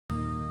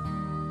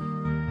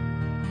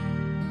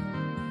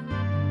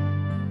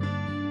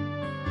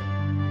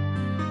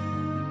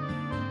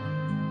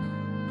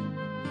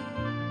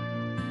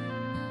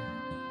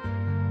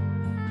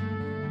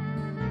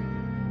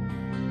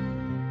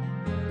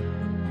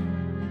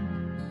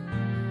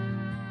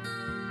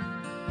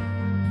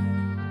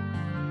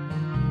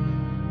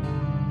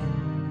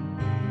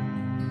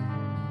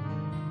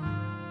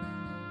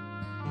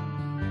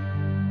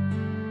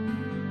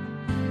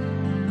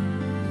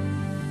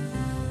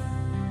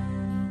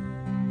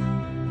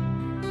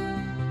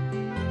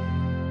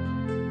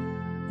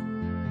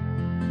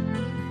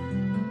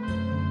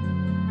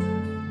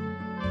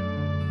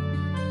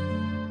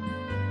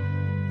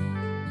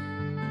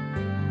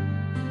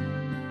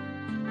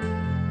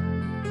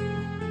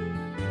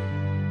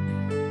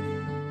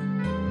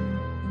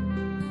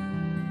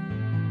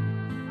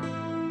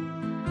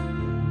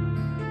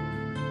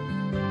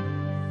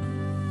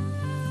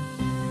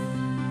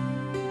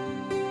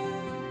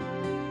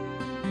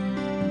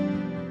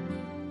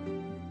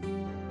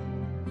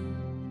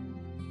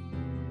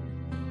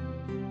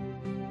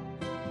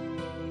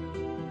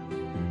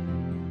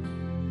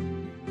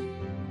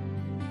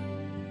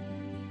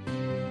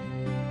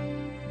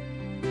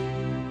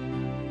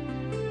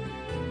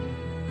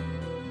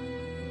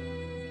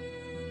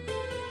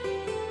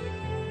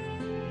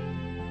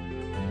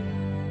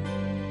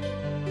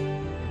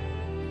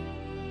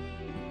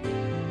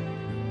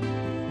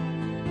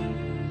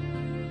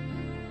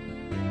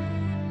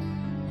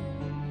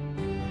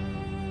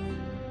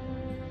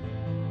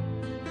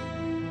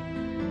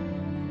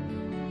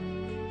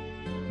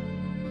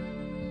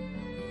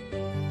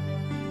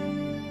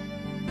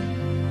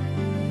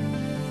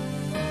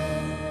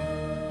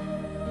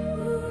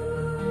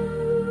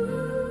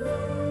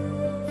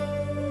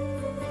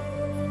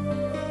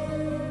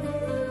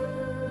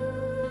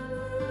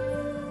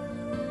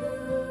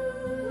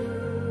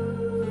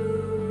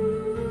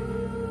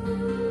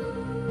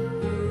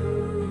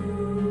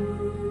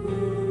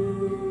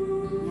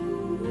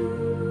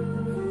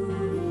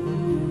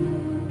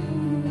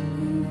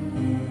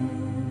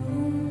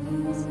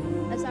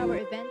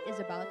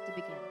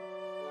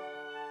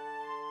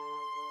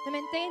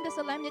maintain the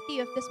solemnity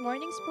of this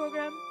morning's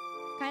program,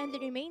 kindly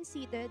remain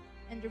seated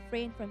and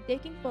refrain from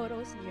taking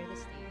photos near the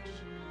stage.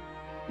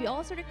 We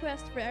also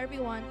request for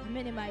everyone to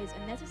minimize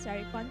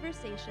unnecessary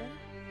conversation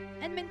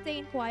and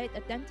maintain quiet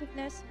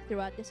attentiveness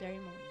throughout the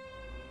ceremony.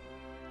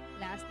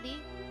 Lastly,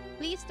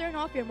 please turn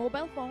off your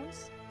mobile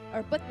phones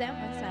or put them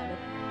on silent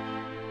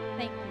mode.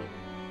 Thank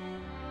you.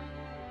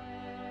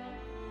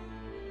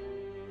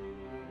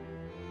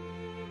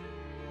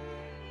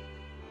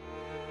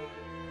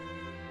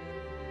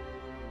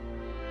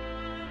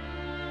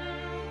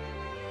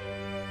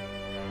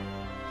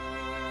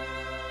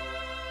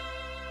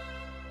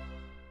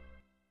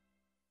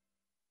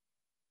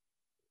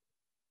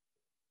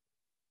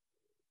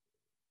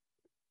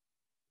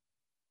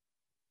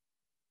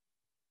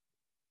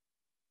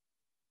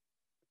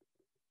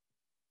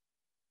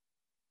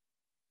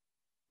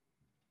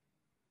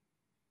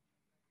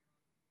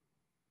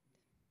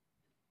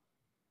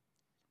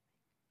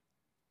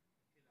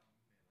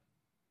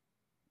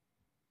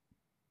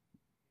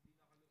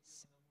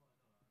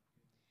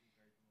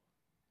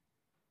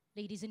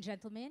 Ladies and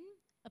gentlemen,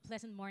 a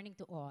pleasant morning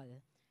to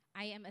all.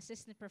 I am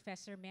Assistant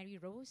Professor Mary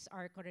Rose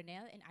R.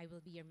 Coronel, and I will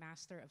be your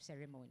Master of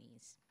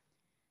Ceremonies.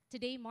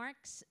 Today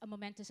marks a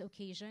momentous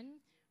occasion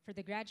for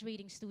the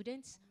graduating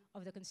students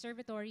of the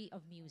Conservatory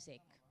of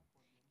Music.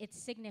 It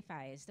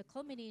signifies the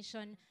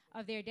culmination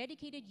of their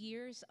dedicated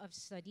years of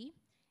study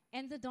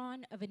and the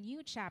dawn of a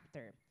new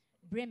chapter,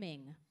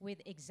 brimming with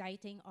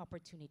exciting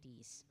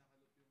opportunities.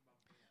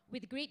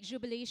 With great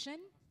jubilation,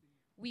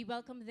 we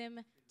welcome them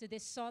to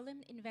this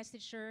solemn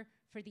investiture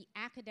for the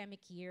academic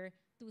year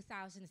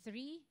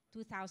 2003-2004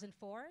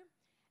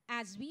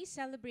 as we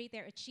celebrate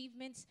their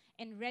achievements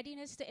and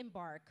readiness to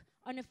embark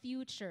on a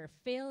future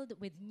filled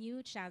with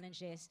new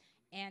challenges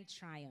and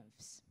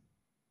triumphs.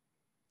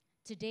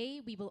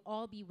 Today, we will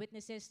all be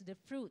witnesses to the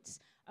fruits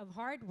of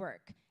hard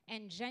work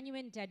and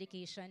genuine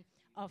dedication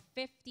of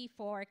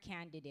 54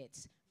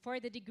 candidates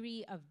for the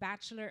degree of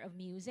Bachelor of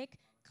Music,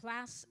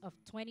 Class of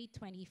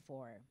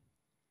 2024.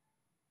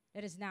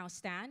 Let us now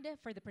stand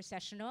for the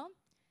processional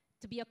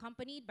to be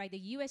accompanied by the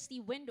UST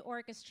Wind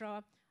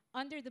Orchestra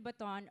under the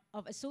baton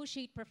of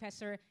Associate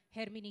Professor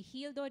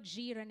Hermenegildo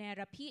G.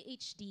 Ranera,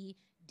 PhD,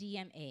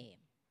 DMA.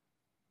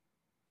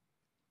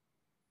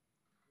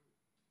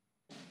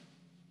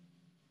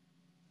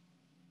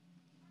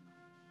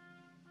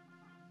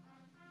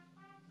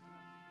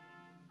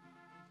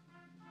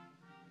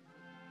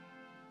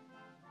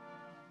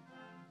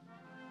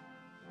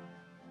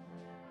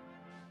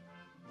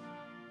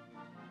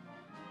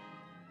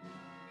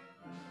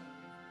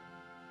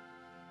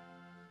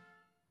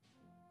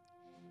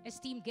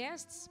 Esteemed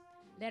guests,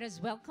 let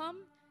us welcome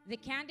the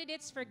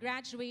candidates for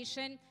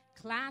graduation,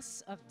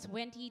 Class of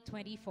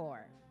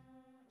 2024.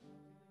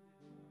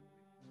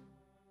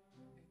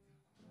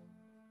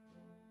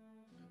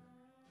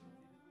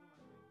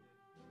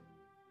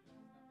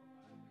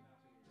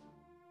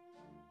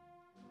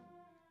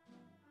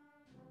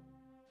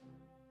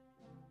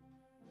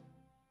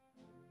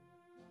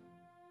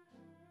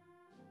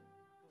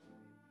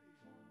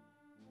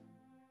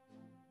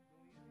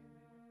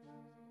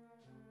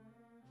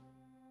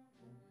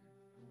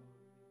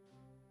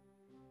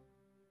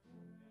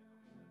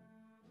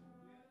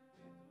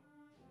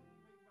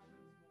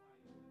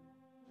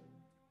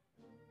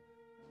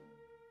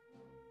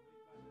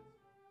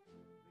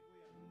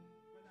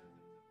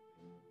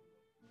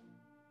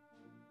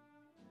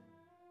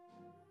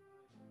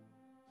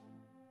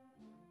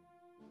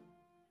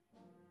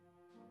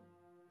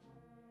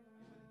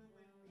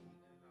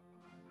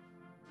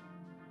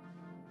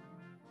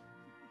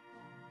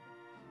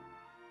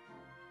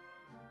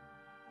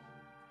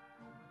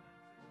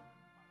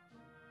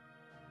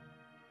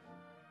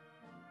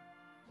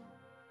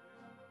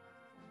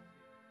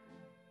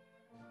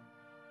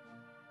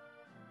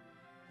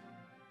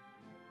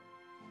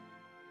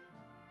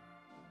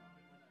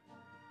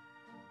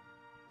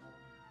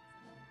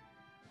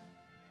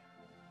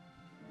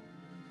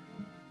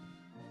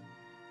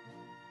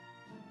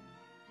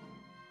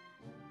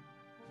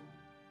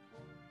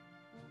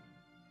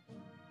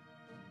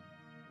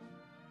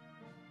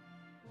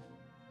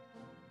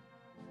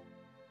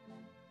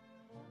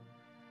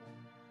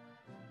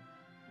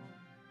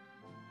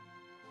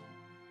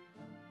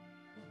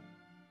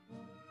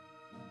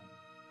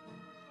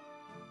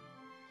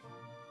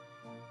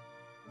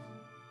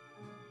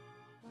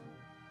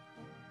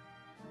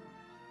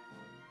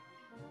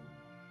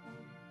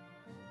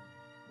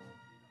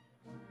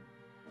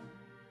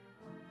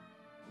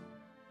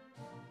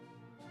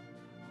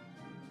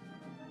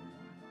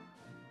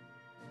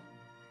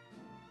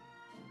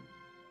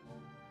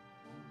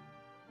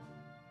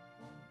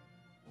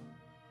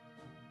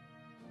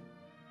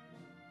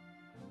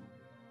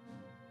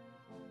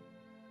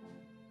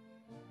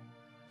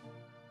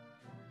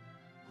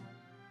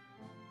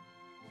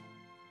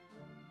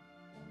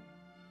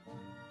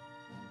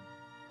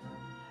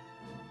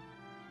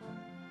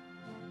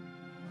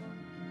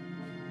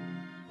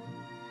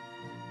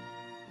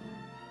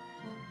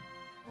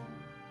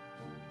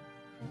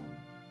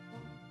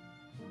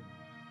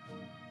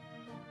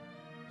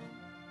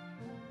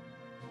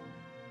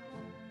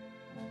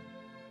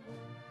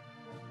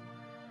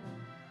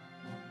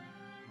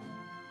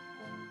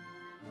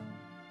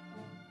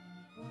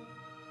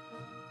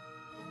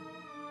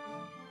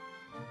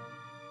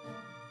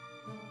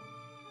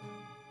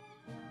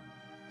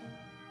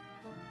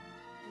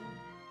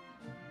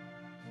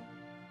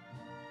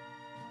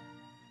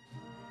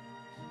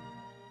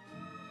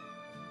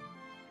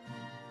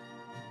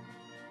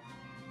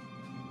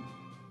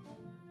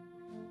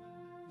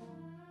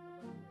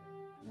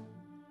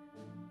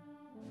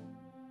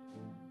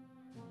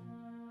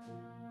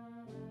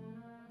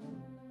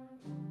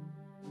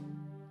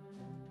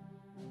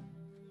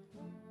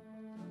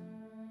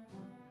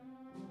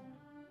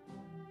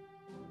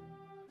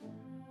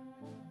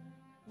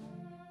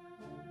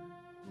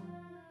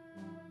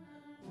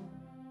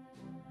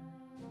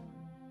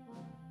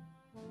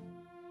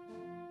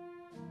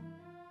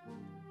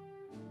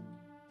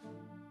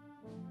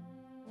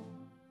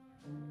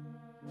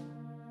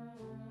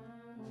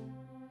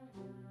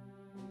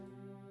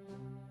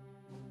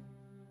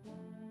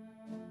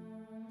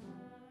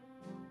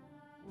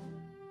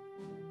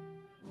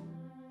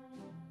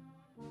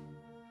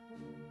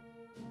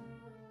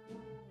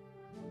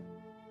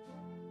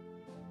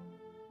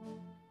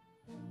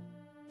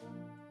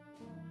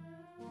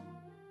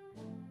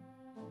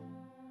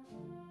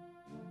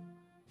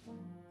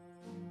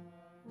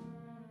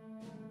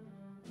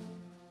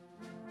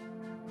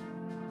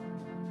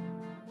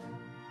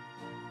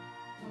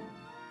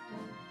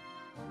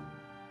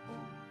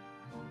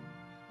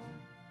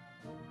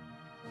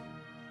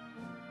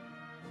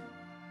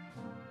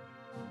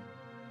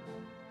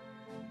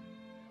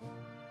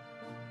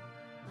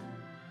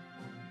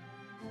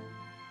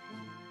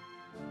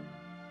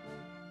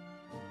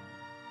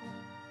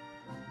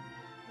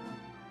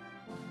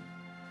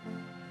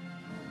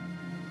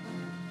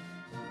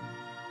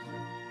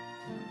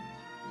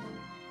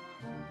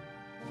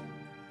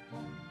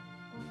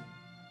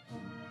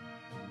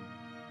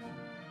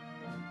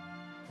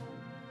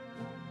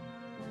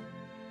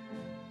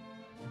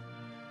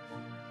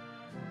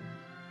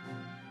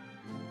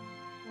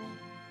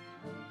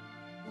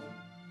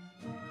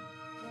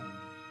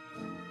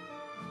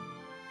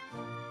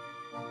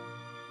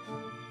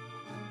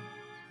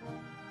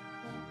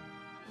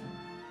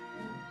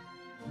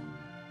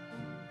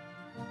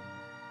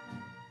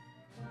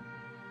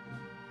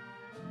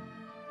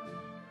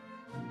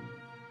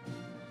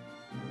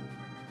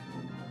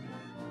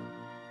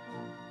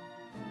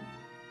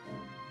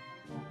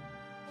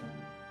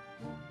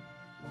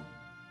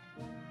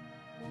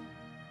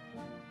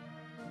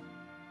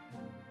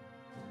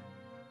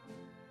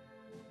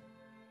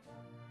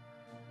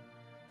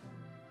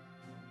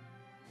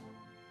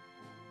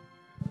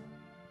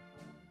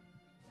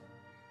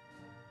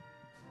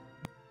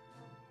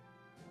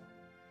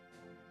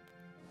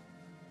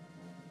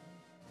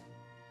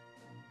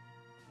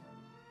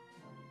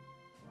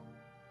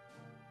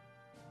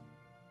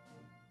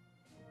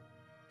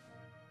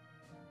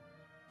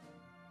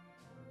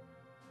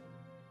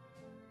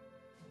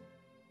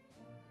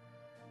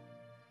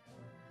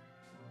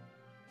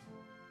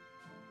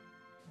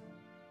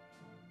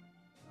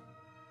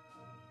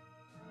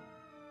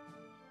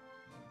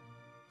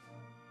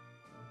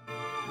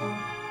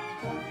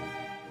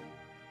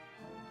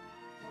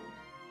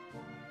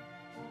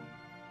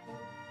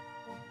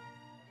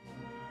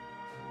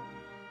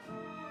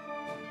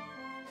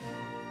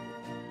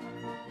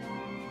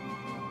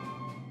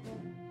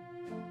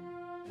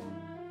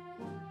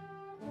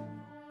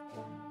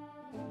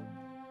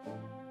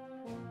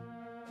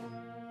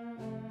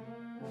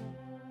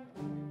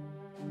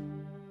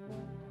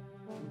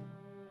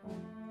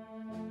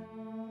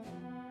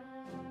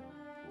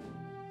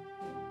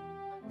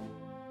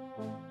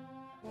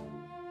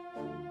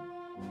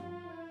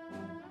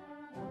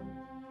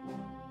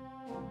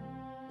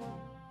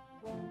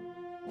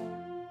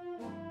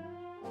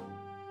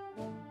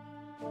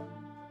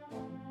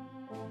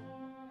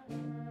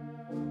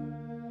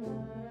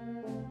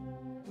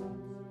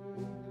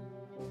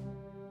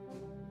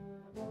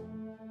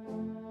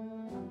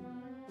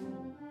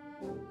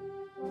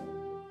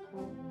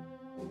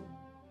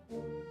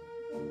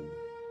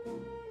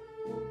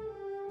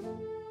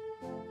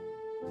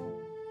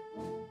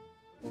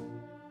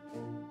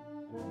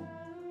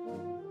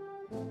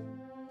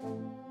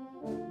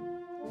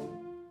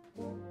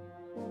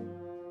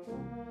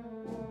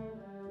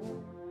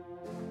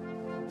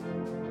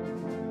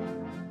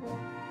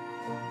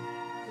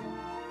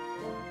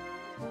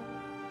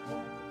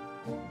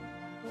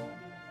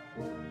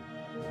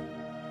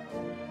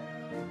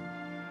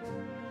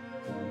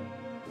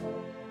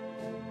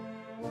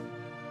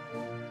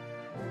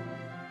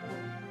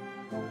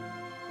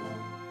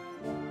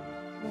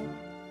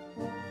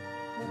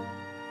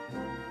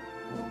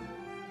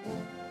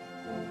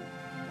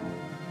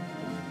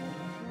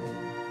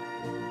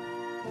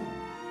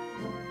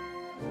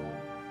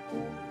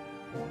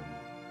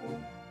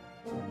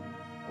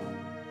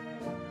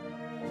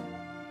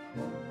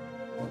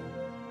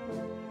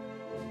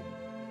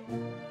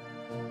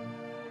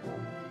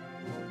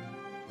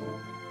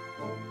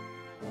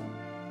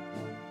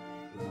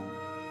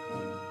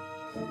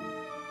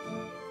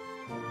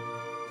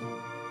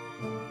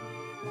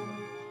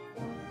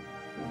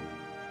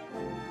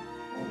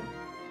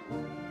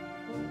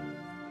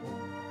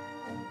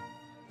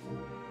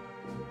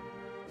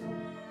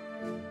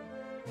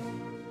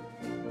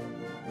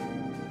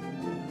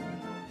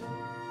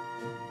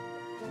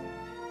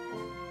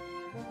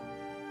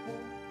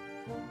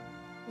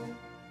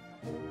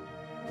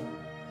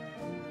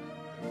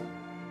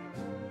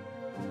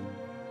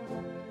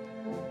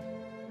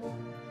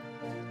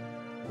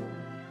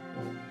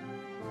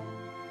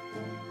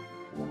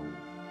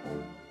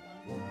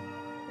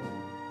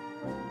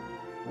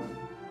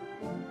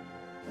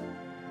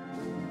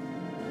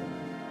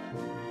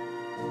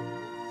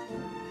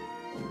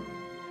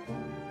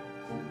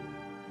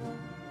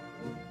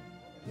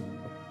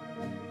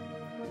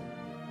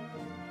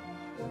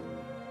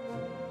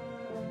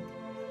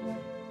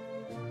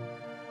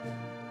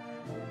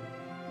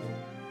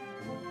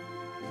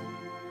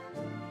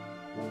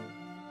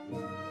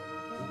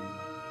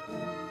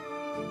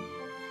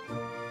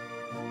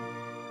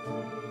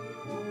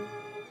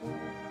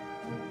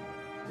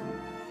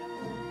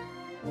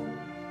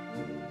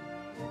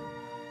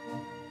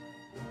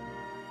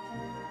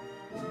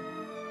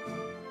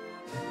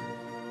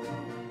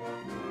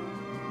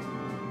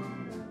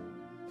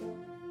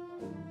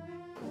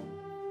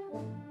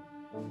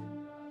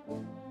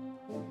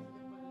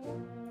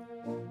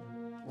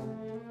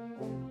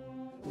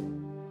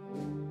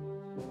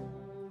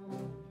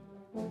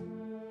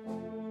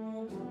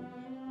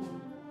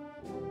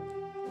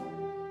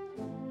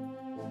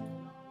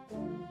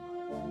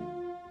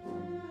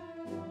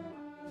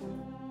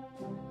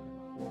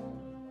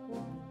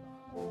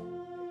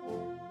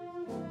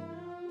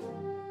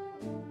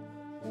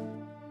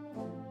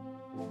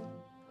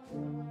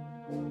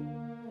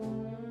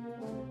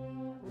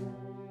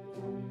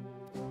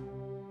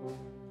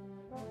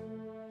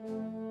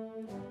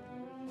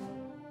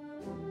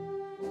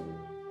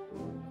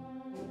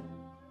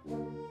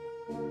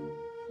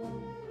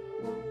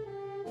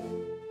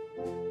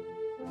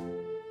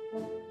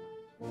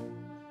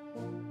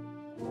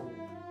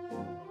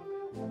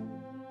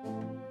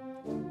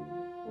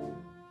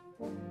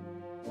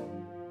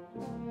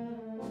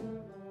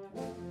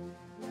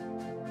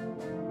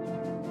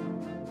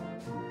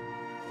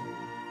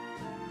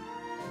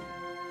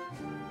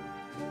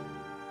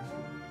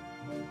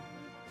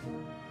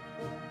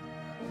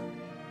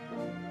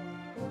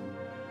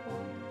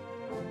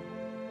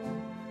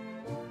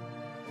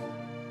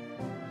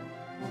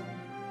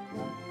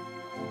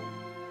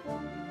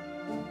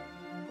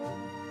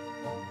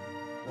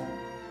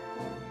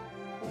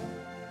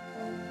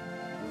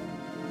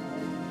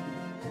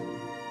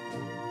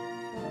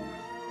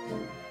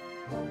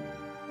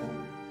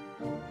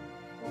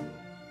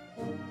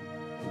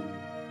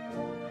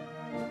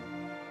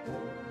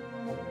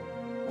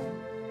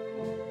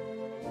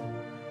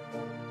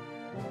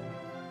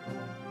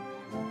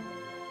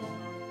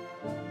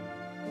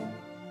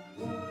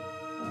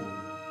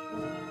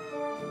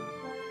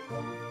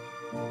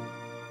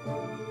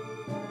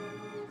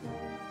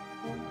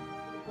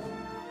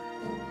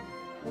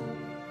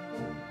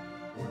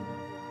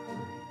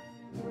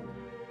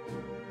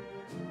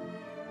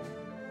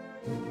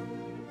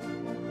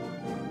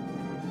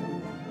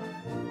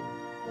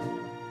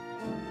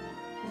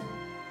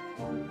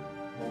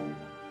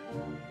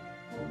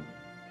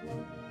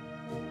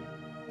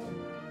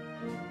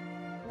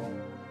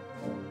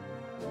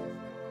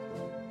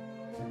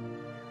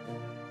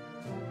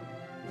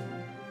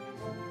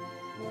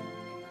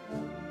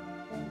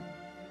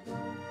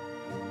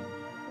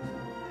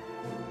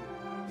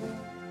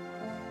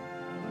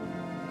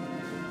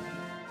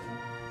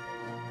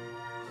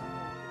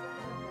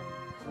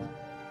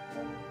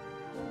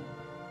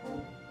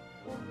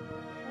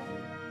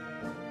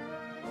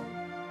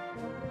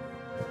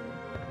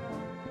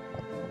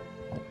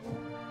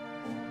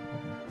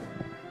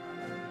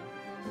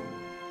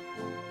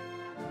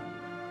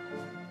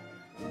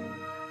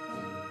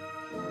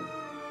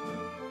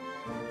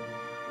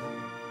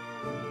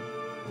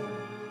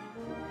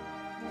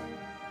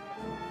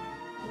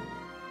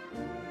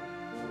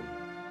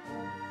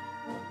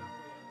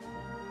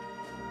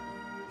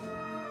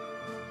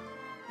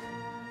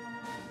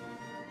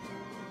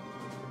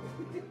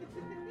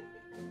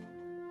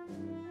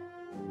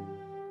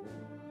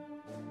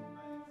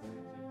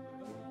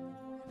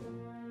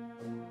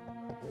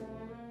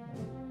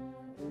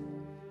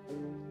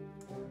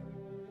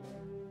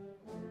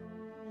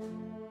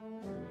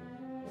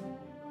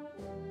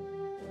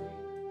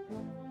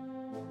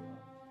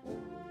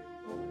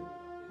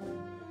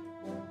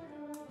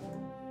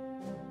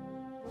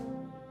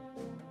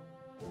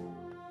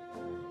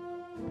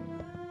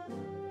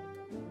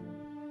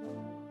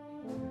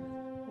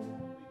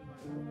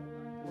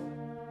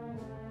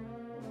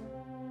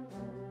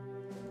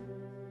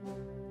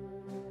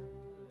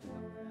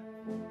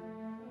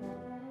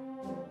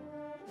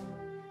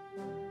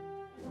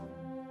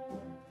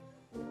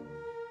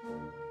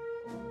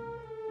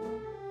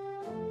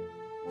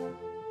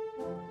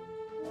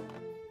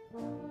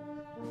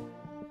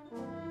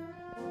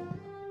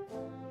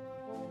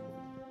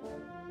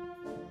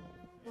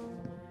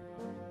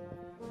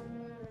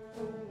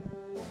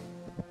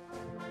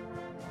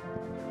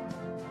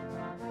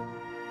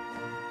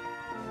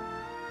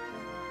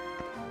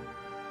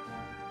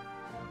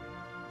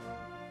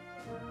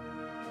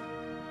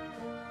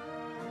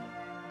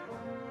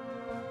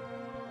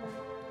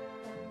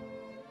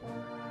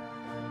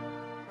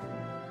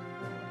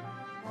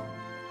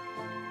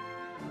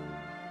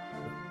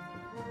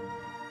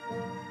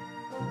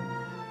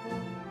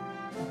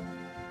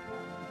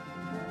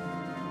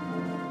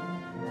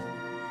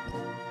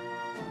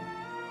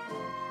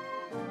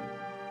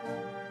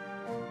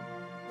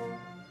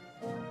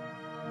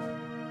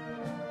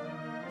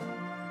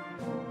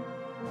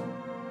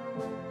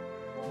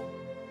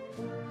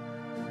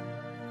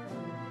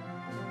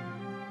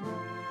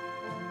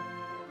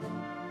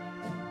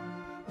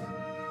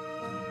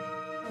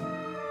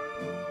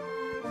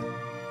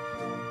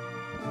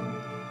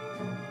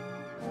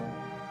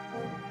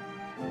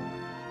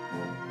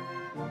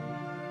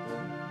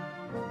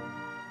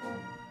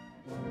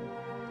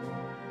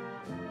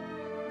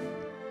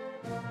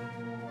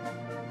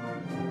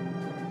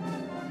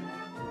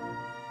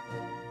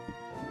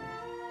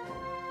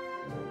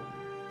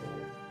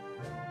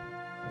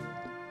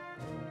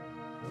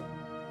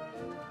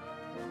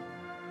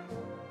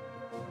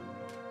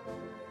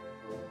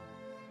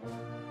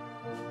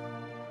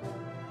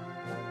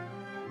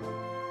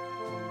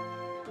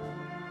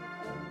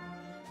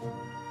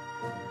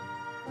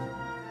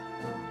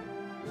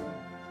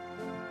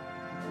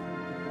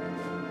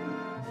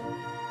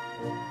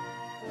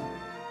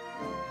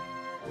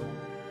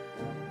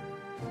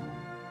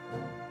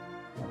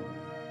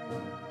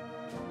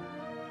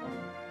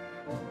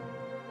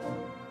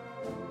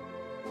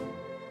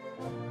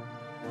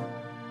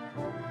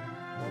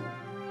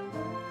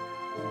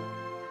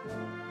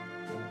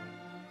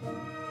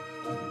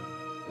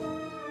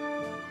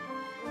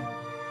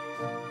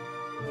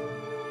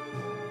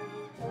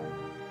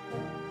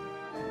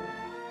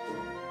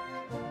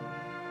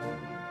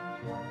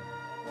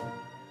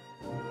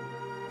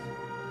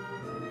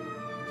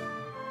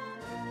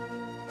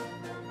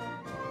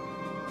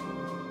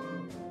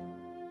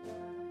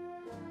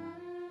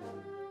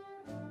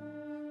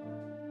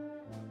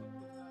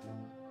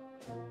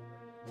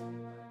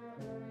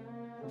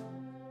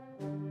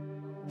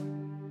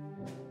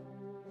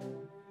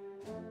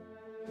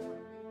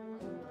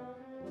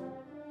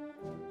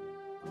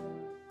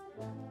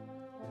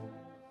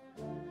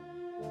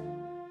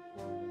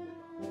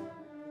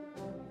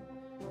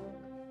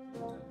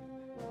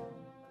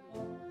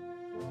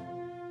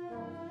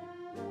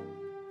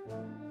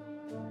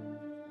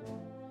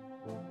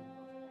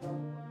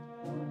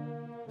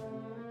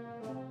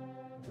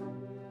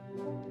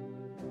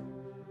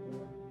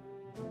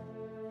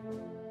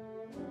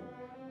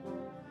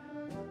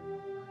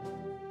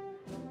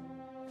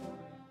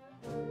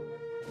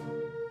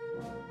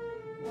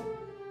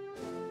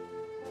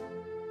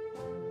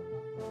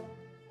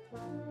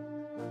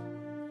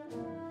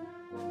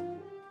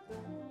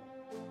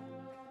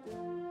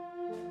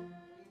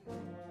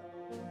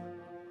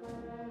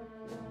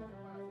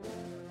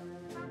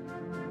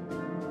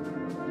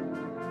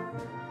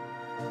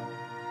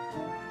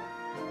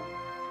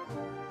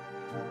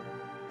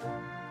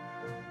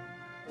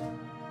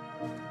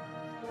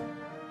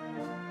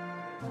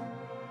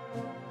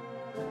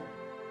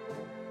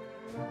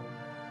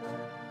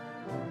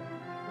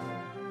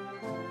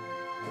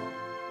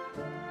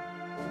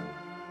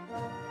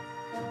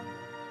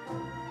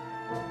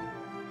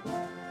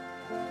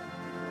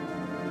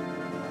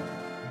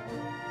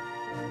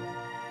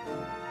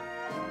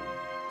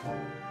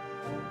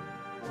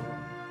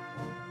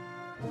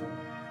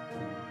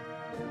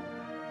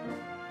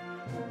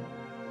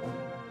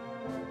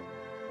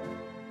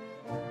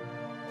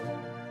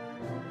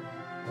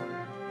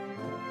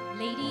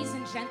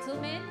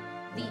 gentlemen,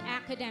 the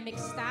academic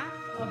staff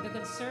of the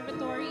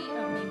Conservatory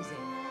of Music.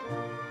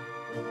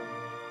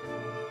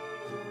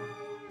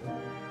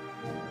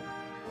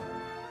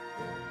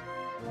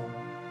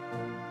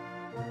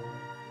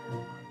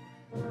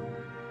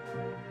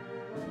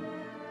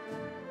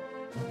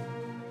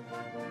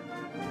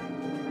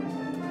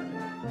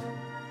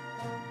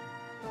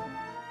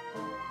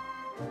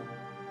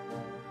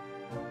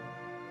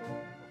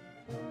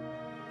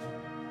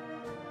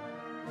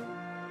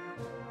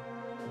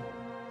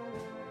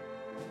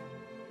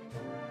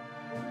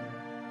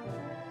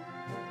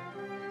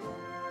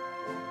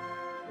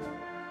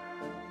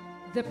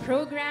 The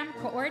program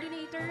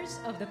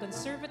coordinators of the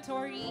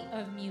Conservatory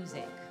of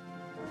Music.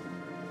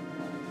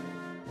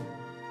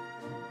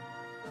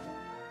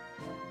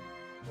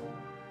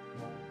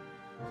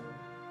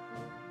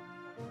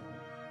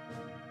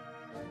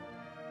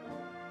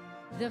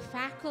 The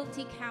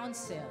Faculty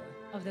Council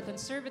of the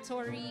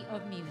Conservatory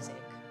of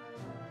Music.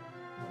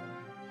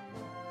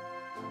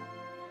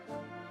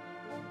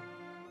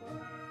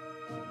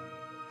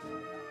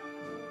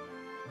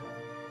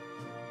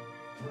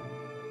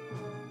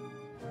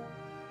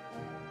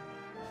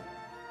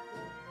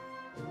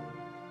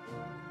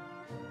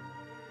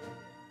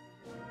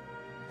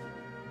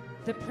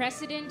 The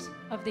President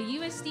of the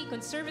UST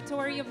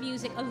Conservatory of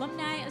Music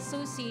Alumni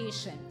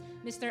Association,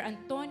 Mr.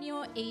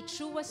 Antonio A.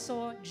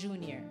 Chuaso,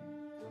 Jr.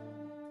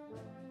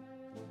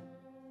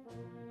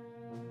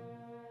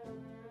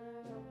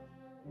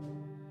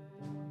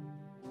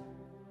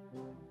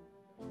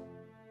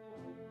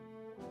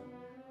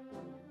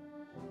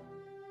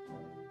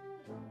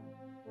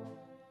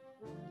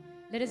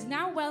 Let us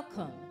now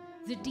welcome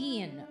the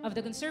Dean of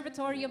the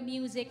Conservatory of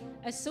Music,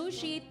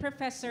 Associate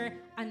Professor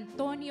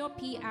Antonio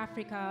P.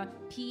 Africa,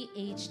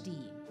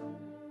 PhD.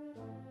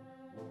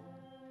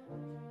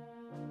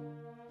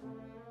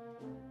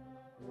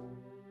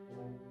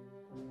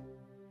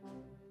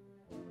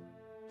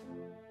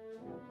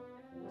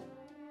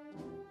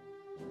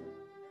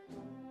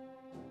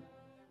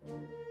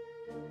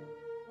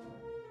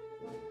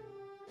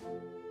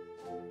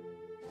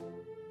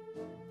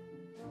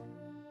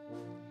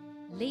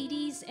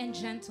 Ladies and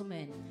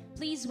gentlemen,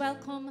 please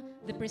welcome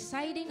the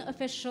presiding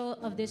official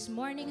of this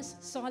morning's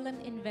Solemn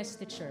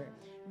Investiture,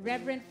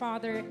 Reverend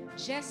Father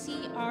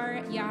Jesse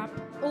R. Yap,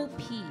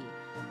 OP,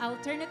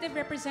 Alternative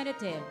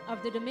Representative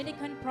of the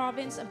Dominican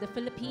Province of the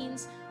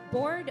Philippines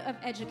Board of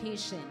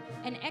Education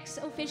and ex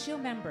officio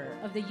member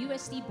of the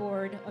UST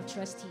Board of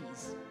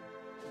Trustees.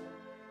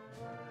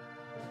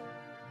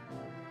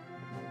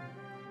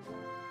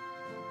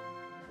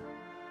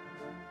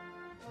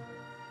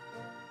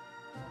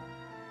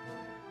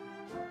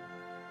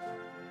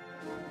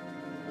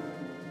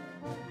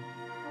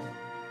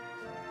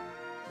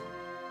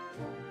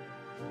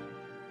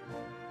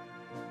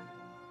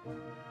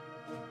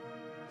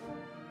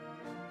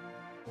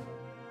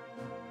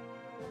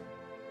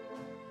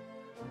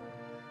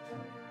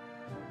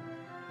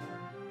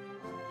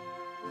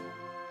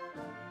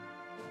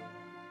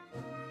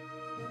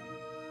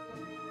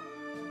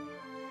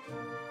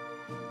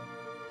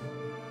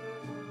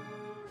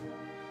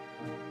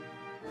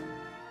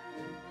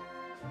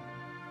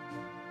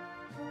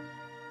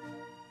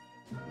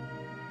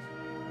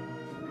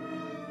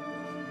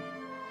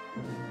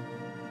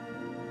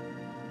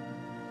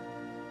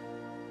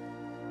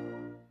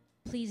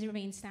 Please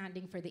remain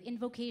standing for the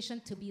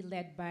invocation to be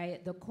led by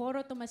the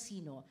Coro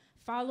Thomasiano,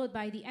 followed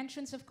by the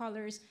entrance of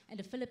colors and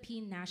the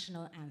Philippine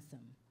National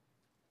Anthem.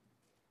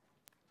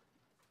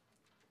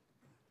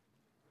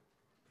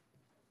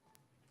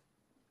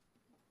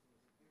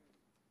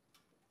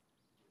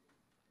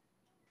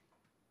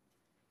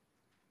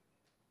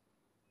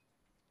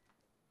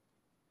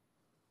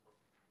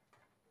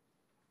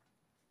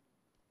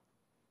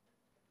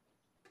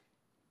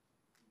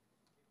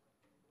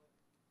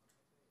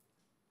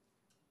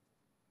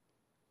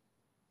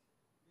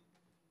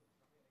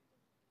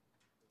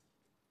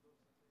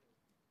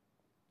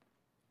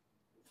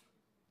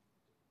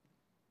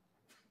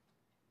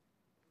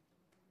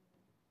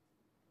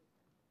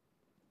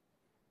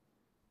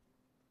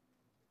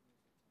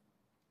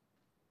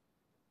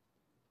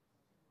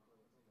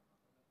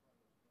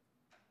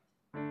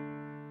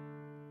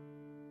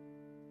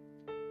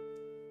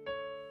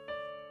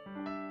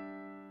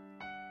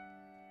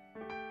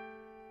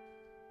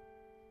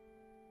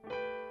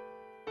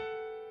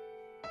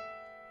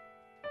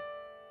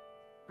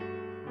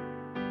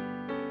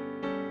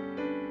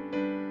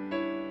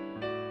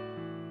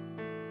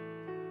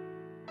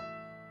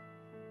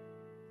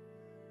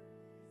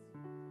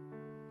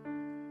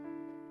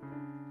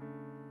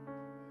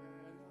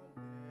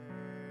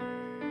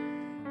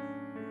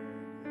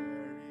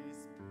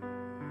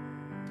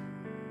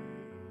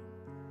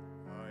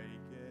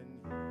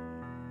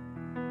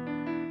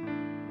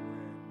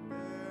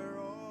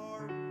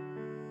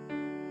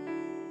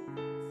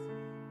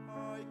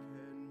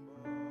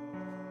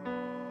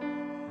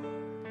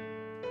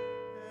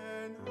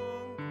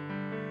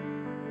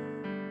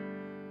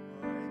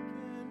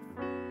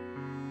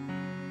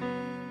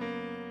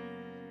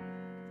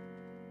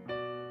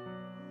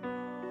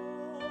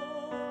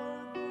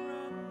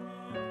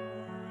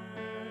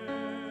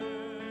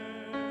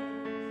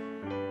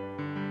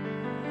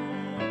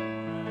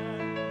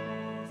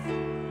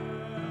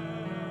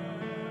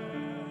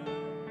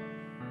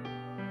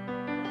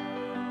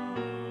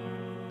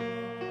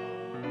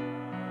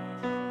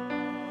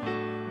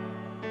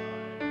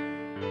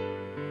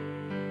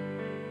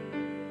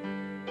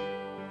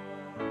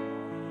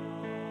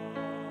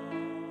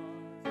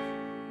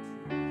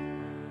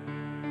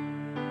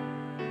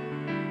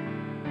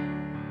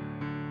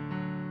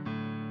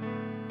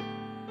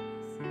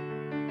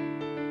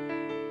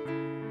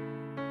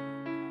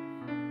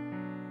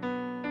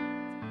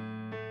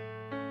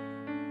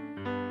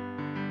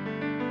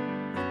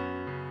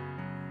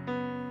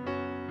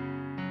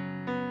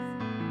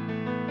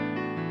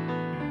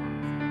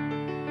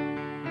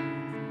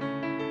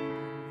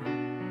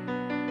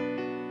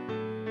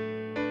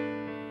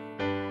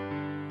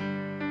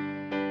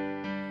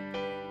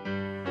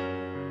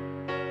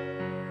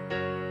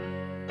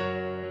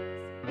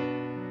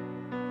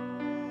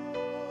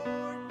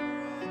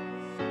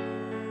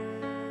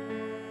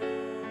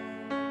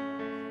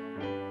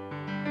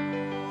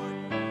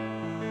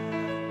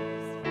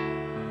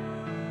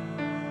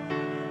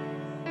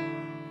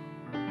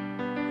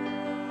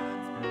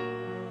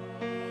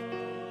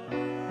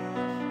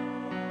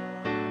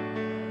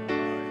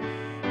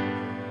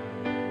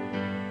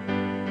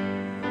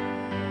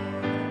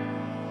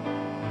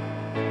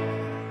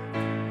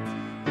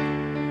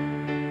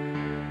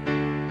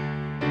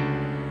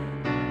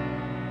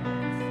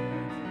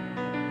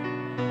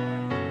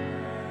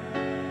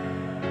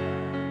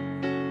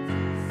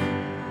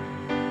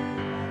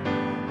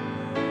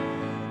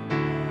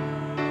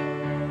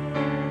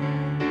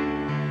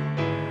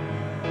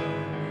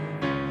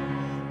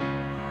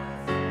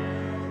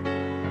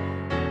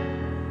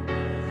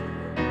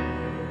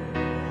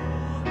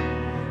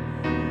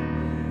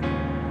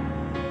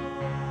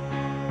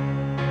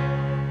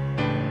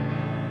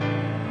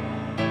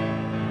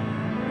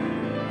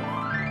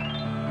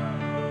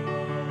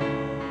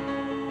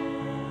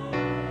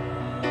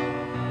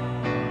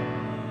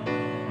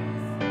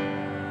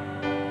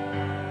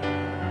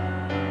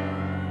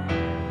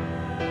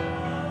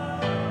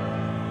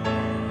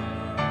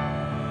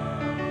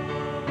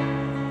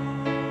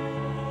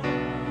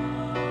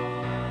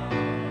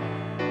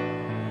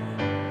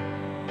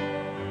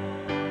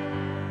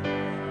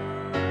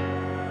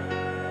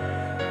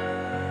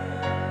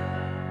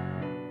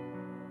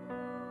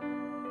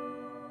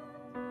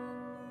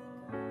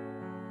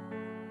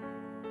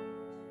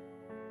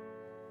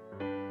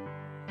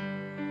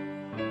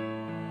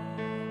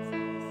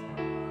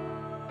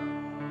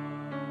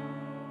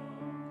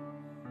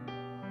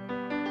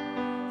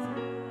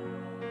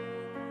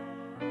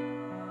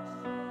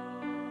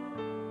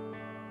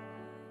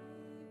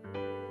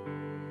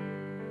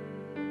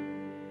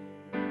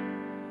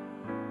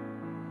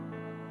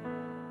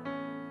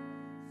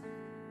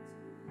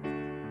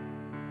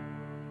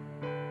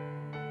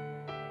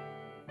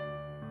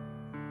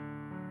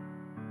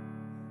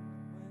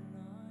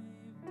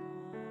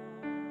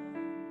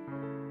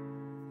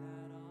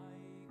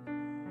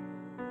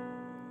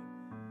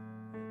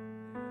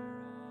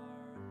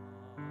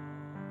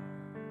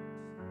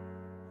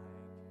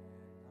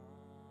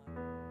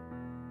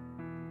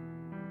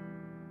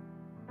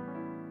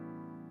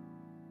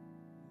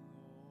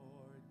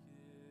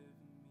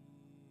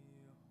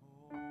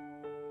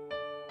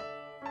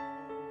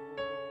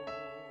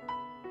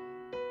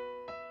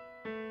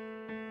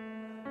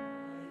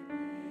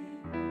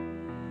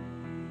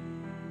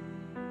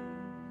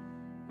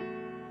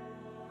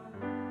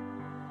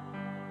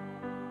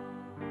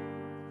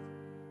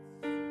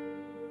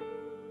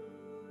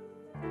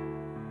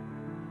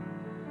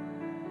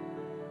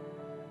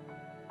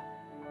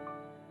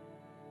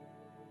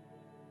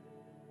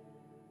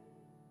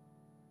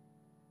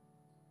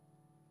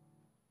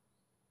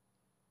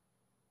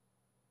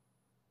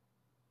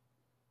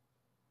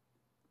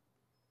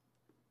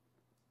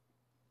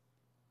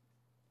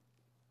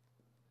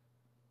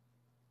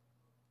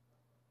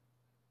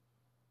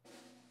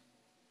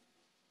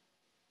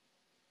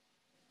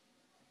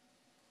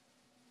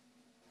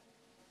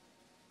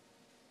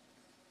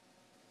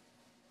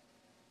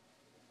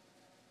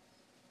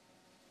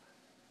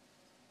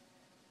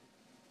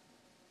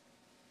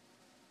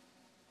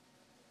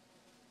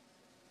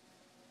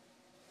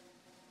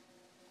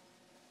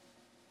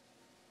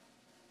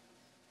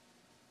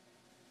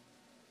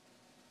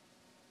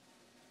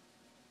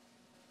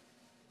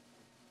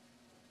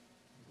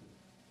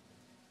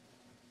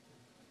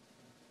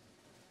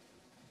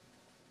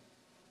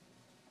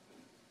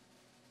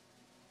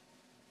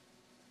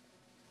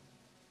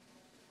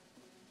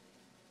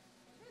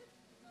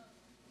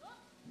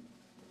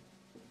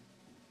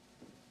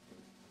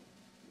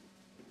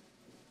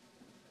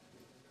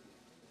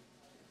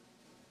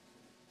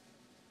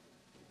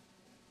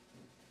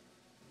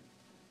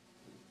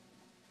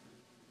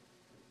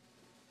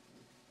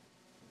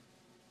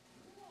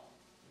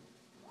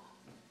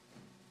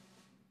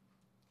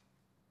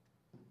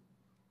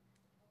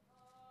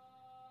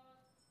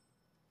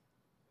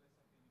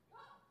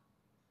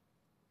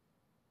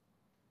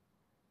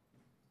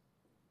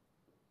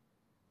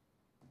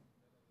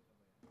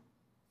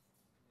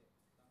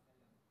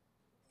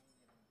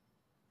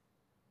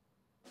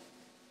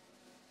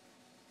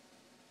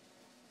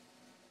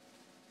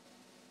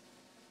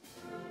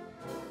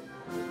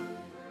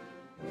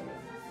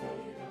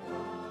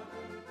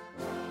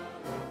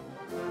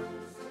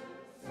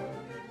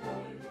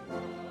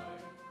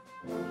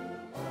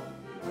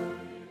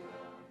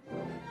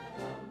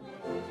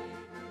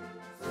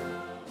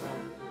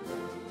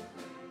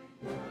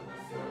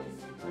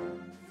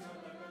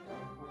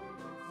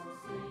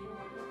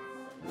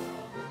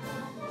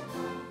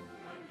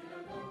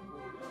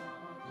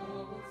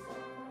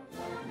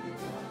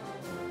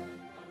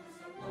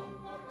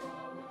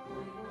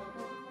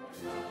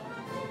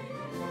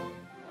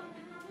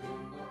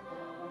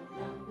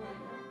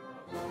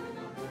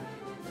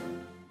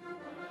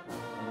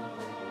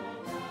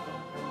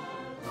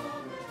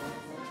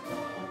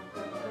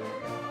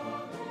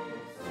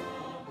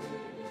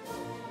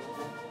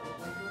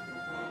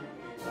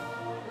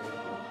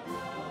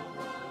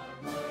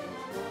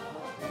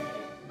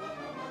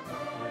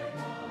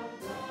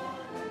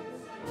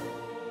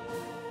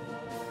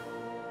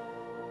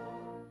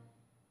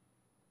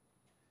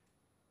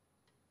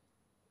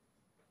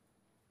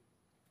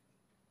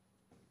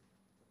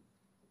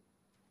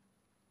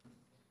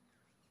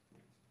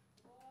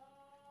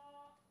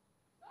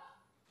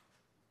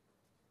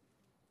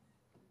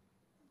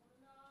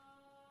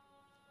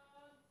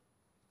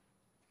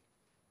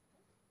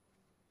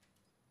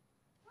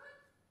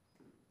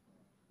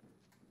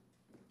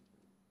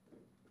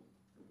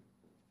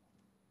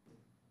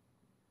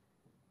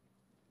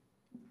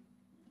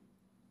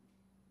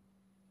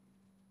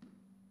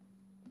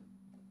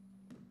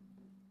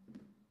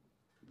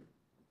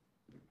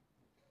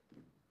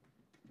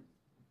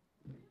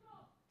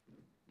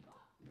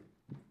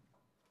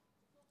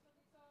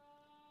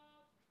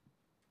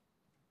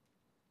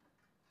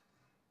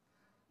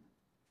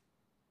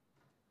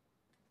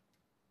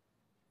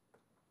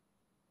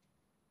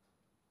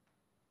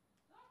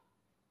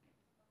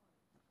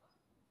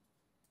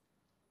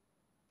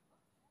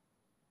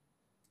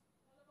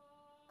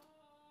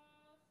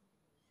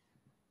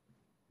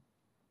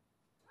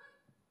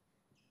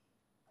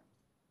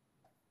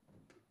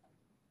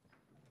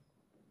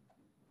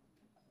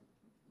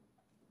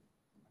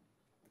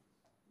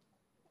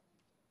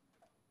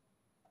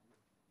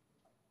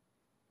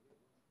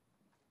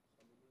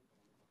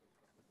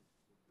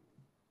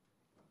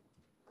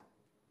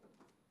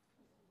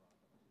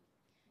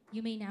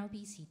 You may now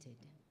be seated.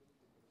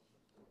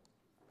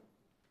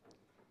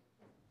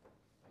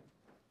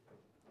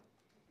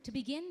 To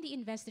begin the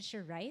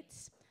investiture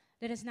rites,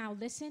 let us now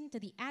listen to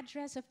the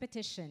address of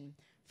petition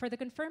for the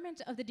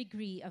conferment of the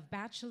degree of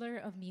Bachelor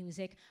of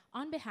Music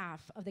on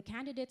behalf of the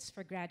candidates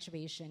for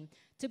graduation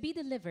to be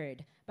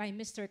delivered by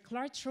Mr.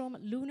 Clartrom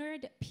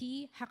Lunard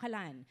P.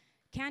 Hakalan,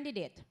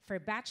 candidate for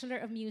Bachelor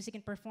of Music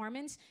and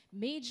Performance,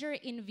 major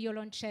in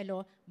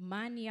violoncello,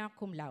 magna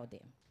cum laude.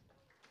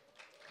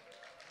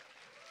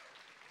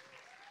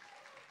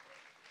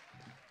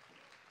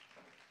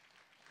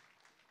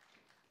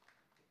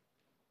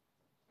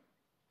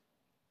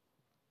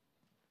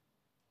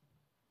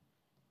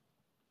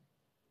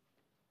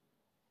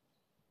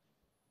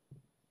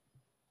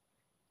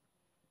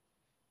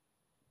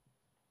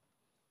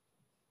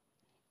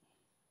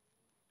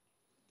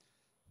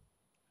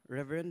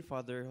 Reverend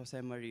Father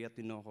Jose Maria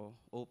Tinoco,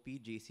 OP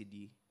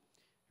JCD,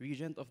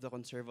 Regent of the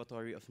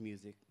Conservatory of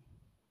Music.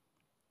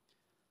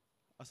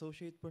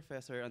 Associate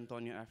Professor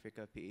Antonio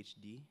Africa,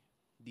 PhD,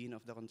 Dean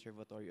of the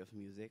Conservatory of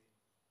Music.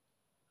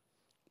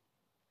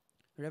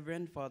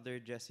 Reverend Father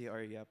Jesse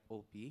Ariap,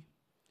 OP,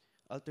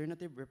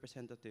 Alternative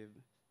Representative,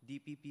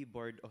 DPP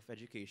Board of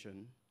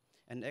Education,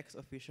 and ex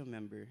officio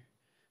member,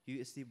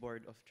 UST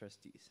Board of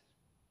Trustees.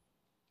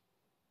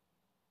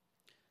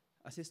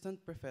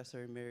 Assistant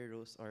Professor Mary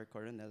Rose R.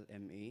 Coronel,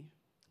 MA,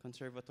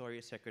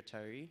 Conservatory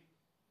Secretary.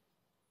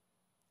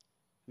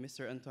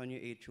 Mr. Antonio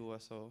A.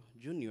 Chuaso,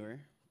 Jr.,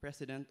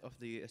 President of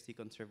the UST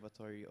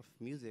Conservatory of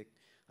Music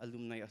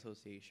Alumni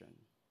Association.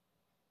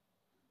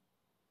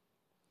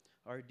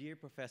 Our dear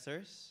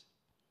professors,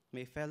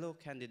 my fellow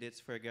candidates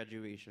for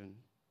graduation,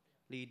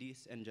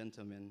 ladies and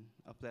gentlemen,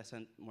 a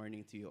pleasant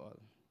morning to you all.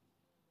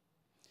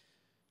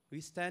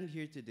 We stand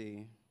here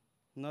today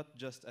not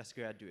just as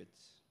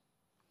graduates,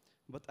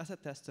 but as a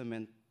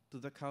testament to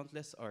the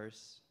countless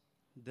hours,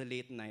 the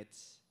late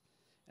nights,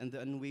 and the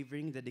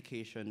unwavering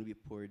dedication we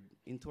poured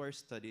into our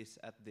studies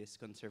at this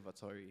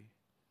conservatory.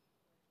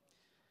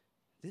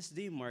 This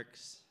day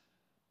marks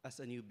as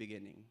a new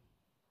beginning,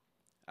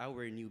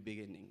 our new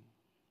beginning.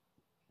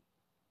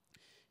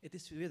 It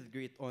is with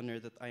great honor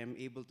that I am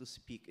able to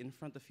speak in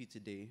front of you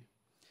today,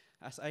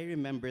 as I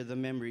remember the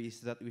memories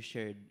that we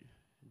shared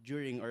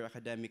during our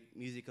academic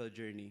musical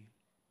journey.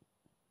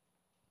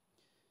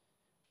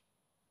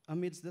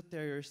 Amidst the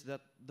terrors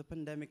that the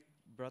pandemic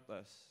brought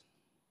us.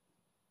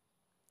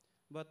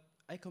 But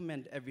I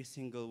commend every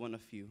single one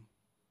of you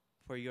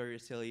for your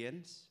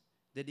resilience,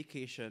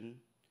 dedication,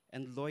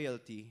 and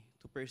loyalty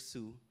to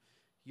pursue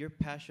your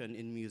passion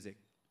in music.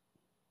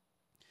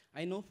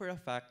 I know for a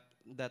fact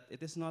that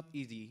it is not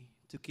easy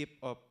to keep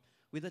up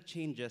with the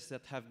changes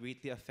that have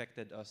greatly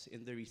affected us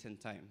in the recent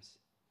times,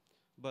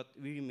 but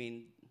we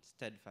remained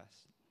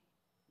steadfast.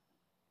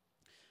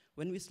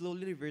 When we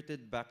slowly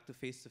reverted back to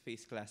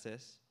face-to-face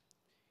classes,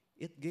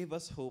 it gave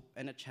us hope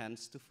and a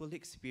chance to fully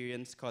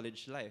experience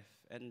college life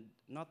and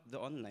not the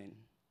online.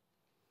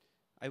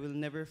 I will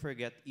never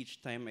forget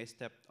each time I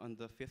stepped on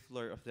the 5th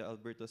floor of the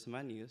Albertus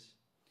Manius,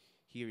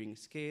 hearing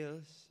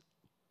scales,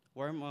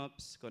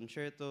 warm-ups,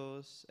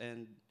 concertos,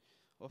 and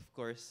of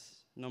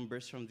course,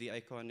 numbers from the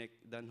iconic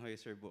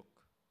Dannhäuser book.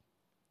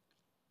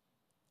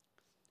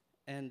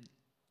 And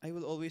I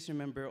will always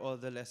remember all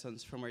the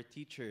lessons from our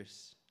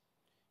teachers.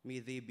 May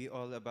they be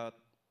all about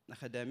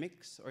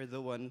academics or the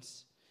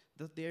ones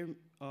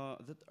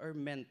that are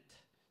meant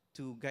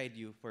to guide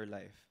you for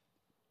life.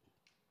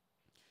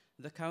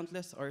 The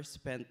countless hours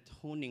spent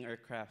honing our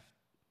craft,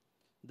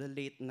 the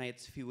late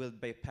nights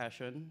fueled by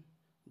passion,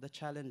 the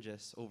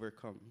challenges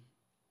overcome.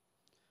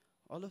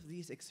 All of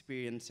these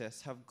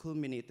experiences have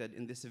culminated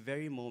in this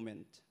very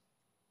moment.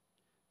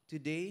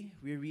 Today,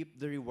 we reap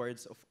the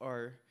rewards of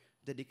our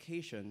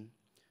dedication,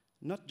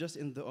 not just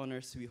in the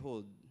honors we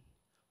hold,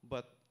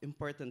 but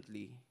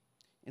importantly,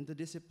 in the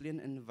discipline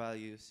and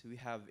values we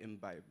have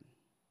imbibed.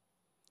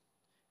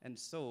 And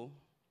so,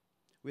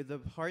 with a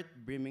heart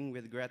brimming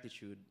with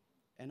gratitude,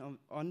 and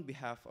on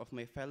behalf of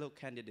my fellow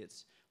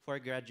candidates for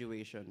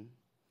graduation,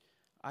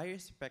 I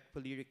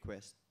respectfully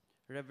request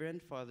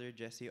Reverend Father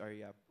Jesse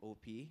Ariap,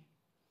 OP,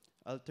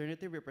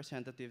 Alternative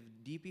Representative,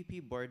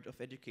 DPP Board of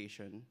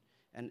Education,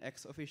 and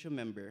ex officio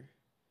member,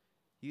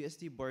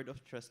 UST Board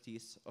of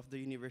Trustees of the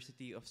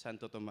University of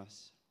Santo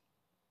Tomas,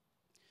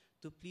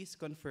 to please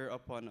confer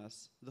upon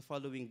us the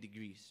following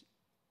degrees: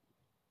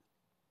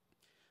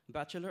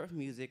 Bachelor of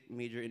Music,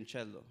 major in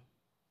cello;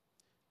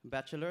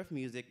 Bachelor of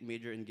Music,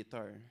 major in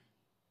guitar;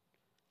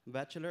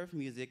 Bachelor of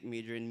Music,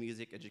 major in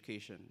music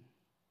education;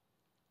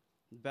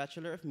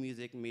 Bachelor of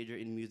Music, major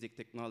in music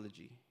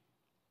technology;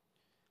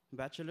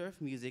 Bachelor of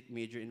Music,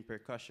 major in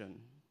percussion;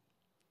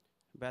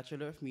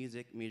 Bachelor of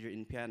Music, major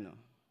in piano;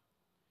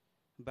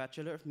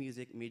 Bachelor of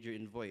Music, major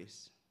in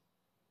voice;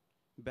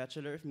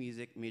 Bachelor of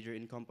Music, major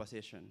in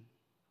composition;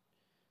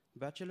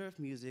 Bachelor of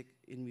Music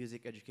in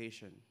music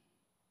education;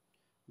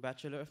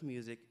 Bachelor of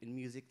Music in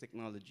music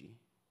technology;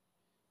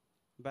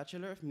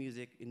 Bachelor of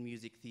Music in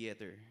music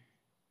theater;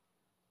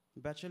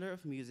 Bachelor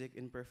of Music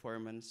in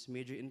performance,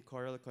 major in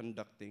choral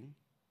conducting;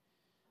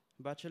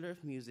 Bachelor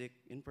of Music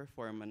in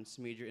Performance,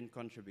 major in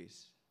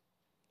contrabass.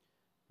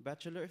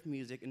 Bachelor of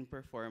Music in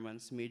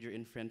Performance, major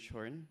in French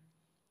horn.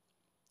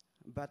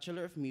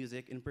 Bachelor of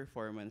Music in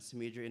Performance,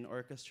 major in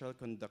orchestral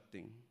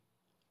conducting.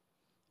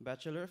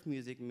 Bachelor of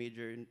Music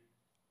in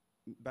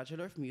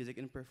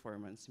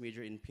Performance,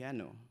 major in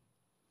piano.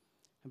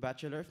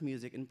 Bachelor of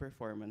Music in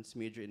Performance,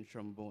 major in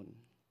trombone.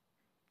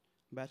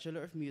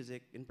 Bachelor of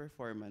Music in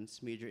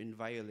Performance, major in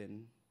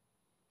violin.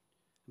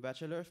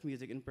 Bachelor of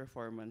Music in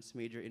Performance,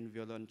 major in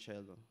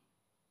violoncello.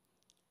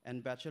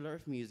 And Bachelor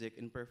of Music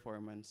in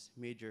Performance,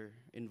 major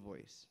in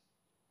voice.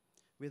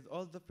 With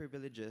all the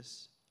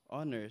privileges,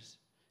 honors,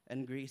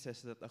 and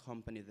graces that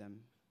accompany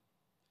them.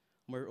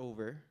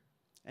 Moreover,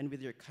 and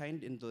with your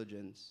kind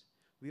indulgence,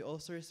 we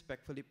also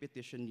respectfully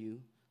petition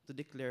you to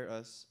declare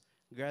us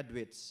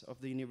graduates of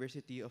the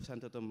University of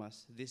Santo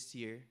Tomas this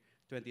year,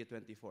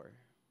 2024.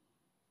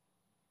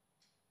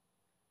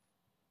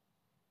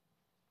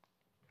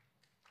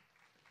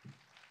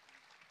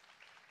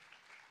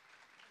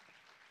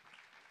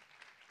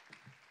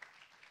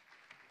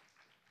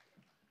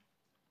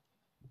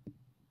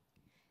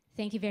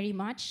 Thank you very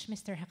much,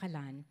 Mr.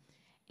 Hakalan.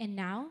 And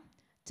now,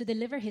 to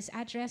deliver his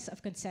address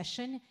of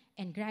concession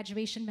and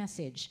graduation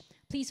message,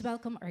 please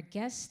welcome our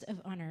guest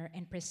of honor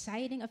and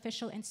presiding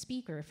official and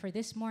speaker for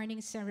this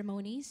morning's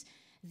ceremonies,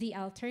 the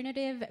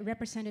alternative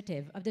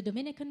representative of the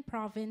Dominican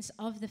Province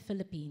of the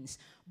Philippines,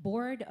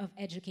 Board of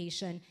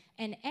Education,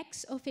 and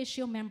ex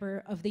officio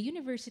member of the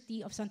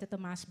University of Santo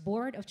Tomas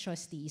Board of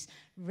Trustees,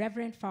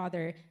 Reverend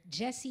Father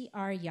Jesse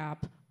R.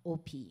 Yap,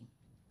 OP.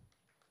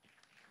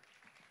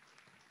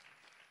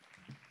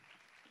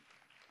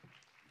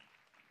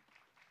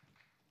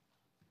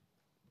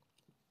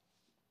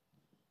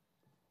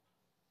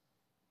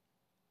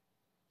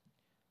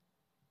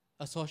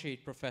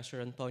 Associate Professor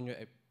Antonio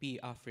P.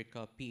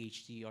 Africa,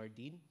 PhD, our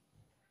Dean.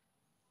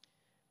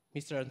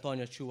 Mr.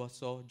 Antonio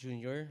Chuaso,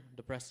 Jr.,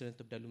 the President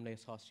of the Alumni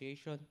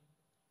Association.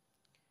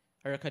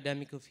 Our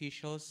academic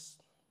officials,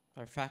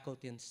 our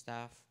faculty and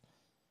staff,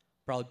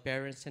 proud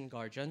parents and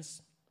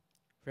guardians,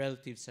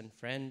 relatives and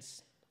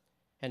friends,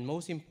 and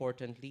most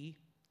importantly,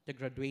 the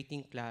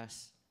graduating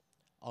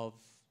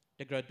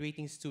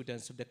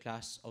students of the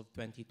class of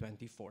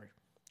 2024.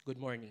 Good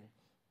morning.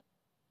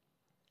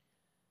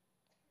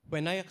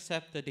 When I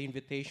accepted the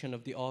invitation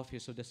of the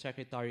Office of the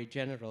Secretary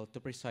General to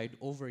preside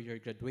over your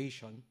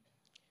graduation,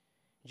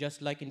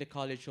 just like in the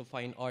College of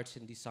Fine Arts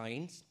and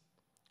Designs,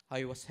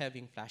 I was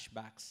having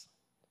flashbacks.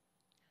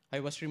 I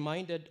was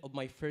reminded of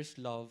my first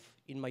love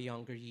in my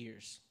younger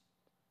years.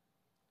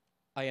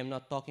 I am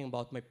not talking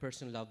about my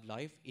personal love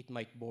life, it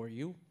might bore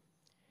you.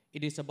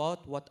 It is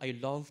about what I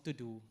loved to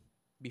do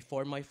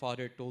before my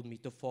father told me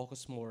to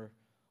focus more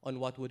on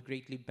what would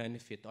greatly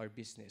benefit our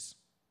business.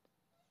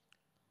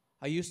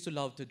 I used to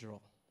love to draw.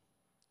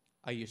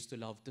 I used to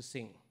love to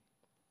sing.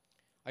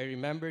 I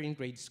remember in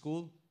grade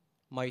school,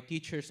 my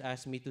teachers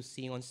asked me to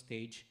sing on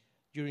stage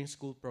during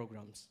school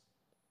programs.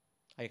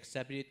 I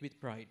accepted it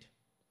with pride.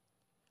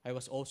 I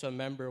was also a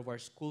member of our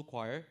school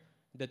choir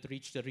that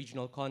reached the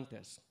regional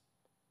contest.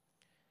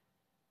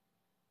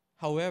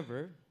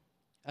 However,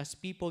 as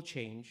people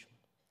change,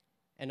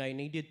 and I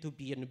needed to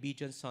be an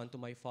obedient son to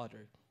my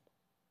father,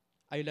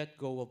 I let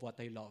go of what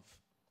I love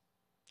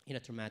in a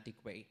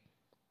traumatic way.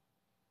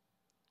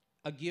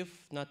 A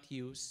gift not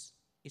used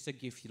is a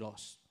gift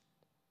lost.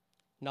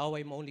 Now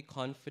I'm only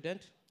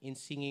confident in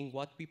singing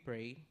what we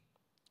pray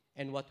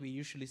and what we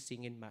usually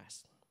sing in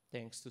Mass,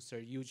 thanks to Sir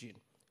Eugene,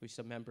 who is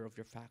a member of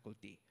your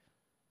faculty.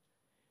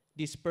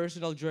 This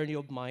personal journey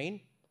of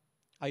mine,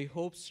 I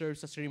hope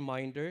serves as a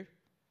reminder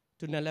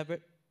to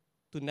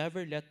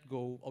never let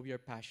go of your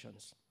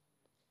passions.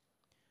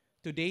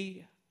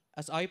 Today,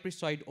 as I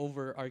preside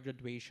over our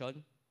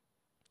graduation,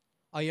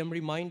 I am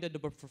reminded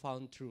of a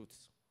profound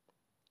truth.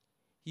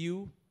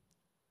 You,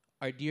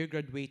 our dear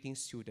graduating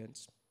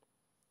students,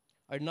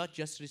 are not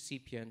just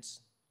recipients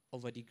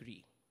of a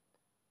degree.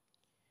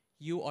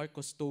 You are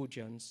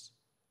custodians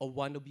of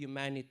one of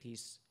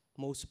humanity's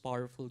most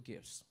powerful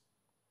gifts,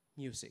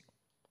 music.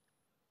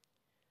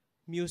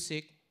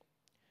 Music,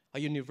 a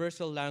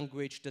universal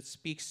language that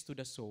speaks to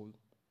the soul,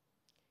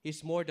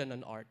 is more than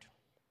an art.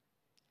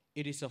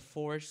 It is a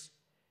force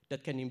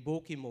that can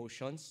invoke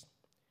emotions,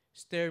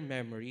 stir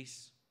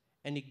memories,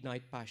 and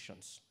ignite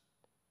passions.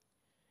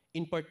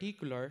 In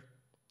particular,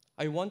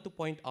 I want to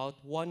point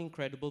out one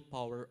incredible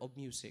power of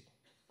music,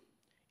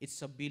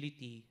 its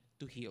ability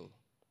to heal.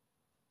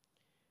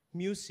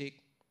 Music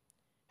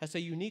has a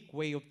unique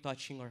way of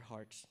touching our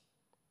hearts,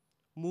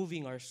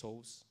 moving our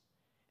souls,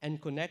 and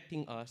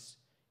connecting us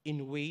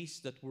in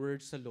ways that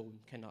words alone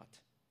cannot.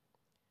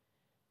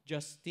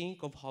 Just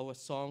think of how a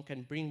song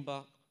can bring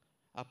back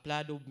a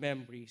flood of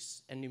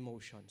memories and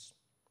emotions.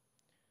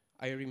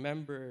 I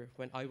remember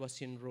when I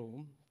was in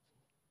Rome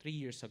 3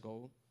 years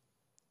ago,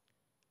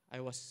 I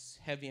was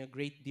having a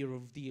great deal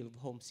of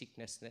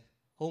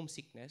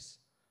homesickness,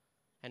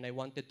 and I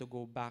wanted to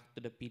go back to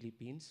the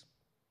Philippines.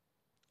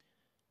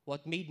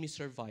 What made me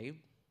survive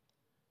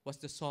was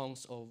the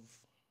songs of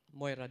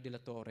Moira de la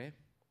Torre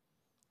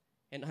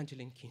and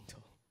Angeline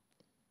Quinto.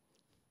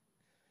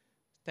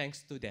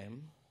 Thanks to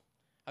them,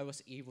 I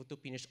was able to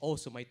finish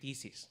also my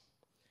thesis.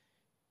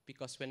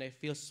 Because when I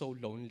feel so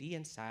lonely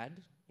and sad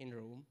in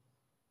Rome,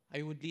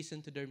 I would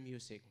listen to their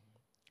music.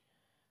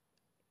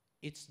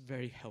 It's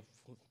very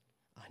helpful,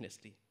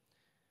 honestly.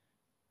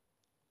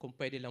 Kung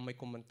pwede lang may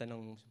kumanta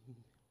ng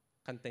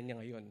kanta niya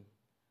ngayon,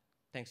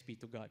 thanks be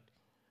to God.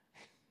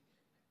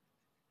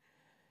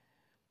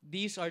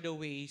 These are the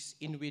ways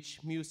in which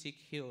music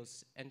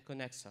heals and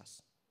connects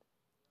us.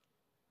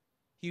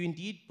 You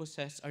indeed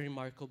possess a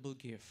remarkable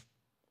gift.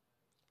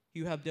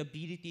 You have the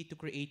ability to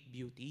create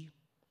beauty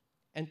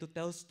and to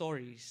tell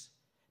stories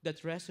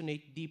that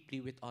resonate deeply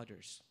with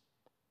others.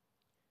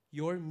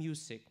 Your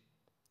music,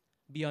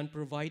 beyond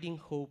providing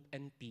hope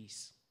and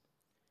peace,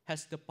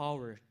 has the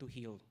power to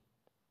heal.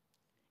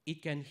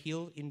 It can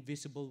heal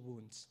invisible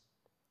wounds,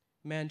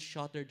 mend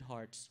shattered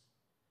hearts,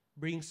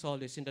 bring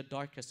solace in the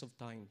darkest of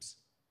times,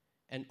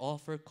 and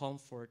offer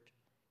comfort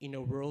in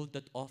a world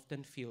that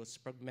often feels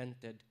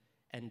fragmented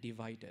and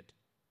divided.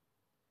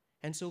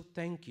 And so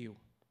thank you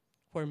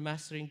for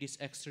mastering this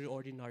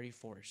extraordinary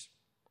force.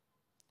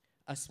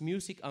 As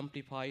music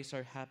amplifies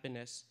our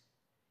happiness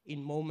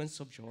in moments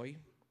of joy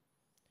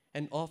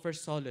and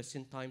offers solace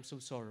in times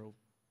of sorrow,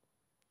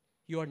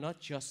 you are not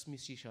just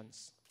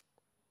musicians.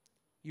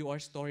 You are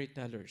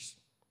storytellers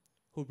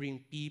who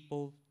bring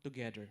people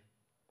together.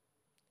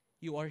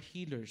 You are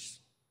healers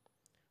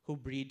who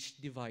bridge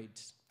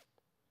divides.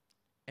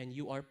 And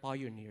you are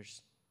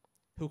pioneers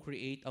who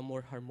create a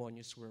more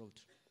harmonious world.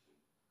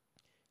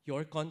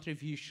 Your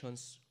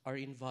contributions are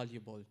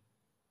invaluable,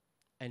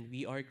 and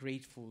we are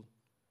grateful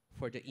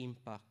for the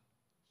impact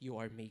you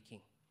are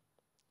making.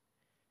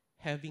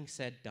 Having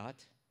said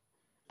that,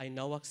 I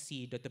now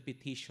accede to the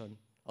petition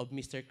of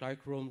Mr. Clark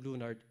Rome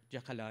Lunard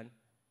Jacalan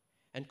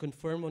and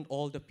confirm on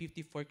all the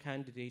 54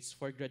 candidates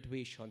for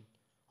graduation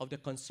of the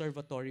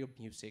Conservatory of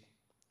Music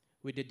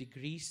with the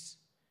degrees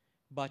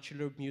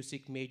Bachelor of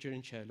Music major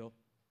in cello,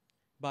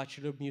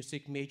 Bachelor of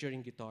Music major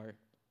in guitar,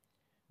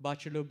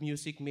 Bachelor of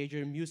Music major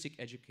in music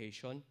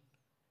education,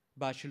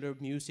 Bachelor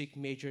of Music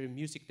major in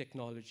music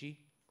technology,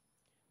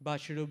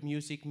 Bachelor of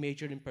Music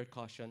major in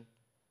percussion,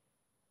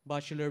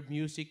 Bachelor of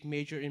Music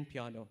major in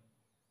piano,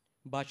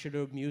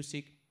 Bachelor of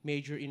Music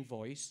major in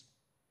voice,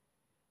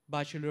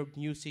 Bachelor of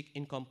Music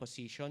in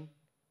composition,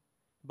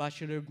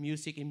 Bachelor of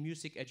Music in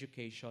music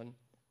education,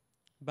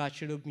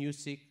 Bachelor of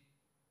Music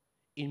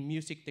in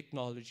music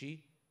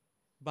technology,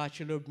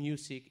 Bachelor of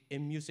Music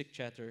in music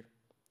theater,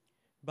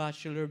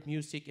 Bachelor of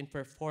Music in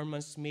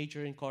performance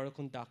major in choral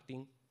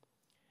conducting,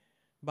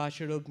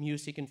 Bachelor of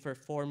Music in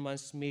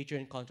performance major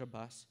in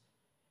contrabass,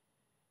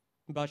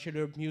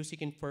 Bachelor of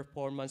Music in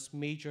performance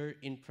major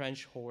in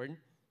French horn,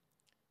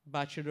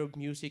 Bachelor of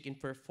Music in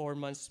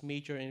performance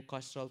major in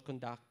orchestral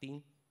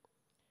conducting,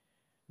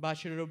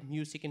 Bachelor of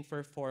Music in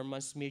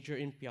performance major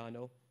in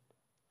piano,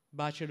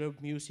 Bachelor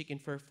of Music in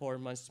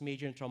performance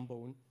major in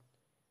trombone,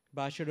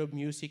 Bachelor of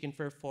Music in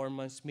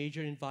performance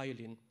major in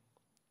violin,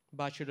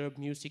 Bachelor of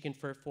Music in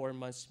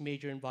performance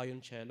major in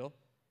violoncello,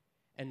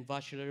 and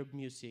Bachelor of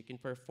Music in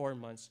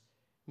performance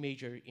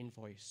major in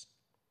voice.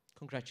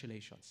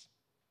 Congratulations.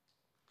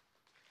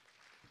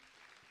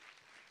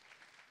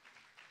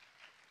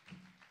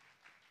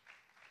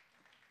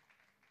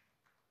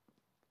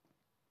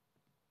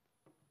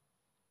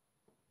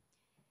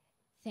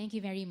 Thank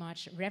you very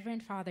much,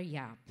 Reverend Father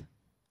Yap.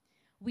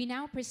 We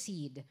now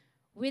proceed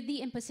with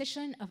the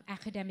imposition of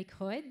academic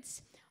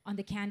hoods on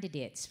the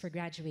candidates for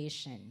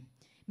graduation.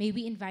 May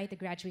we invite the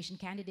graduation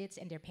candidates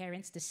and their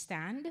parents to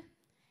stand.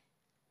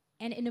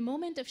 And in a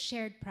moment of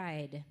shared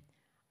pride,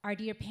 our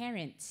dear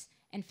parents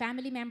and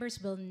family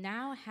members will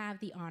now have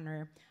the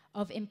honor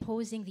of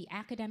imposing the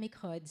academic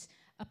hoods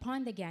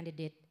upon the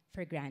candidate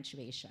for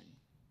graduation.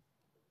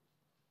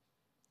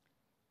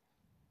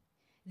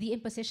 The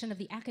imposition of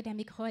the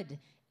academic hood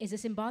is a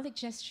symbolic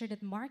gesture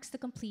that marks the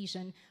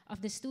completion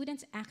of the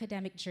student's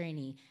academic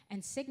journey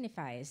and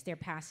signifies their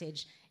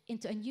passage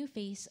into a new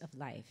phase of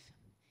life.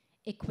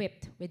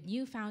 Equipped with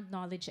newfound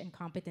knowledge and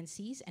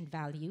competencies and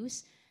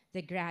values,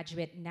 the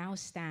graduate now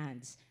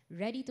stands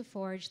ready to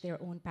forge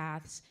their own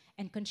paths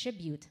and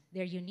contribute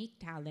their unique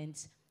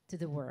talents to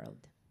the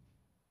world.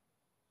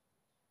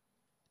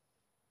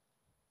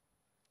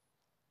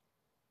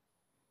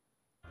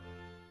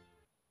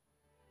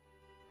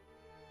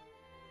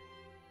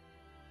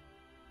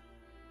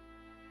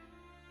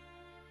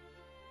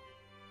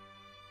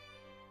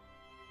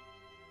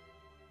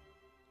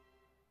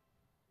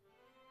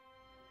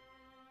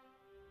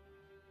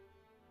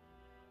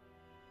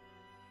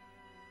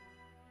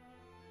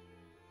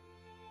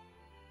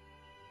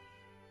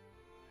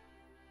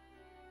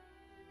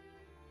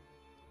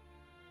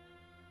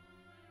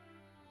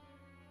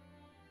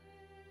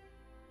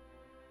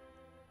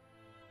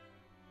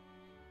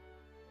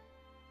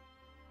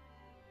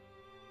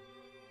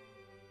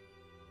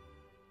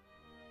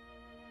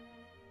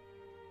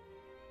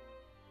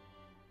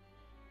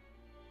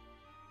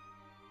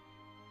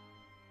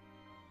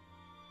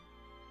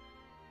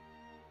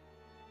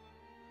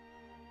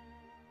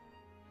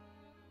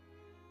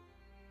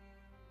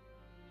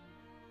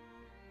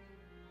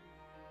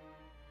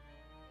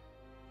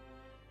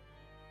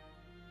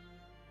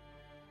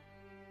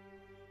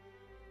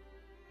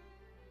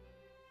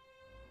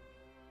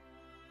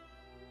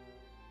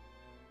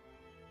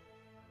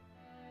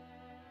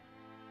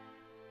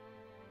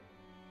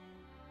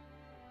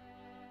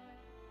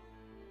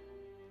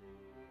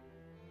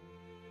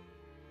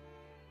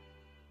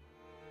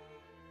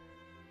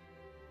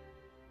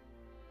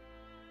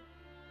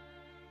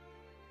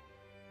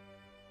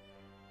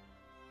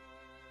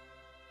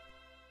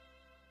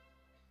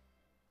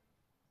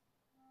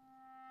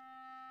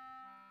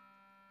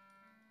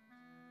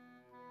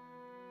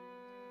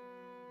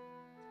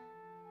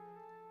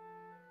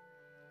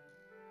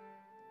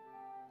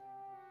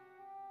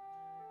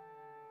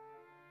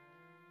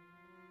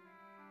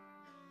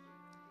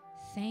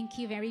 Thank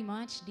you very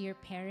much, dear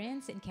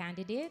parents and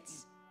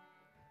candidates.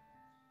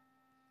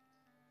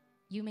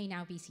 You may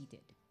now be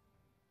seated.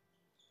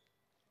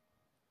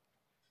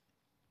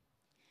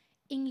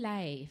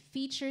 Inglay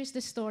features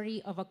the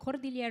story of a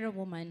Cordillera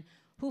woman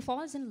who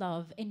falls in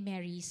love and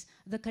marries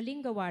the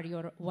Kalinga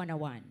warrior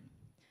Wanawan.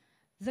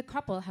 The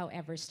couple,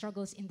 however,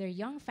 struggles in their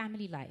young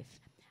family life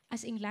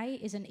as Inglay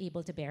is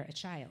unable to bear a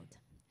child.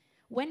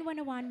 When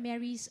Wanawan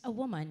marries a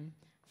woman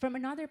from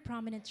another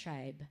prominent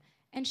tribe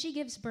and she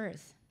gives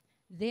birth,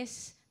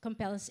 this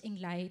compels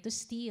Inglay to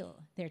steal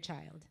their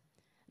child.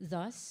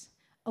 Thus,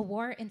 a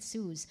war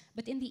ensues,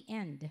 but in the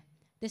end,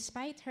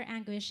 despite her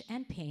anguish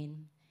and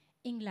pain,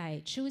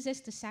 Inglay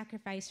chooses to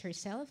sacrifice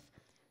herself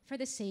for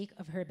the sake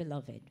of her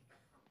beloved.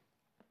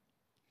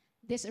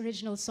 This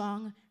original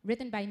song,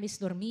 written by Miss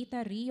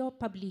Dormita Rio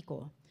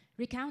Pablico,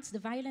 recounts the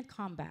violent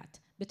combat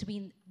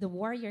between the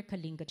warrior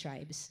Kalinga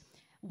tribes,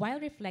 while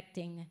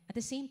reflecting at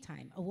the same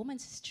time a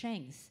woman's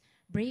strength,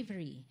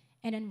 bravery,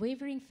 and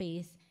unwavering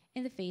faith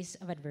in the face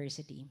of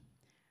adversity.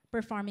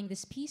 Performing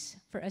this piece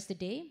for us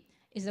today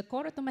is the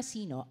Coro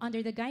Thomasian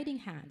under the guiding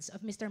hands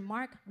of Mr.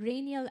 Mark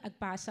Rainiel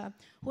Agpasa,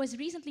 who has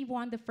recently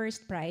won the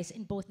first prize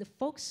in both the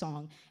folk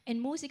song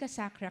and Musica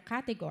Sacra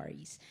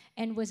categories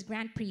and was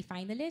Grand Prix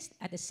finalist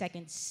at the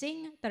second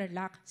Sing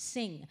Tarlac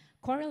Sing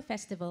Choral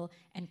Festival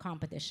and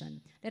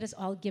Competition. Let us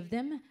all give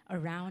them a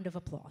round of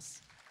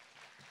applause.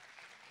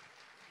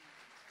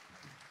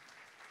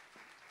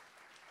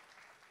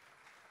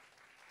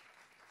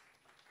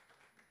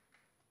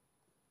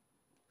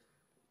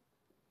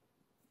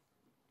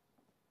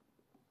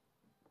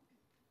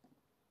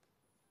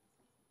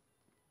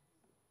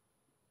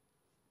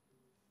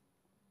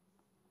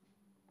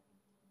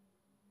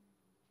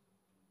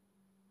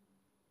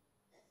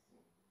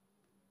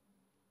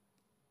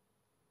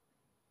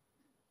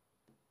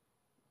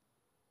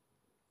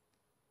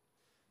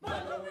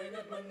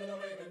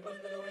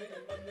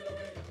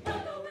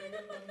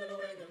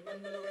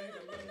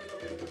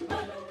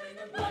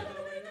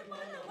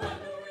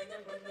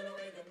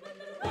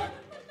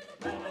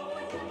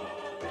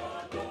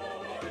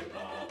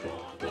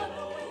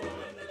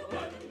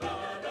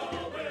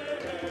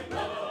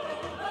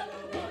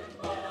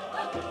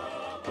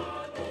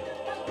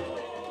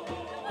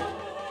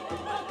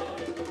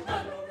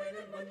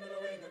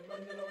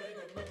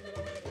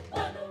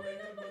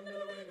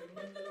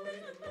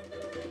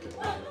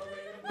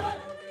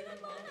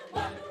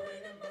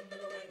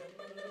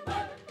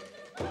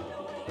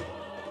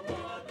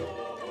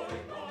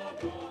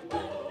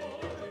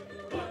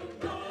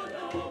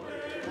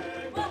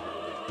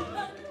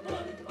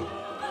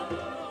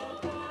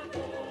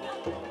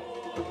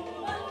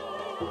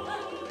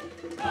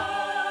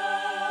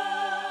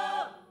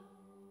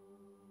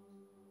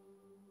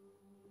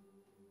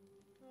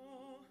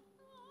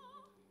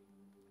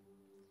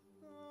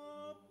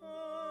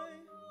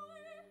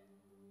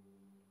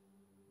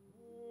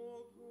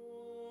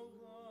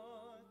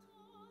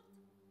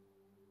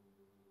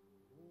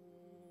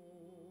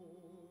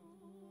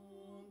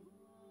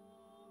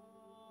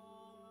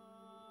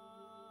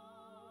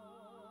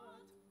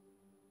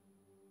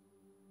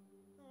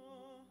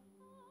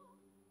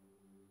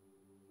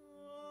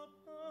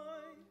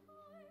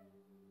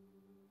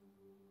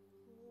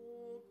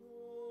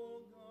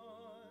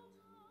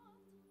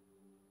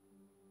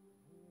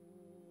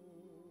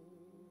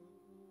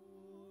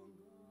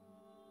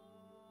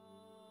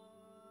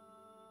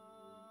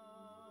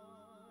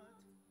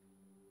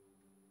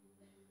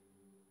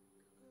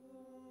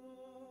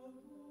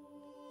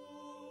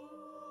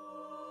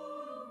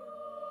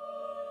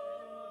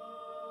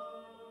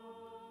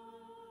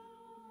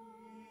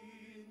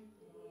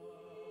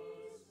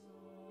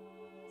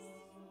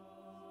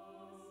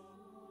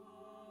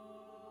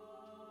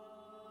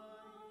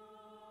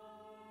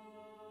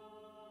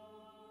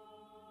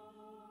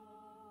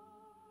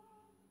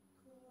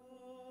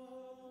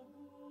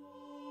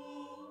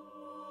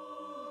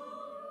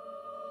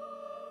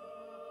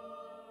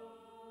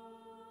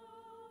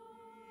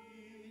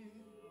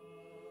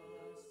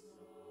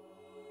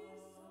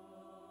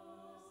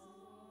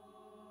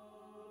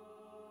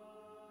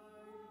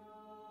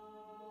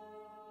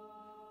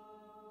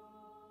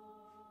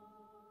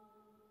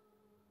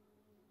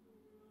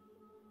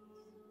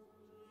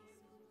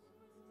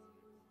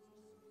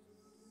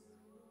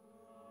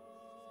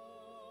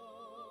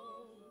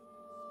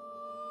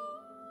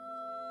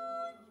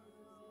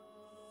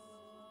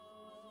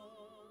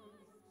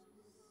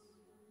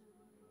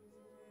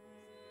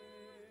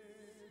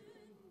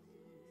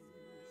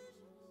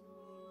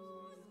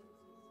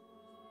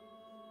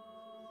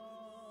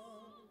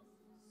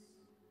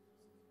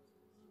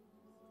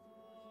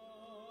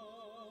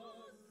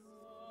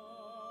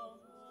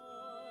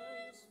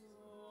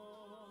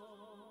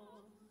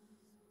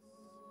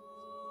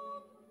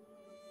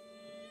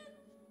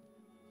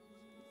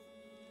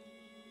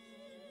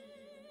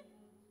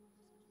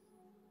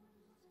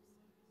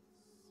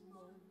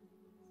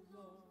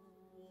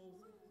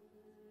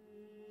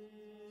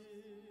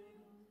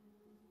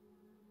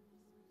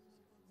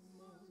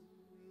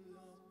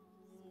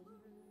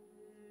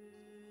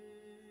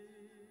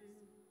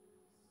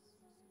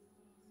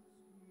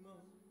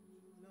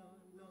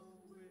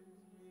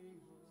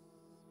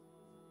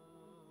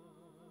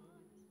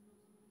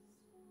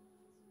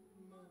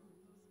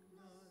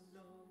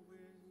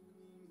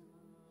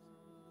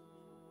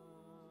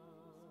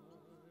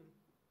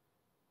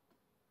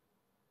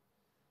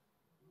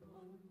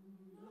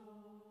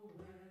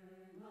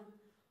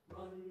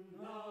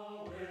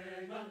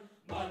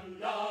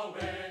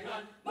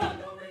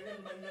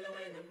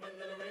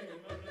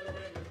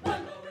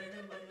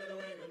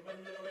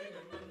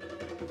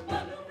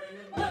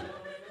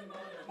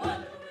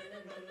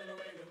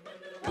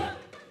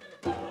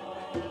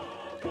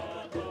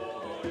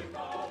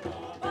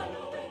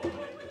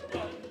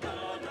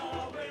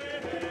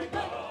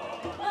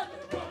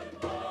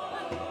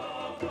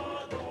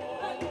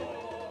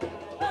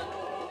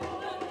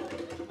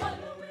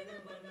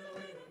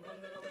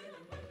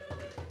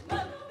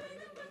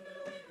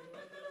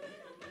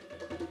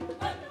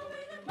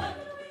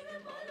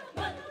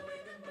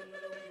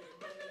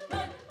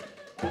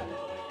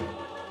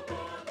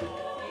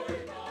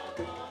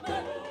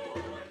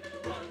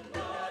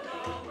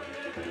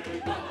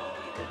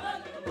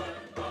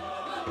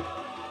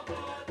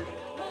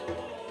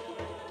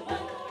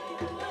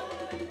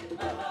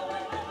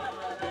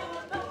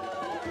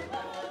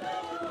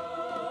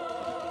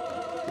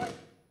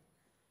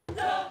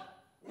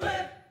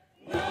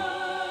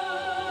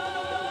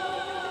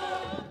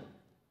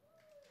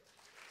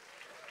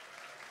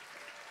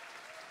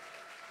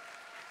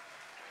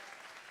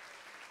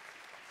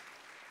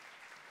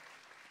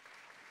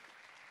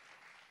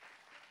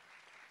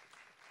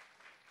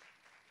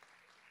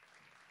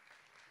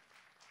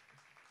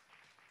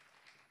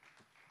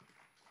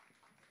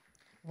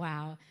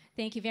 Wow.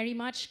 Thank you very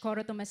much,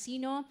 Coro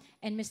Tomasino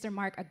and Mr.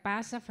 Mark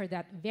Agpasa, for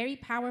that very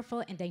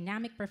powerful and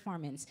dynamic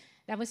performance.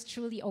 That was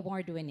truly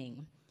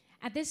award-winning.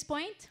 At this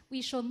point,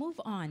 we shall move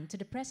on to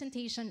the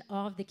presentation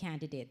of the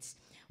candidates.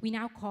 We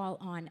now call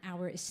on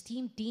our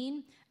esteemed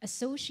Dean,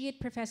 Associate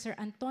Professor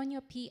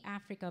Antonio P.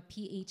 Africa,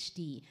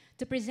 PhD,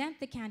 to present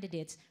the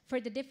candidates for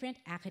the different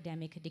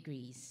academic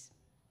degrees.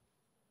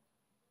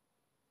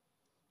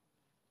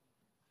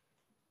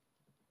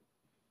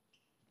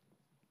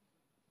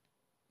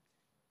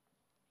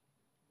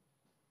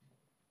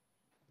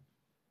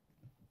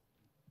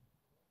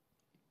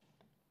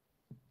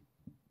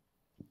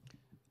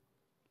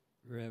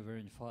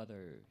 Reverend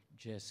Father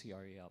Jesse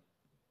Ariap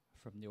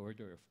from the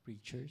Order of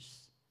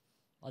Preachers,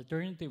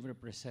 Alternative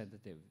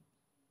Representative,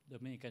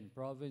 Dominican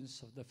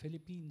Province of the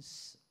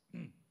Philippines,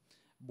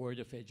 Board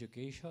of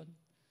Education,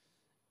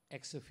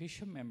 ex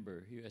officio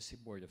member,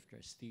 UST Board of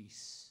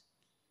Trustees.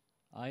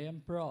 I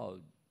am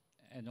proud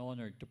and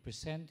honored to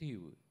present to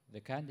you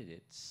the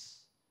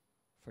candidates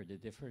for the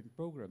different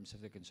programs of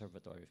the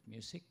Conservatory of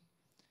Music.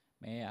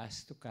 May I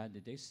ask two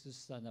candidates to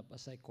stand up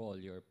as I call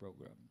your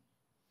program.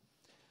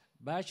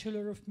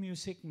 Bachelor of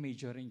Music,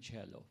 major in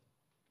cello.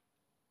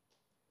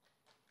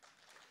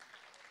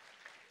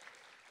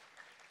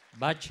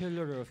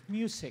 Bachelor of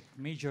Music,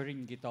 major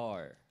in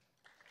guitar.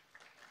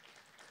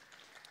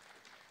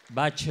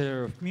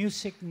 Bachelor of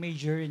Music,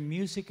 major in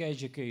music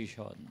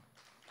education.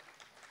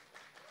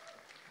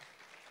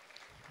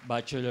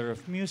 Bachelor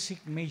of Music,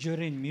 major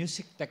in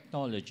music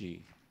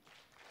technology.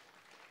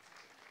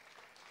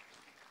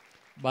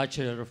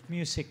 Bachelor of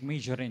Music,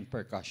 major in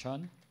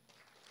percussion.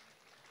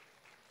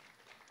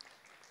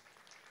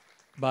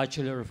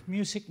 Bachelor of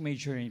Music,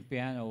 major in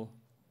piano.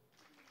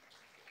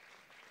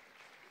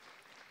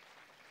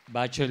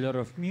 Bachelor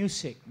of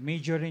Music,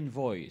 major in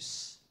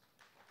voice.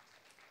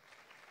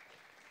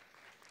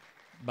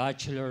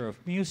 Bachelor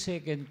of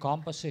Music in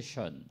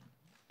composition.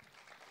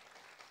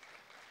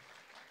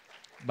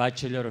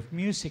 Bachelor of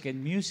Music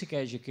in music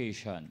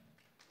education.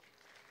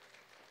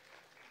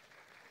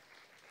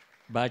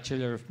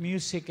 Bachelor of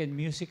Music in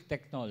music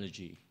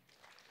technology.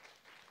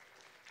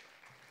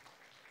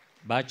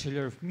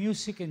 Bachelor of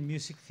Music in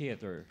music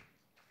theater.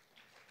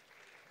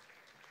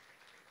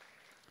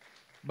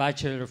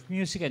 Bachelor of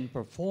Music and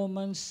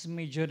Performance,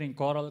 major in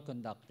choral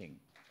conducting.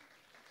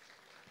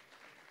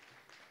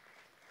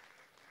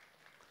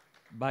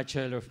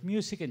 Bachelor of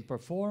Music and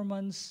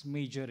Performance,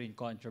 major in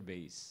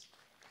contrabass.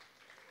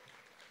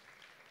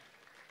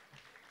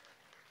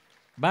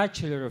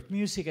 Bachelor of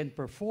Music and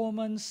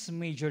Performance,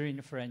 major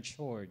in French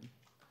horn.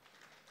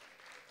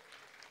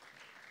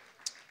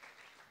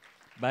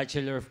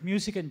 Bachelor of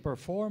Music and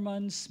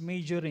Performance,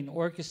 major in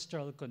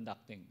orchestral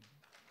conducting.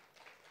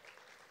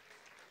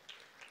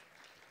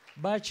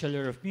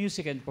 Bachelor of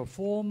Music and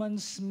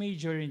Performance,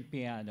 major in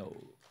piano.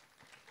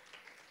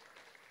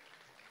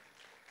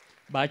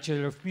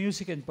 Bachelor of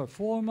Music and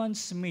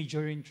Performance,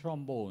 major in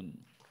trombone.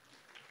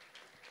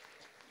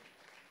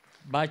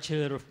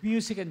 Bachelor of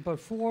Music and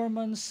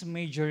Performance,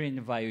 major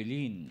in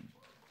violin.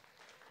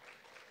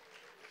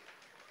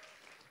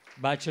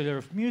 Bachelor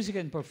of Music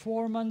and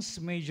Performance,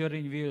 major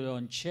in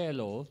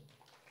violoncello.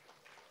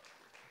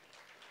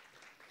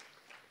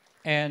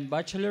 And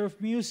Bachelor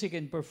of Music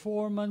and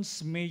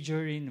Performance,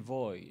 major in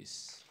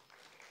voice.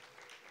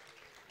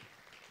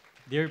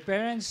 Dear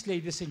parents,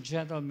 ladies and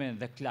gentlemen,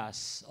 the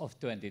class of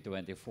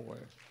 2024.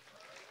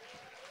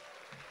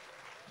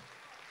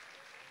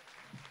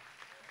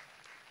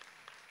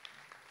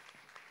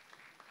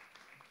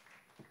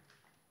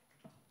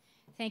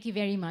 Thank you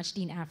very much,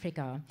 Dean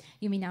Africa.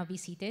 You may now be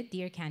seated,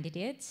 dear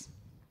candidates.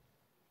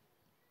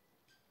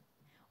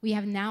 We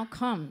have now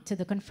come to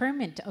the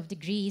conferment of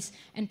degrees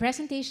and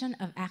presentation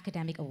of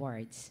academic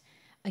awards.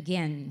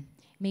 Again,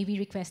 may we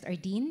request our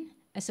Dean,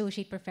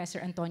 Associate Professor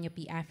Antonio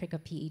P. Africa,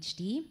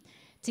 PhD,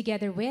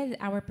 together with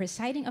our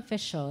presiding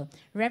official,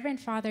 Reverend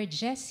Father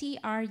Jesse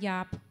R.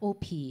 Yap,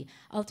 OP,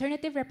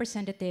 Alternative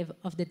Representative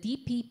of the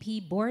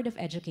DPP Board of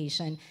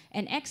Education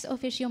and ex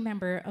officio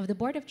member of the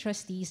Board of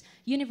Trustees,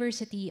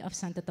 University of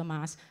Santo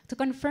Tomas, to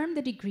confirm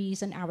the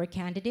degrees on our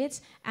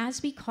candidates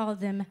as we call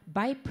them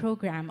by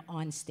program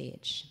on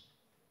stage.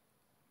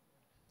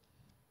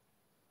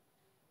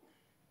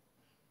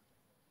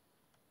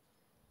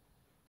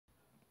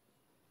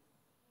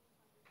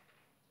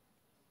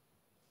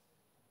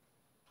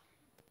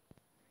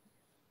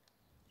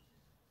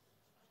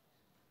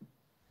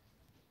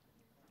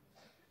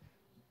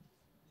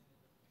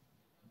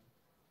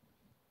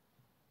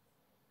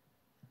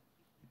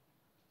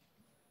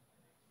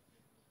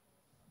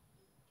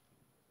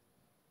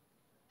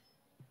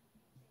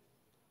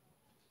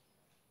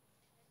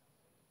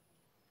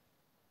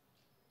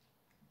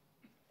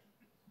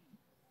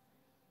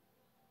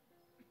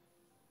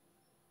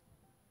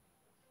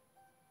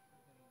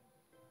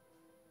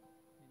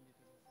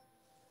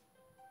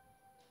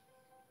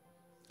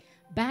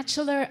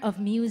 Bachelor of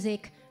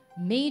Music,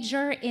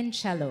 major in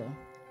cello,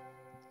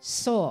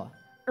 So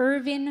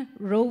Irvin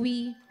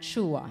Rowie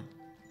Chua.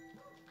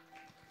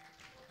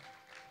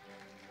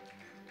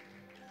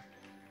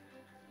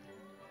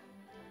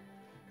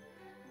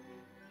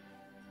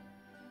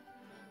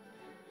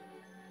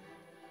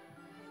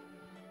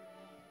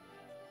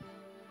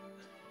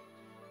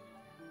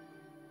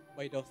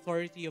 by the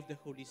authority of the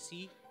Holy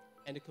See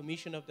and the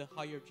Commission of the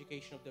Higher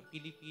Education of the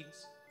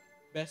Philippines,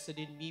 vested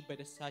in me by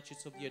the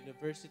statutes of the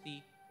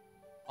university,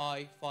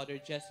 I, Father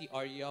Jesse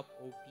R. Yap,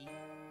 OP,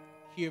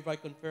 hereby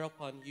confer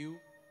upon you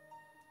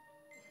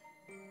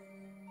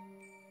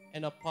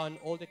and upon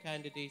all the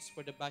candidates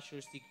for the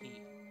bachelor's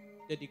degree,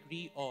 the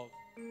degree of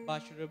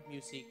Bachelor of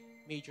Music,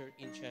 major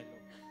in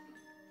cello.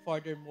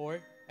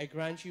 Furthermore, I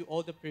grant you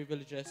all the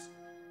privileges,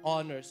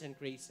 honors, and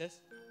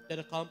graces that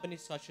accompany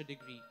such a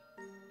degree.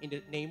 In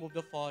the name of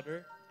the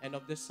Father, and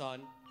of the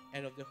Son,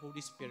 and of the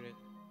Holy Spirit.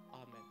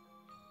 Amen.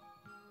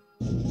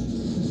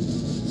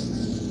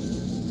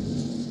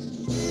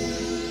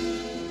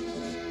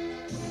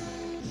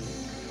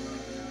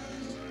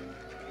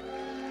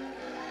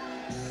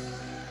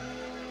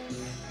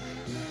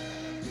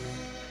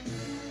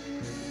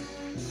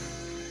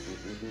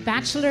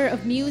 Bachelor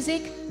of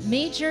Music,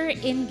 major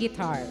in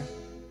guitar.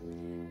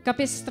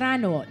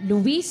 Capistrano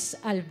Luis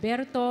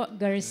Alberto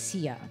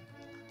Garcia.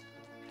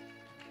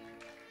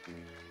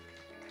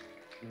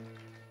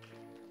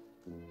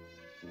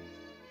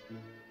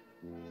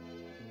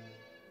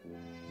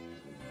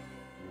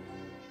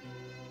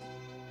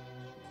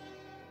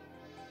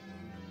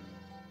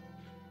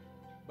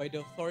 By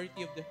the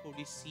authority of the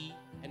Holy See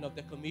and of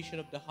the Commission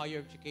of the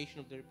Higher Education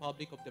of the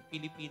Republic of the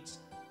Philippines,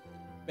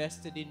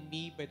 vested in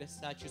me by the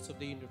statutes of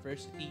the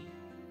university,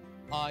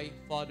 I,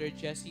 Father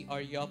Jesse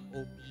R. Yap,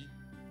 OP,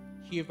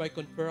 hereby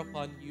confer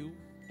upon you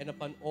and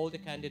upon all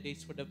the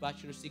candidates for the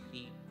bachelor's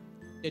degree,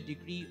 the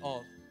degree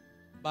of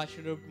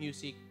Bachelor of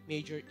Music,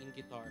 major in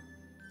guitar.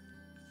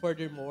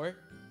 Furthermore,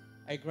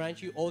 I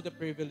grant you all the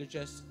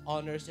privileges,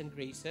 honors, and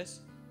graces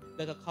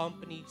that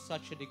accompany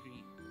such a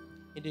degree.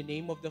 In the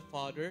name of the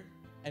Father,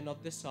 and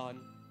of the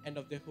Son, and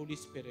of the Holy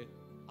Spirit.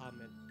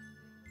 Amen.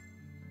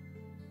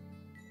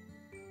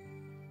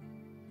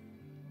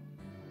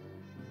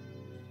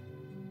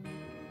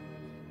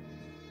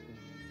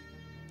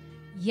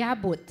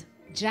 Yabut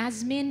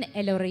Jasmine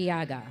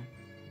Eloriaga.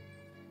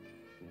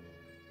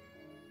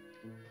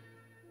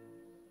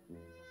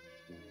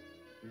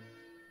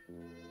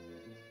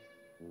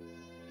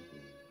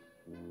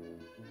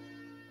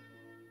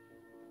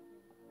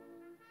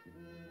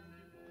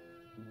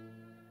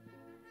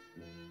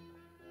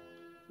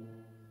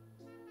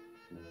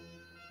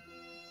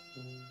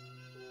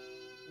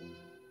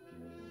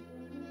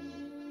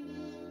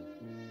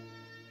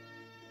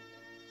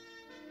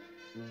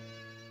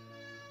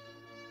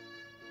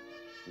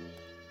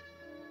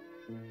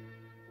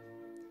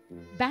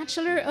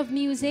 Bachelor of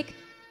Music,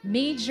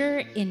 major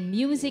in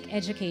Music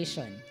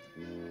Education.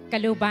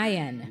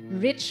 Kalubayan,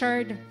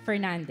 Richard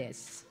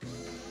Fernandez.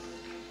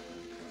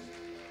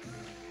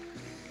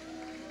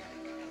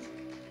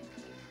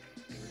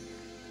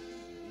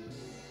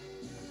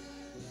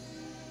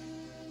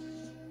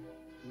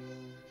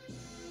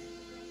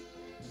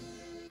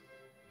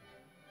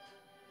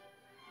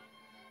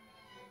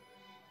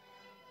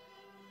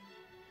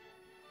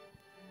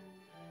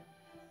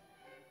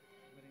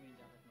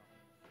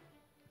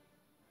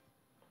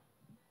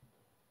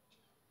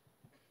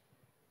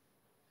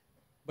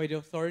 By the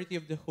authority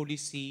of the Holy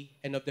See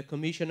and of the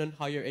Commission on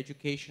Higher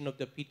Education of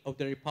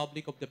the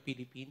Republic of the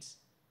Philippines,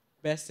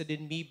 vested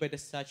in me by the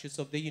statutes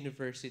of the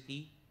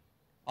university,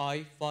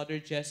 I, Father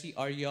Jesse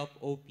R. Yap,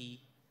 OP,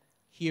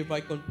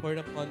 hereby confer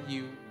upon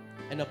you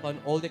and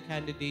upon all the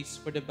candidates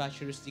for the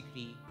bachelor's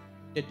degree,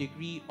 the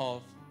degree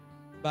of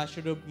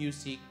Bachelor of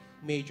Music,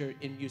 major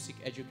in music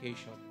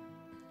education.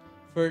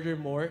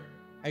 Furthermore,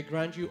 I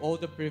grant you all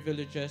the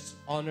privileges,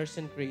 honors,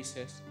 and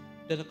graces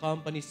that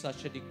accompany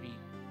such a degree.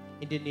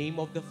 In the name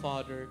of the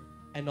Father,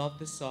 and of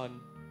the Son,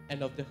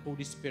 and of the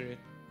Holy Spirit.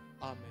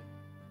 Amen.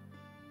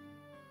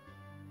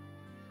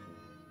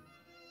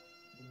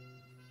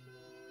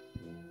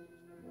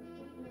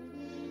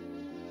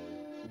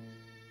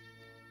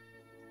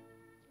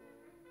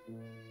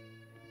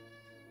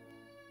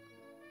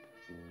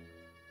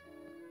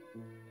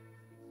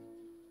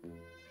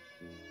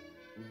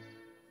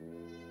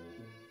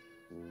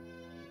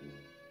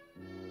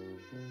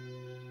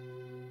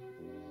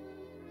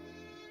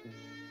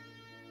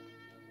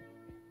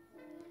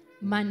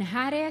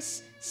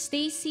 Manjares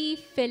Stacy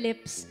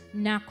Phillips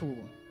Naku.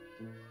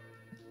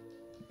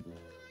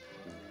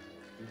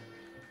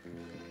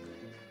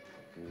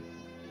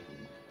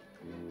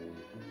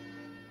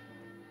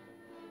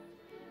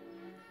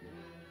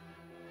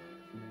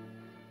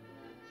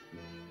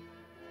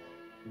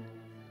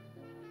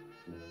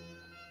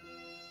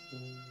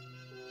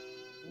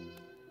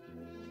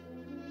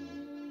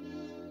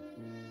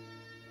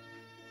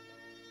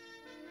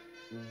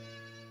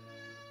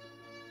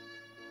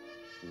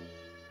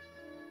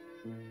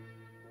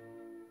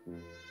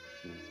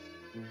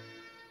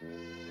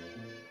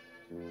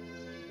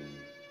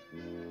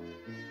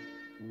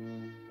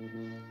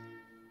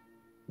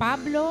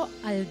 Pablo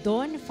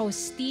Aldon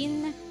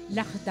Faustin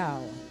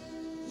Lacdao.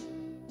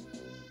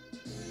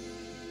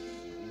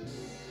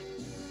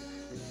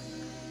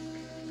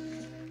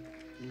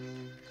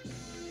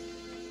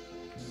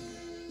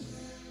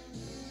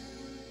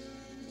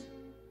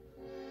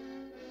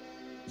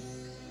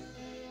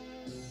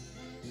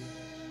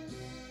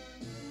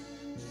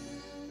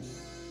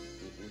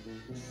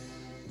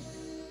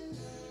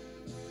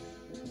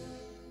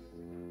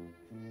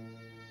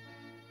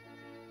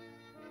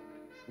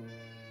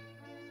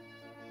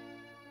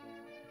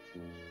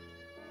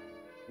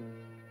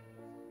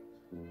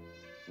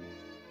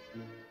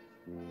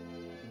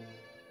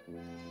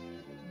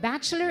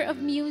 Bachelor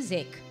of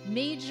Music,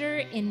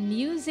 major in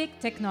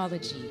Music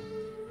Technology.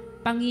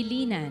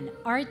 Pangilinan,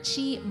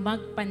 Archie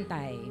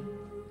Magpantay.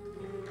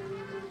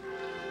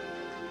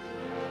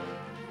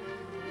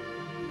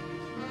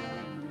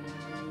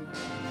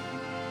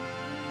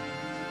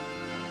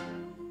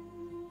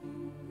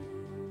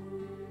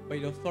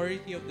 By the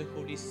authority of the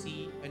Holy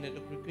See and at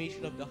the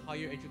proclamation of the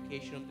higher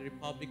education of the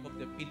Republic of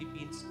the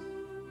Philippines,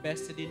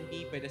 vested in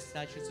me by the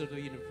statutes of the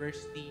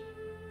university,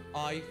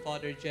 I,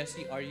 Father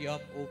Jesse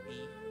Ariap, OP,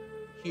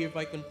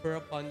 hereby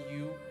confer upon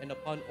you and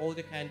upon all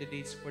the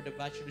candidates for the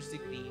bachelor's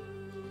degree,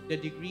 the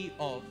degree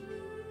of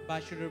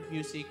Bachelor of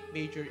Music,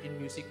 major in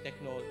Music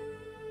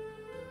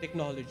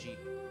Technology.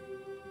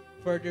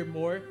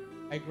 Furthermore,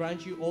 I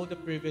grant you all the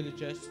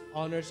privileges,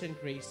 honors, and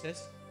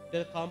graces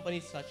that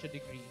accompany such a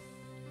degree.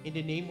 In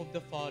the name of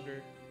the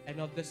Father, and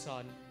of the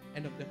Son,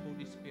 and of the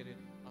Holy Spirit.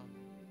 Amen.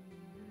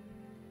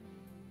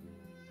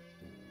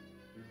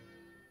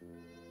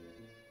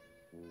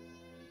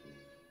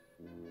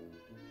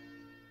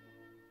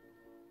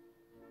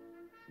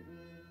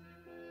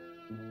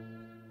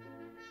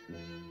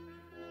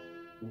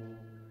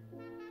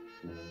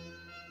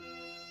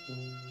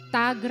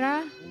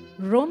 Tagra,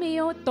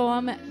 Romeo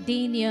Tom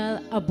Daniel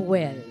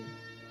Abuel.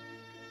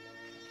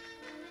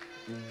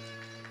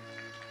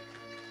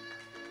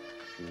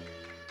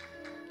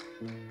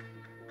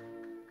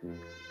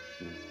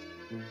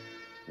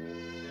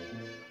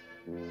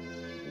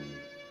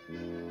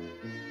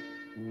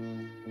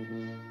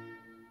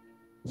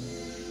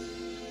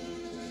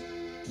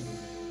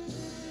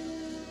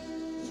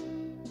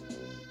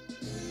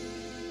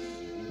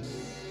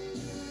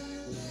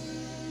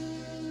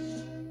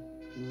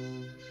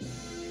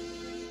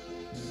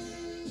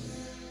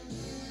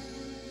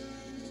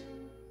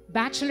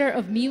 Bachelor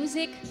of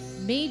Music,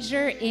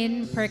 major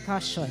in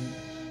Percussion.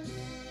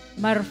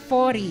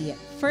 Marfori,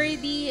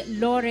 Ferdy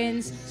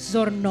Lawrence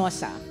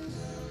Zornosa.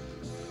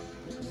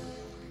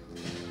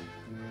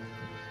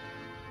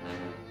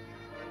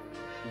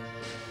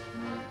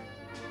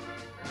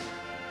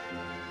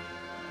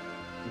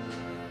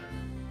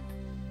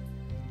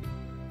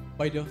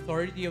 By the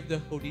authority of the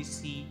Holy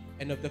See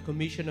and of the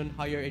Commission on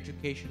Higher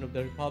Education of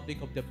the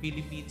Republic of the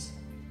Philippines,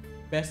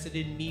 vested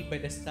in me by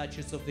the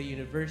statutes of the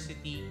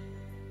university,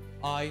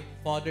 I,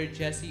 Father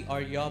Jesse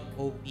Ariap,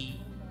 OP,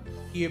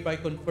 hereby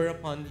confer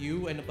upon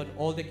you and upon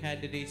all the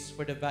candidates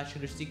for the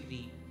bachelor's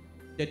degree,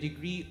 the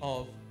degree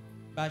of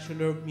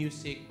Bachelor of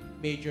Music,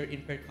 major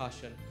in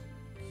Percussion.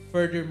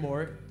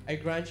 Furthermore, I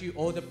grant you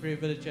all the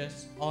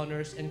privileges,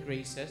 honors, and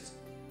graces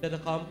that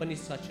accompany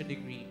such a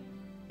degree.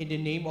 In the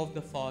name of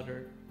the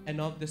Father, and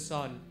of the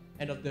Son,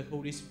 and of the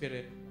Holy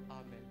Spirit.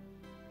 Amen.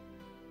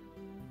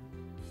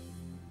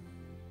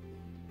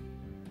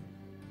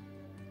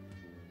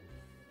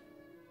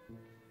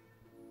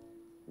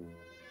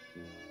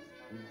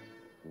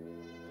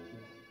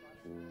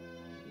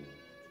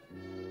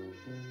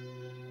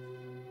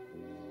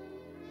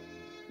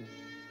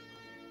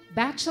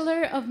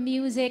 Bachelor of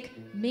Music,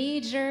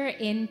 major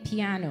in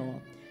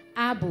Piano.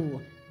 Abu,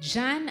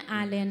 Jan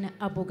Allen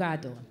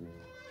Abogado.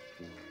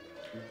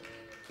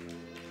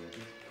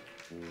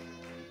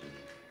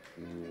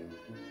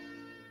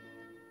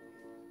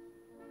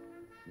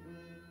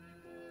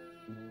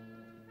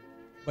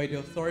 By the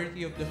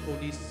authority of the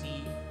Holy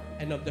See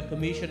and of the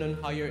Commission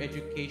on Higher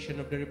Education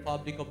of the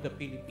Republic of the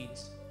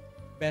Philippines,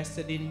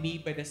 vested in me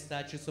by the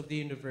statutes of the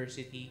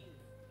university,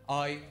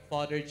 I,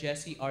 Father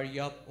Jesse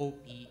Ariap,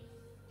 OP,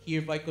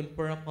 hereby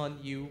confer upon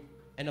you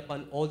and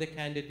upon all the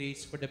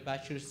candidates for the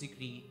bachelor's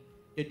degree,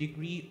 the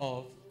degree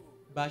of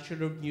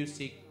Bachelor of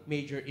Music,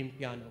 major in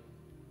Piano.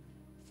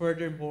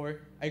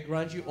 Furthermore, I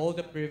grant you all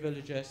the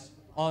privileges,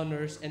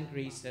 honors, and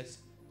graces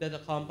that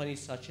accompany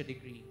such a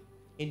degree.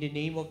 In the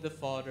name of the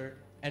Father,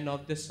 and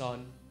of the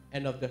Son,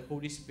 and of the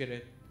Holy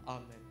Spirit.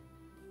 Amen.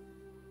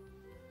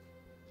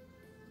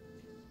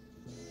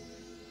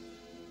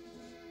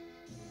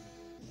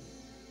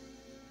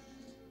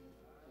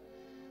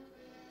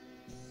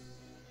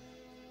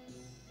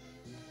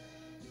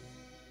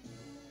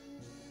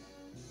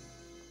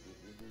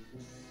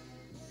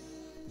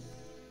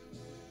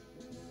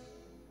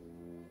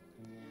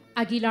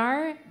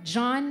 Aguilar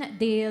John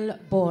Dale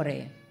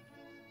Bore.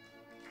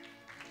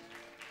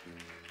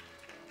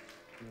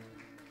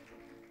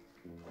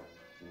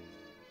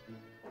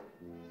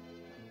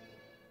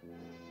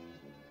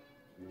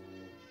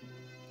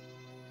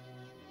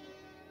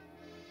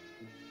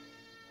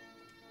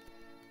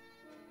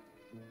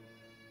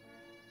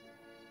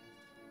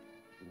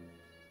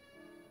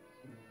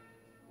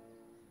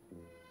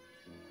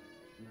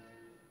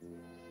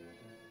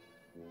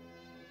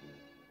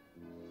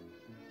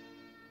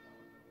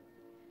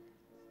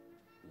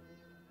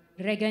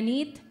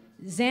 Reganit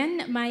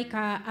Zen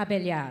Maika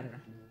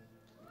Abelyar.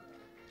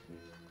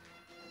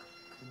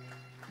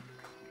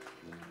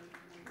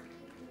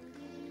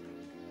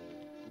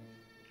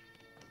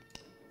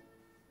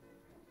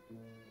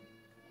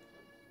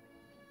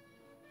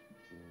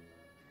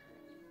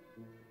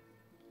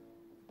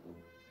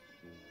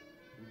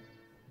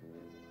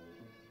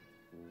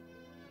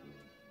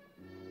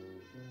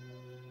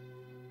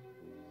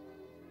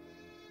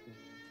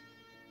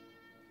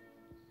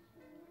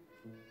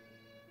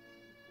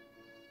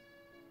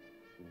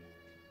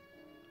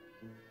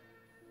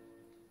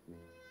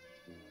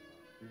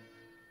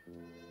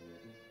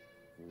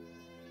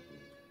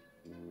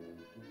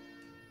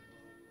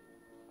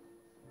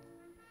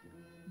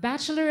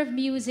 Bachelor of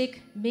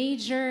Music,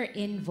 major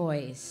in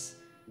voice,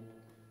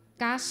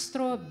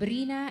 Castro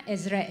Brina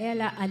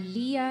Ezraela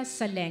Alia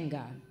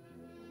Salenga.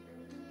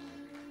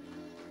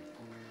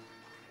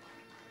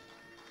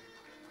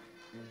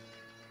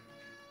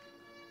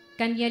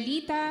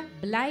 Kanyalita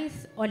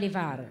Blythe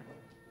Olivar.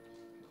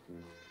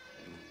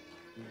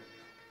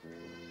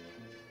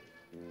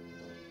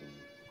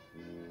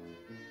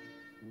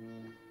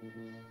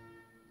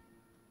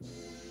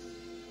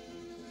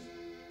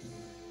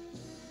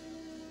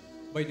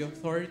 By the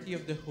authority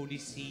of the Holy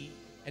See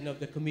and of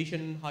the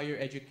Commission on Higher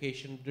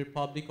Education of the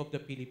Republic of the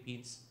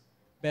Philippines,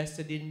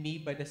 vested in me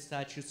by the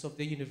statutes of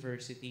the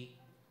university,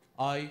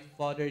 I,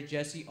 Father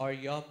Jesse R.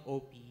 Yap,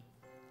 OP,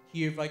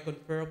 hereby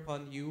confer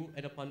upon you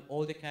and upon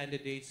all the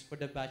candidates for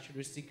the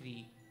bachelor's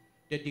degree,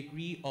 the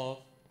degree of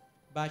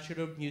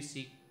Bachelor of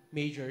Music,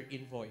 major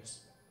in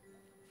voice.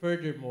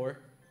 Furthermore,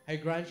 I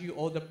grant you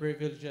all the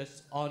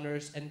privileges,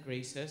 honors, and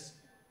graces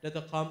that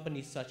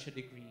accompany such a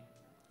degree.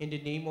 In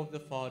the name of the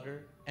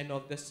Father, and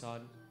of the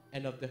Son,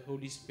 and of the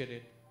Holy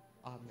Spirit.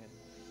 Amen.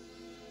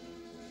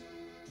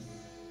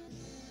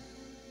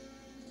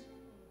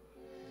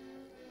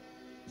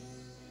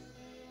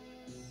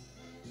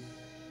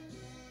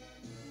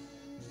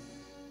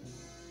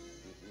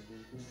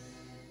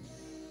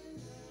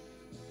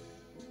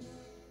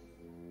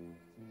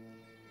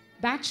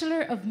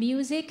 Bachelor of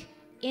Music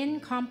in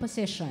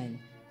Composition,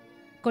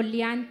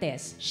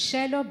 Colliantes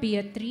Shelo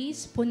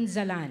Beatriz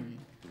Punzalan.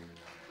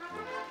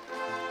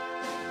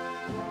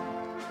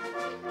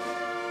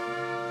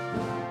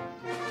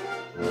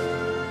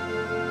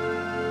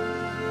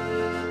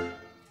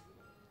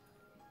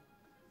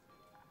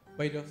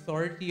 By the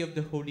authority of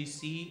the Holy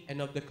See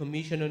and of the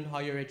Commission on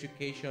Higher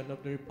Education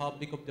of the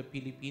Republic of the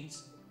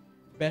Philippines,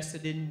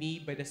 vested in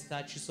me by the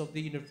statutes of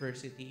the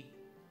university,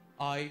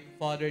 I,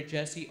 Father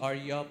Jesse R.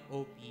 Yap,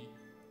 OP,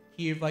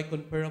 hereby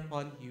confer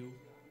upon you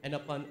and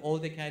upon all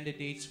the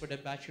candidates for the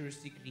bachelor's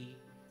degree,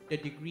 the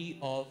degree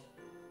of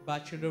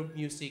Bachelor of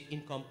Music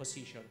in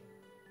Composition.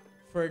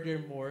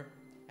 Furthermore,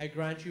 I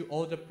grant you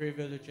all the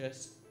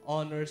privileges,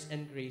 honors,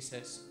 and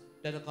graces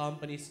that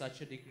accompany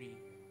such a degree.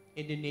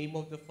 In the name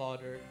of the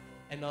Father,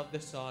 and of the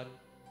Son,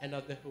 and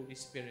of the Holy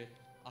Spirit.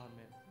 Amen.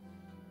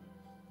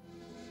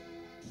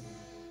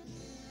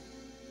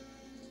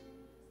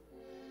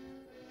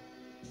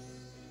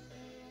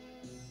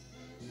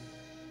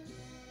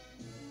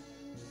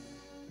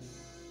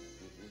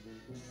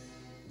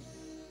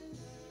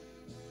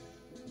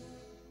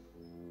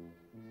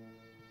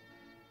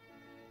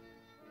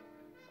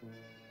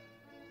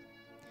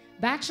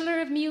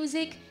 Bachelor of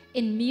Music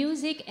in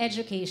Music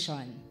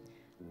Education,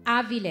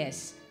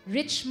 Aviles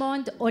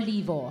Richmond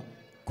Olivo,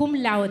 cum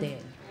laude.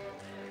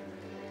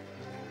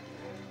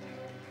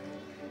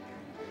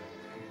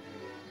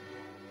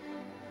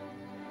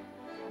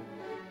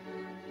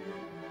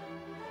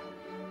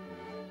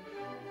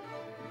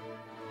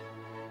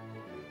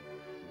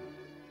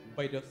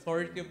 By the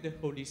authority of the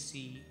Holy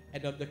See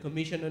and of the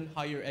Commission on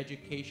Higher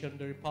Education of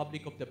the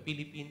Republic of the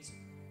Philippines,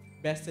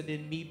 vested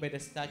in me by the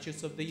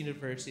statutes of the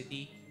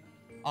university,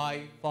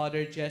 I,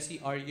 Father Jesse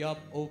R. Yap,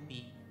 OP,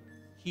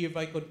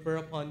 hereby confer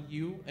upon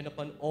you and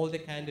upon all the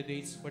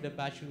candidates for the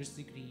bachelor's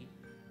degree,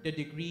 the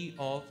degree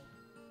of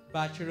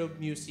Bachelor of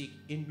Music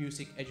in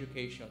Music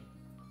Education.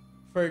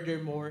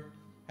 Furthermore,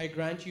 I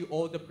grant you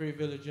all the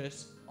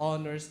privileges,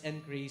 honors,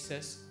 and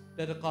graces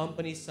that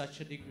accompany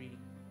such a degree.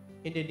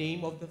 In the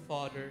name of the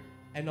Father,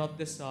 and of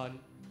the Son,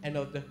 and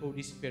of the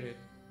Holy Spirit.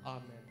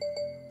 Amen.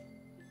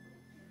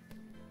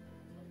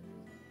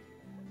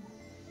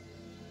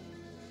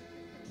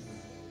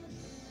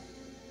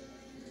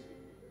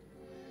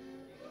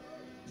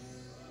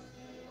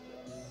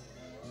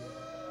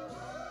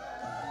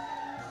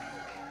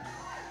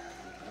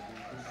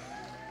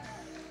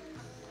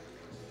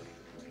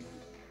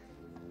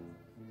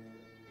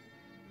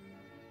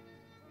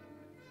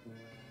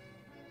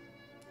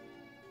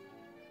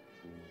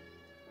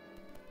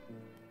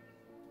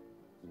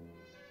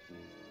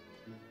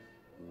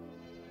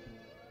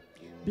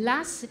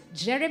 Blas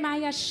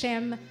Jeremiah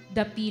Shem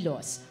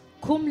Dapilos,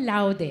 cum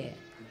laude.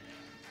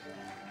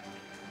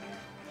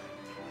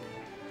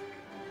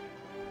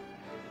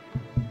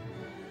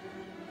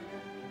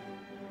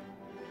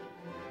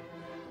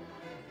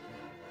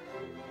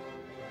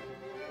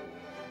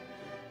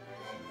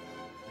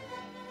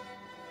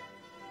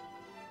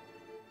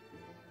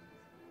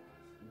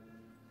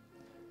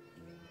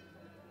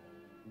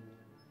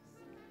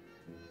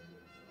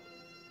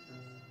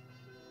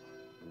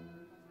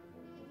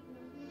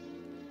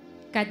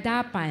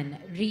 Kadapan,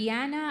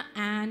 Rihanna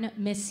Ann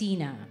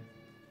Messina.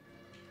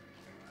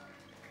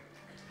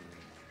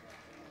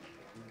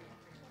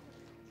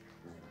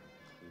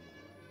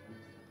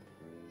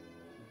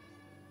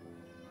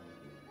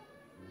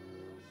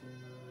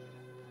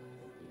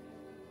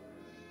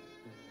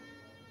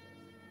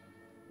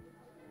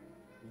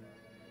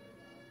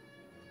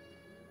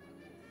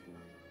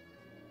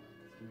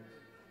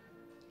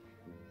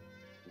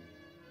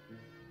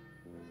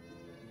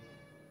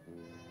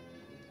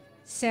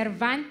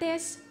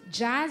 Cervantes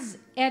Jazz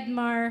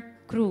Edmar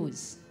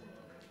Cruz.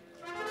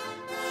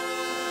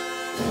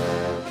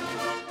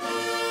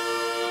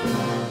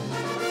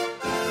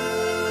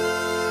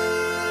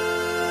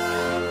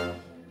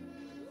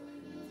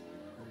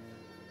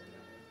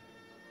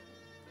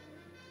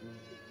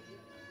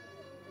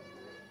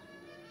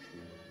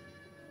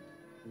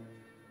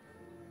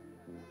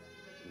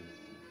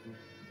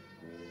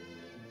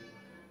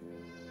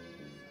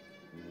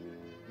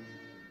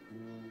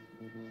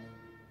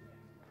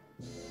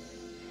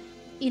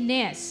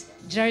 Ines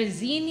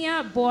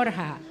Jarzinia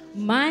Borja,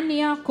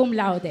 magna cum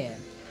laude.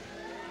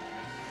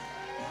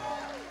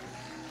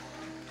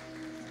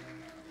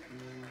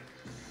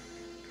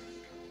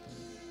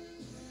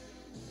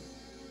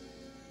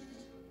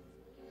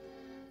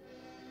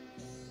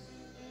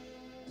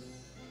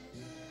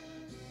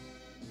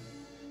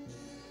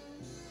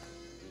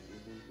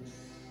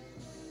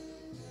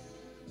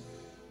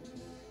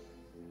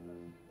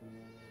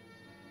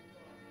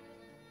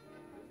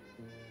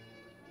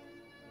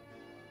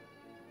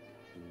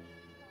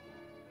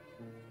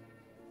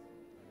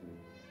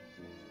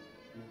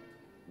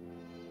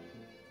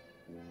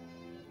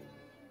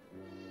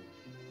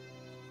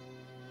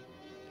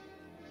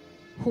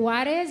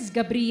 Juarez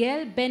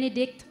Gabriel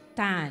Benedict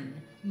Tan,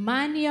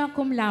 magna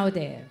cum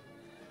laude.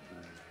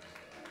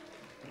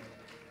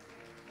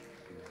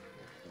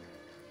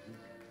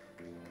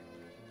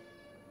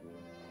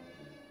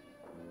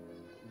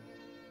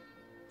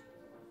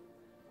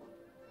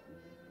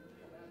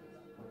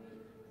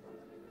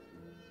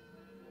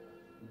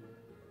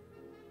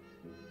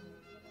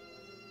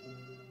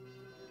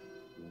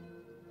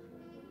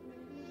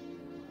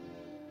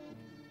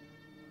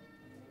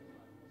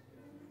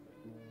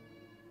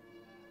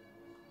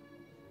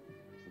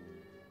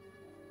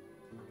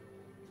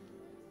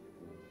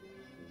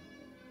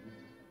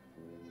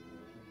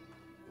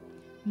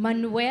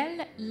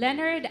 Manuel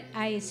Leonard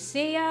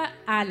Isaiah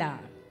Ala.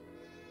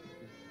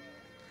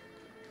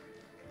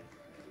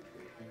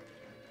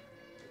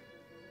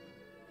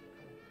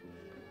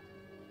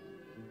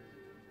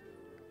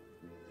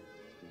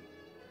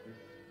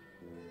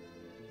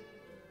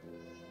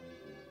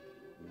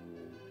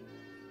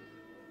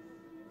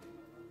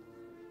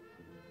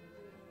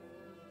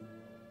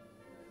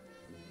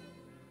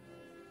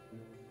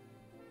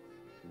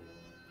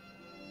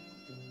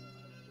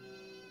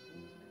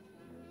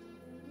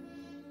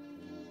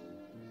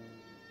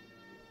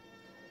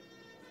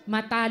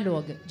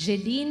 Matalog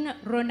Jeline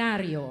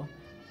Ronario,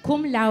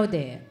 cum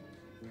laude.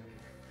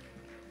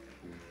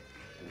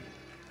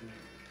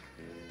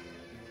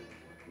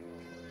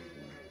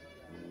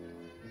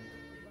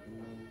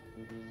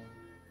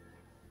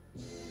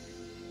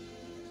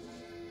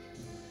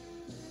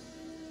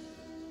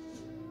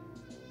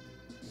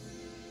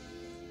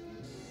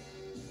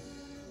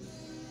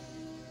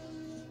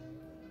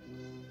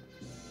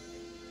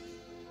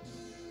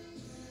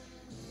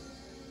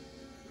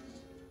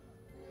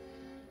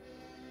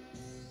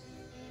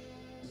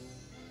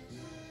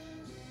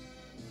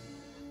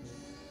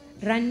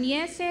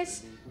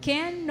 Ranieses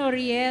Ken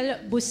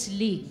Noriel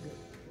Buslig.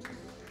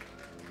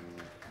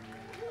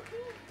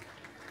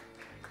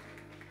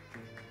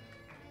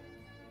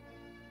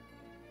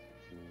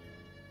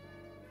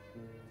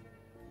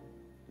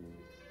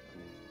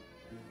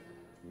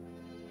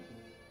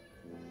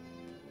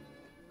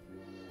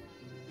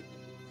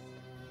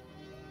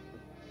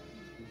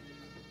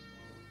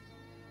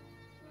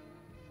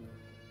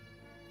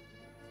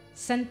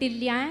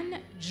 Santillan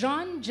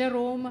John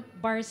Jerome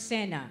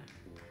Barcena.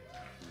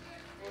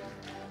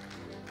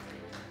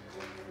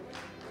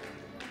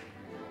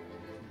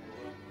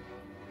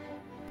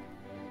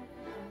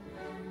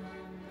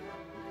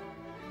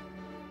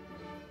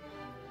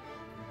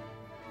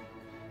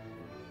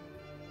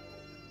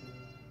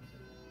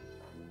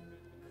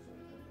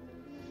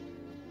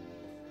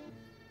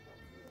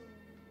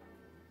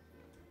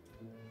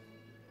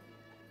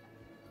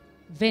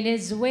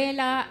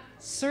 Venezuela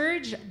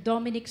Serge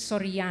Dominic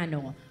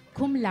Soriano,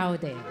 cum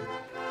laude.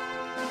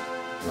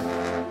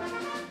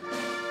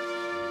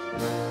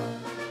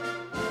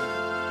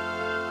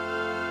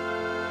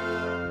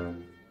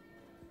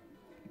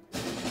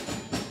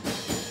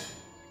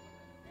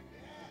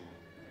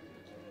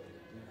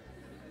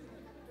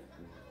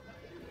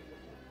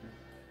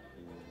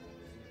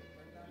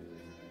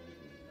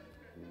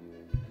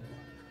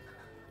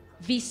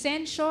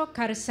 Vicencio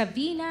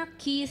Carsavina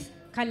Keith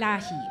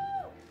Kalahi.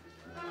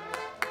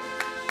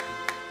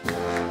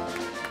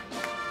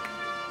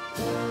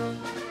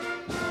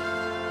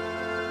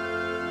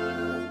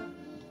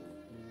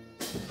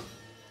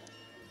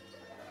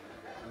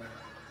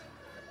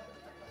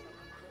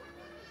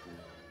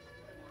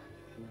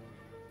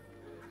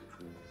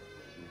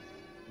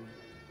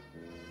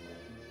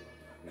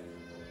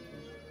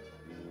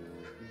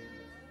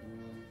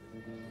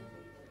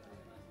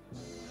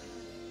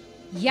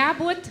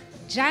 Yabut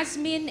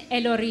Jasmine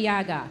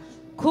Eloriaga,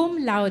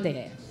 cum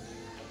laude.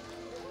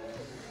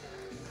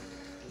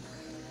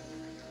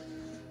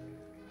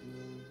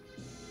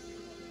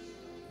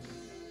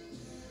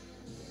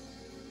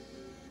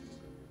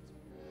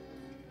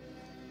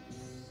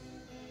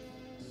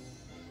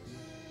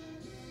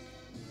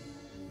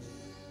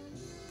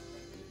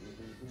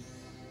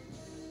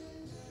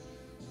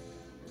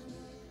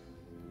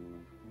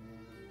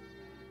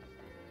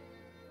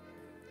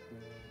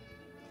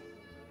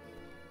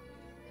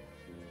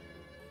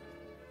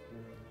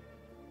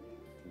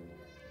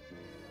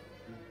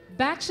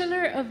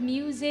 Bachelor of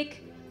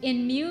Music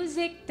in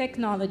Music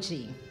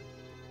Technology,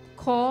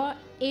 Co.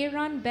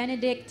 Aaron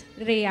Benedict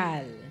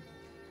Real.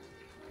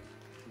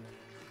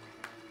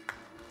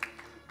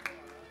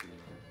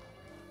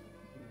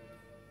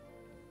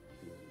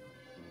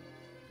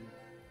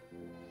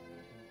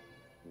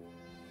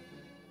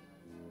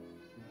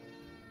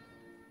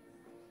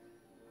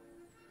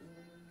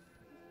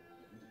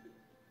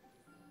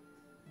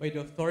 by the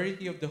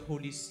authority of the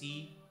Holy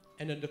See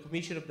and on the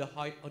Commission of the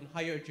on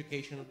Higher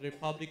Education of the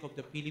Republic of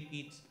the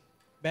Philippines,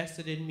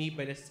 vested in me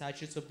by the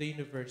statutes of the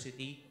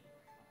university,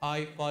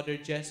 I, Father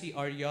Jesse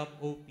R. Yap,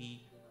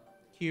 O.P.,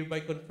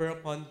 hereby confer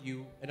upon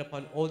you and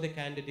upon all the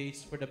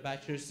candidates for the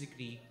bachelor's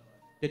degree,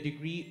 the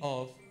degree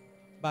of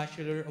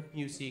Bachelor of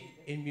Music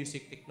in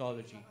Music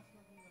Technology.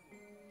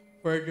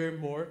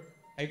 Furthermore,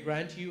 I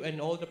grant you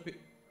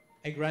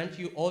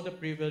all the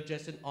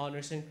privileges and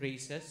honors and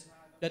graces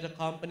that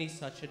accompany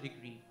such a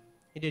degree.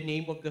 In the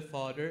name of the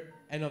Father,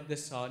 and of the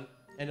Son,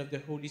 and of the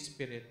Holy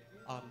Spirit.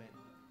 Amen.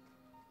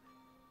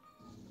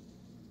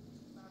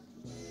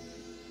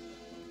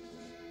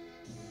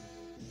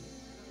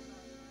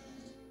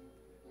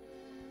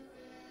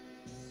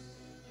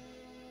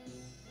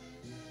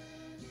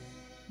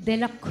 De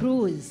la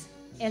Cruz,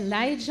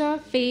 Elijah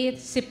Faith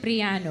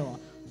Cipriano,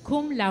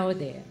 cum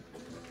laude.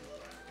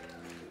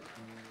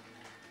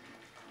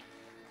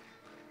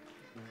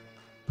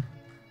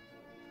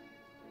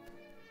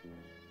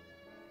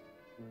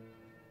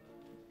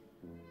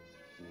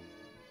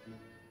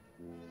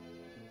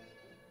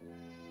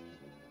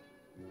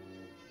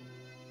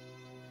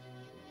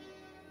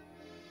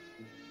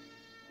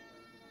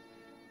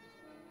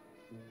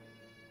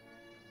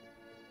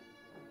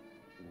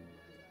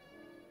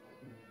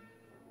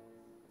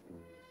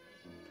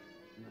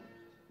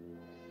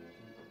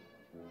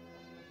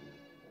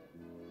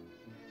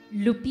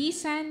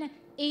 Lupisan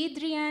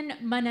Adrian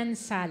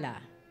Manansala.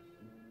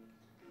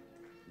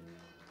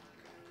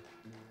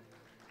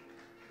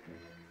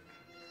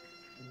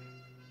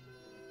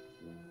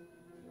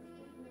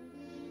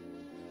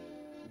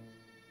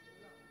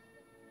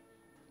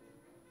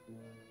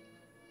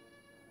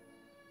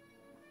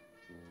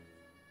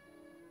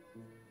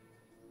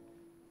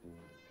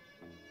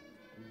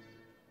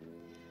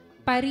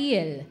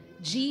 Pariel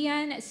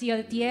Gian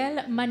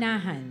Cieltiel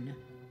Manahan.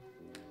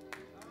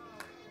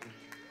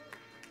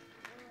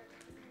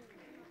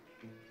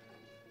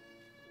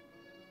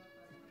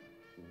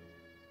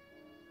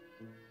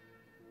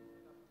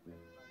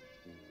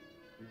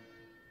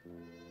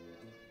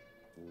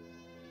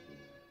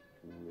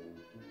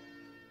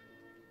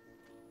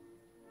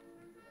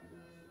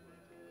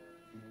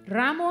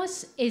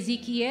 Ramos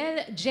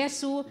Ezequiel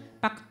Jesu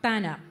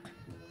Paktanak.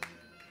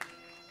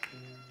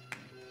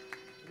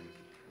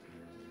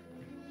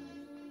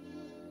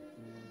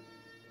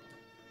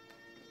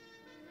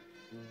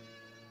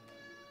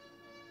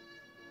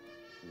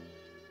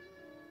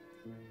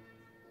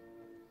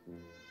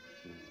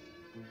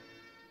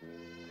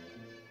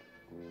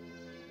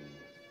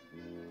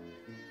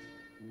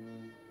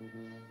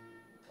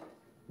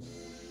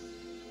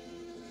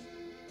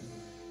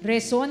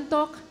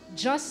 Resontok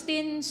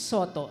Justin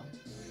Soto.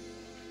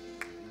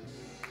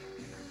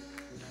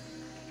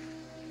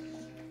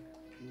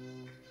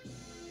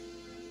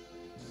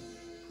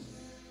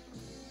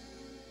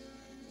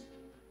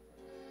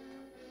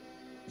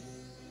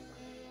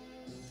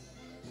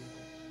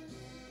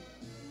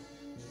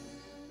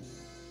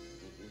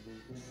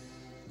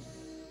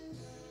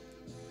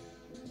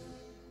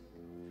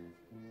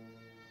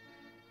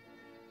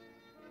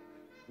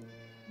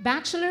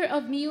 Bachelor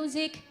of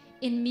Music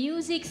in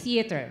Music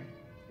Theater.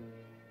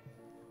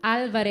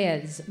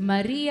 Alvarez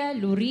Maria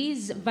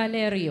Luriz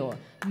Valerio,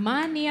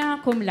 magna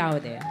cum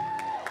laude.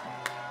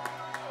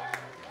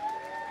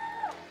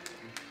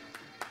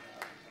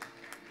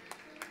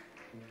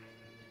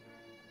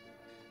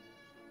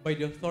 By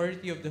the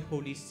authority of the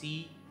Holy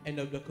See and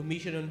of the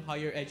Commission on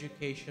Higher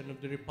Education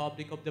of the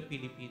Republic of the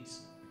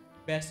Philippines,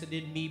 vested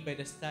in me by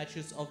the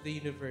statutes of the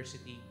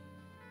university,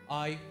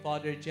 I,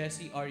 Father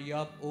Jesse R.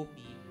 Yap,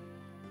 O.P.,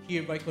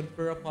 hereby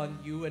confer upon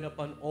you and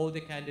upon all the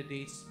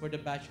candidates for the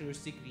bachelor's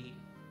degree,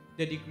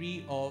 the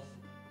degree of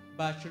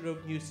Bachelor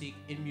of Music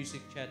in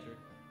Music Theater.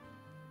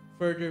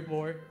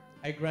 Furthermore,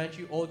 I grant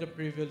you all the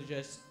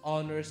privileges,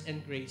 honors,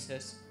 and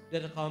graces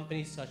that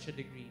accompany such a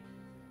degree.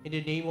 In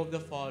the name of the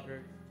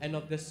Father, and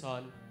of the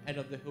Son, and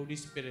of the Holy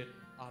Spirit.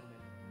 Amen.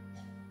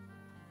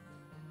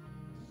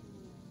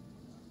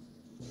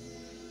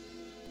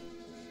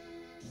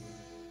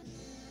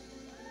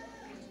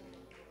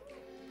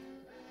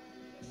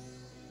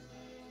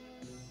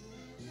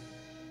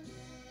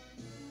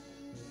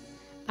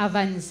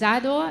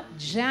 Avanzado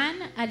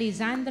Jan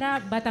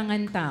Alisandra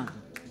Batangantang.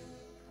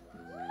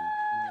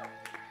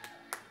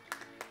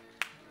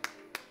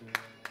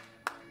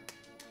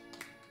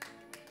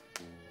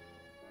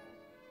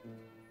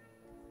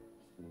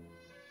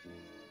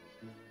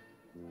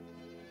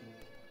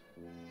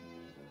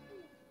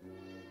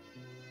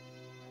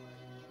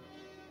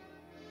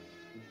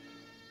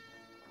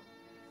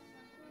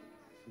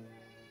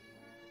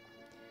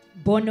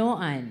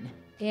 Bonoan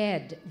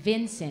Ed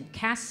Vincent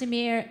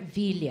Casimir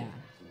Villa.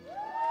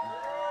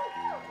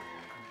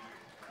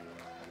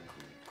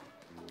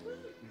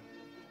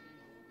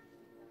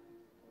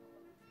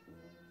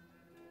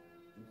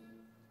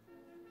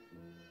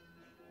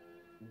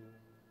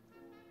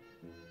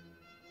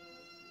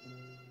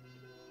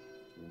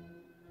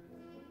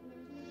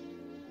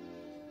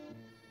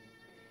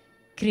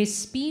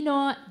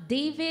 Crispino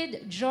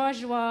David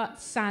Joshua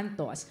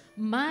Santos,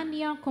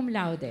 magna cum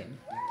laude.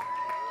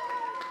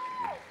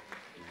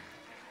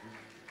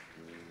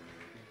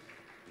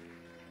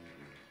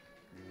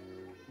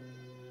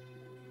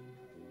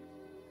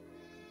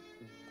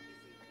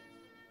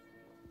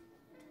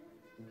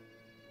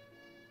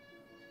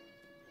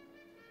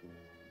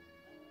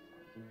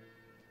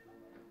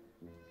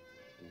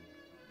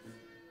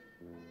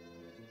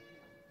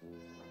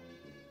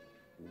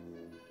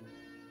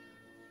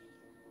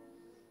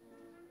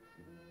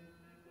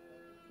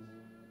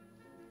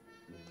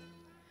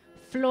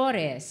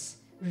 Flores,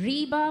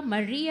 Riba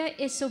Maria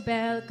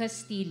Isobel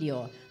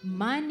Castillo,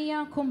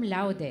 magna cum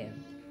laude.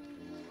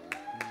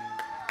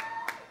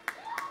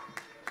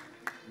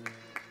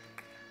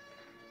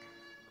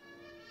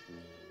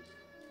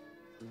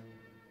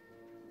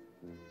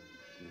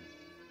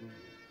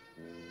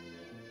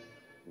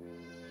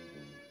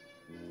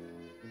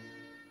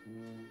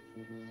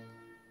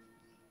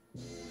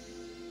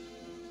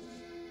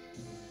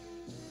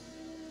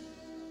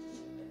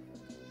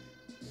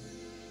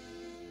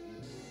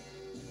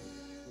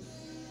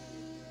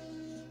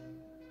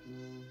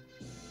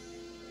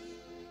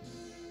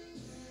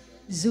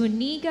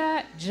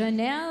 Zuniga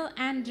Janelle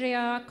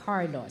Andrea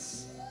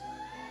Carlos.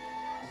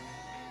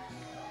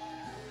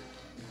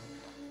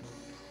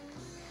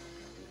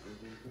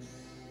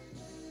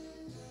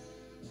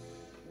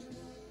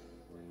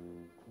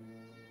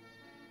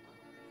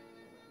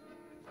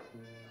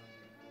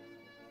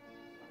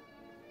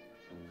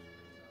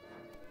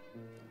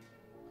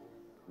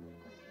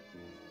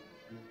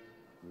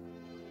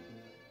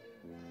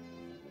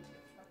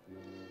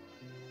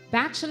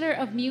 Bachelor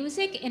of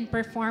Music in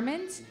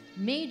Performance,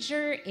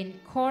 major in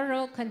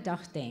choral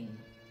conducting.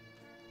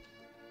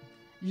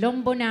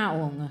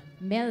 Lombonaong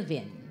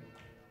Melvin.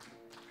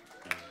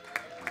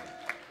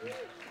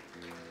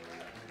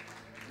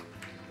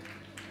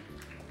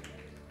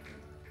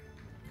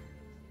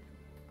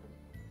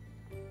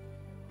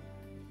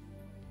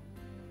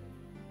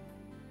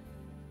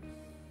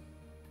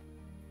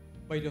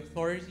 By the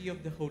authority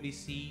of the Holy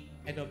See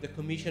and of the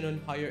Commission on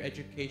Higher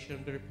Education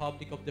of the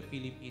Republic of the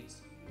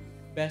Philippines,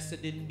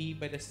 vested in me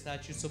by the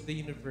statutes of the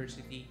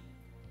university,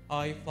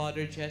 I,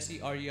 Father Jesse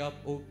Ariab,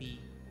 OP,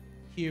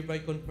 hereby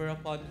confer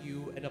upon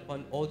you and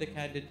upon all the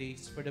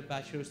candidates for the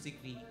bachelor's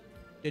degree,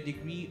 the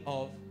degree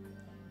of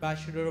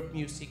Bachelor of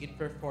Music in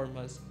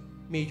Performance,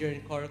 major in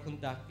choral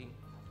conducting.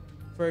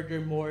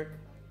 Furthermore,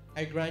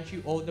 I grant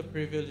you all the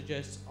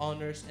privileges,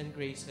 honors, and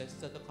graces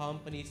that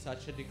accompany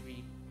such a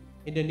degree.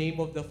 In the name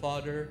of the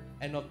Father,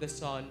 and of the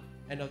Son,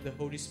 and of the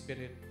Holy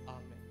Spirit. Amen.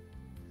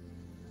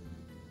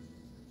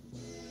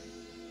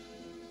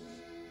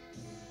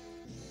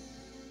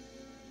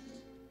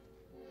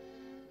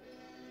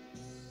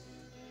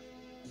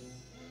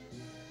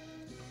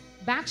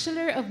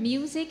 Bachelor of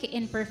Music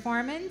in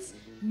Performance,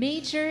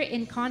 major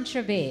in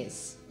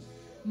contrabass.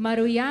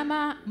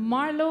 Maruyama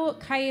Marlo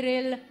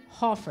Kyril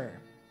Hofer.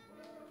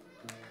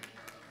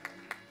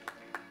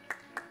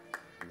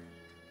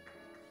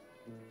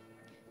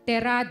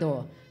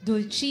 Terrado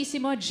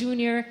Dulcissimo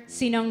Jr.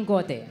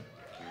 Sinangote.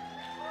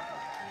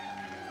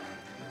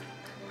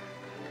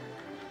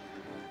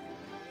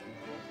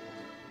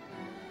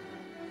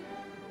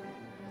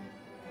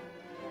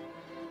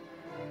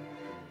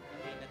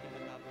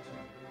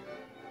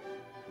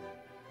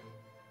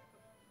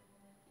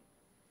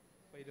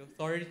 By the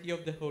authority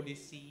of the Holy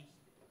See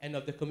and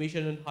of the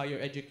Commission on Higher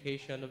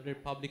Education of the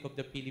Republic of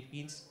the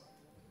Philippines,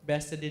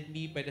 vested in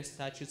me by the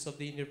statutes of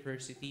the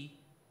university,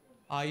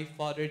 I,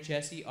 Father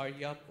Jesse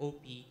Ariab,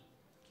 OP,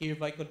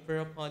 hereby confer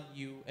upon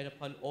you and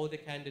upon all the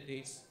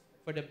candidates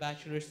for the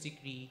bachelor's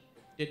degree,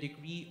 the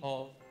degree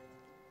of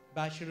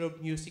Bachelor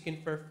of Music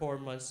in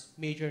Performance,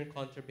 major in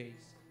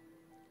contrabass.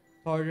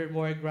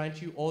 Furthermore, I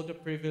grant you all the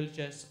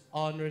privileges,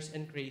 honors,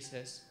 and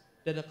graces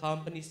that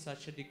accompany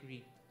such a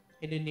degree.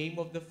 In the name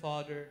of the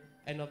Father,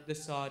 and of the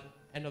Son,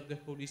 and of the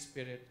Holy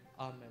Spirit.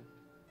 Amen.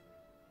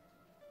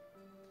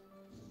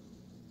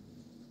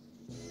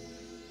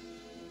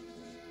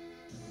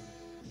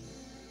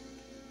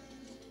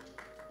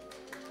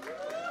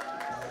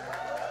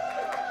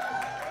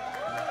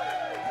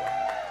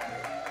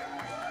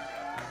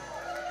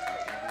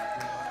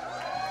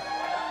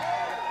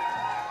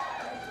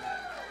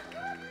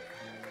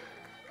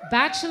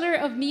 Bachelor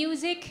of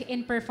Music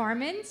in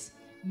Performance,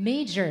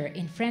 major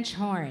in French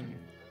horn.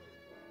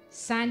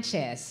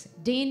 Sanchez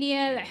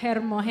Daniel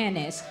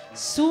Hermogenes,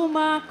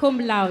 summa cum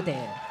laude.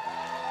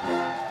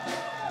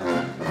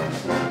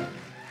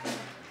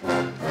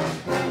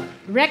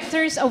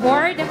 Rector's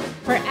Award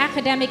for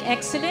Academic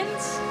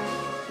Excellence.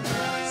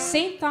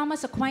 St.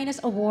 Thomas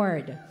Aquinas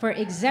Award for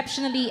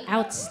Exceptionally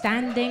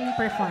Outstanding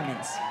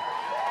Performance.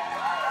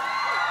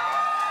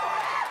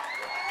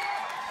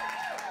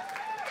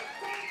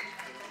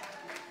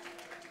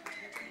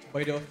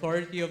 By the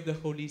authority of the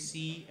Holy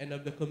See and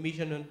of the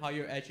Commission on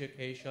Higher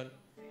Education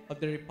of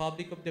the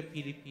Republic of the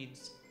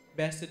Philippines,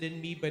 vested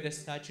in me by the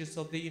statutes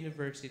of the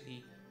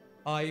university,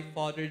 I,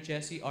 Father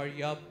Jesse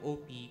Ariab,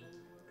 OP,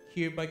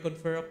 hereby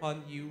confer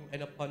upon you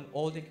and upon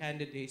all the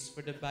candidates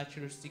for the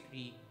bachelor's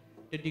degree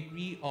the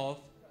degree of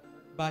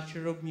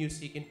Bachelor of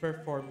Music in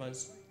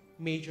Performance,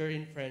 major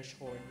in French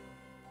horn.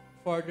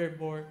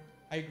 Furthermore,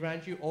 I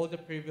grant you all the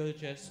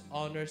privileges,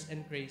 honors,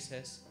 and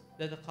graces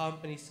that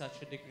accompany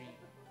such a degree.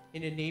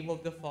 In the name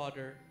of the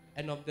Father,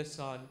 and of the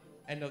Son,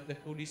 and of the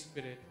Holy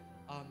Spirit.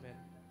 Amen.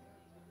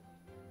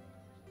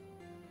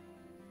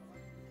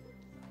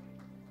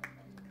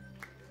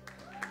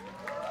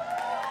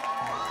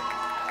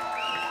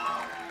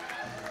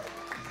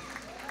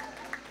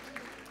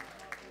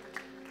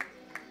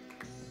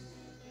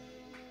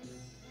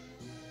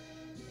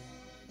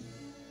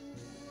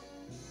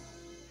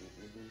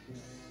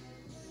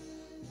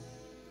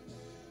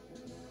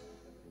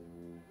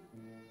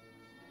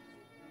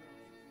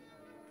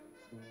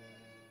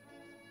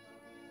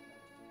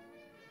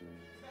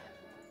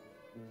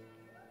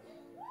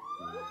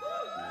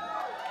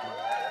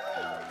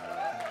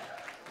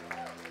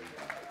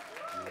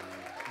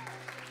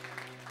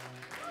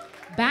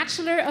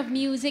 Bachelor of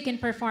Music and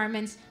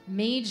Performance,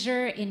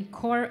 major in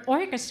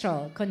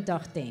orchestral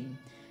conducting.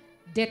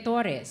 De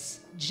Torres,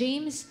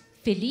 James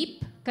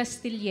Felipe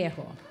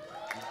Castillejo.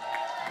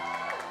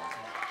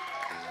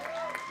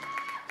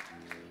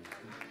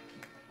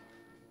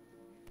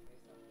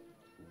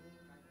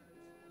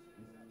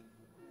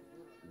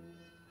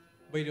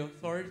 By the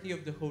authority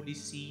of the Holy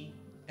See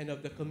and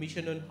of the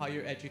Commission on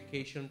Higher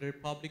Education of the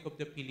Republic of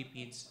the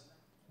Philippines,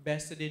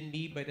 vested in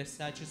me by the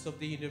statutes of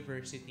the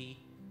university,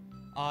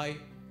 I,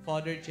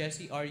 Father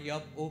Jesse R.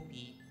 Yap,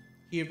 O.P.,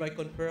 hereby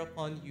confer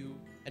upon you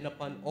and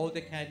upon all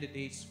the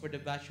candidates for the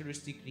bachelor's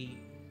degree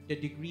the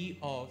degree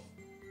of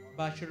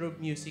Bachelor of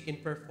Music in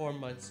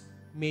Performance,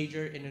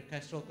 major in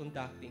orchestral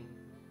conducting.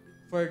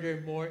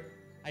 Furthermore,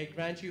 I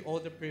grant you all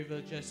the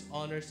privileges,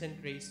 honors,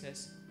 and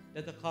graces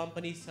that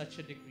accompany such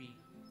a degree.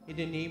 In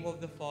the name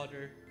of the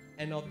Father,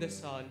 and of the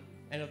Son,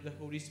 and of the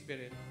Holy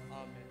Spirit.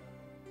 Amen.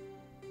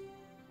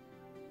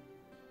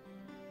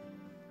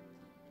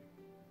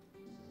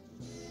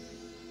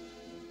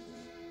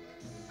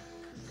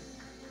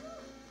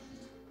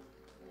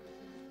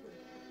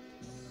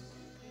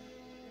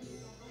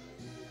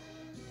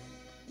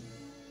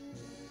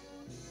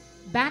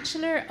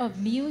 Bachelor of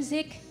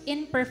Music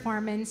in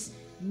Performance,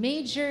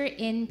 major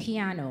in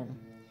piano.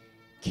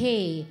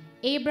 K.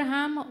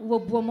 Abraham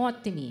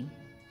Wobwomotimi.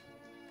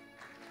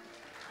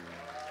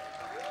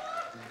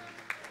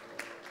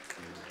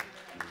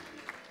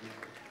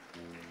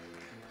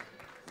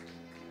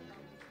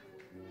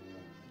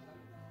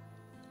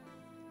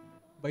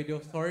 By the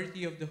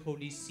authority of the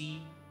Holy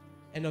See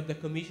and of the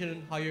Commission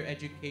on Higher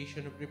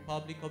Education of the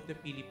Republic of the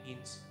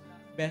Philippines,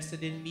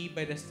 vested in me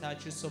by the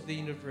statutes of the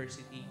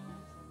university,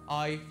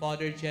 I,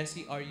 Father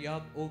Jesse R.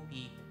 Yab,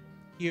 O.P.,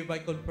 hereby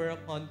confer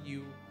upon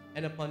you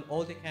and upon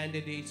all the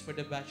candidates for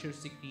the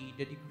bachelor's degree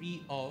the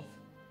degree of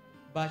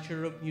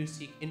Bachelor of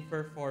Music in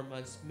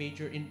Performance,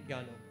 major in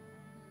piano.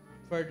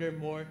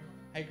 Furthermore,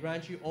 I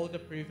grant you all the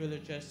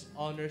privileges,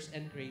 honors,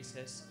 and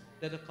graces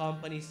that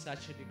accompany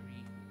such a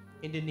degree.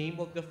 In the name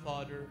of the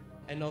Father,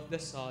 and of the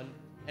Son,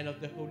 and of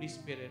the Holy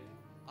Spirit.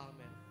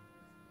 Amen.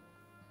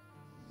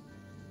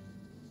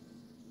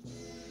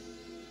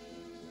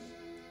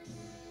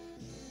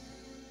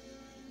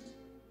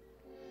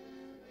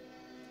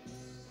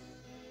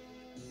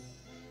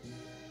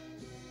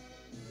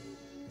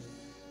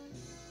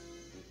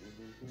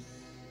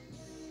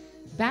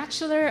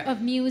 Bachelor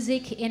of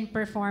Music in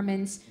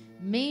Performance,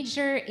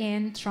 major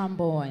in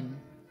trombone.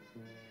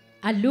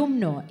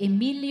 Alumno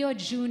Emilio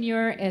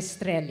Jr.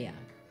 Estrella.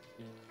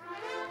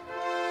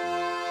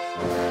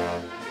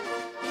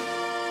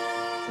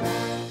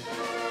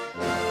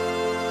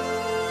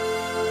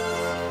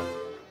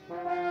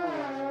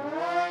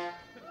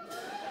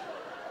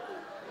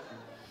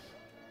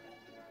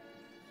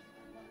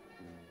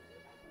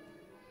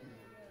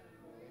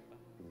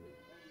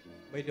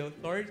 By the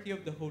authority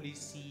of the Holy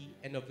See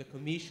and of the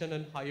Commission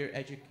on Higher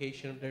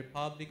Education of the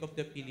Republic of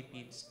the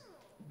Philippines,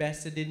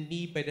 vested in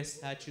me by the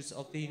statutes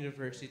of the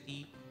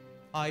university,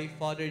 I,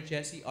 Father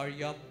Jesse R.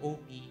 Yap,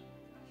 O.P.,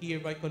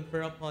 hereby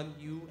confer upon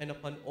you and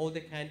upon all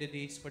the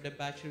candidates for the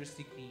bachelor's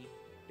degree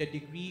the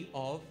degree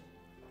of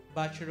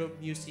Bachelor of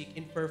Music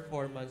in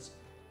Performance,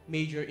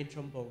 major in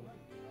trombone.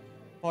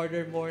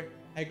 Furthermore,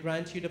 I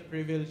grant you the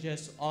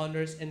privileges,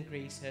 honors, and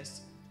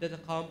graces that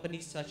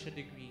accompany such a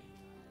degree.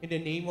 In the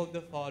name of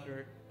the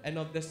Father, and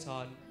of the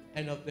Son,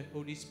 and of the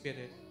Holy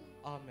Spirit.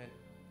 Amen.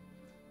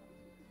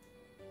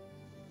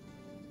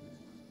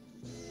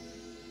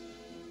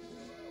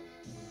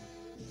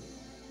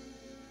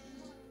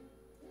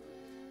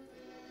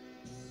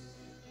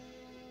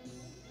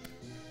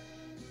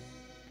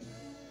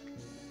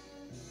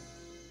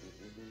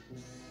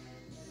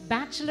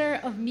 Bachelor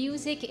of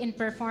Music in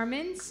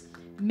Performance,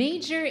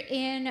 major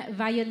in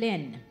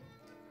violin.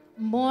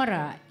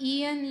 Mora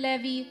Ian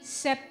Levy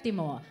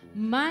Septimo,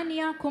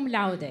 magna cum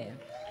laude.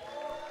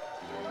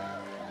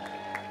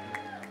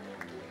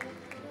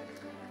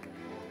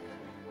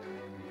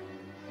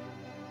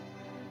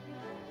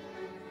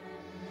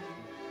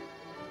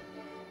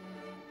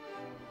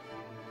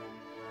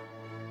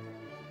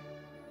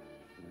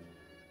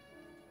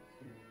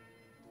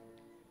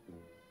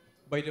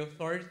 by the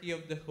authority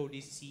of the Holy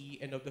See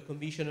and of the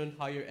Commission on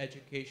Higher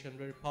Education of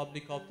the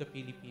Republic of the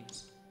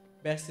Philippines,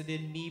 vested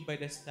in me by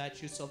the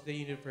statutes of the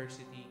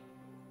university,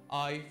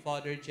 I,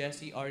 Father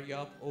Jesse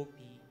Aryap, OP,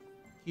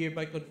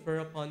 hereby confer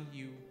upon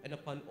you and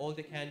upon all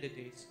the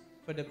candidates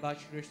for the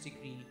bachelor's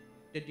degree,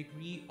 the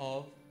degree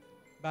of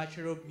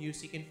Bachelor of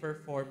Music and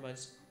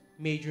Performance,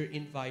 major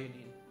in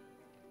violin.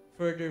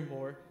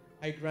 Furthermore,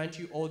 I grant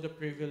you all the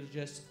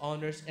privileges,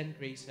 honors, and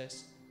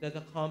graces that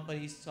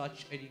accompany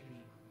such a degree.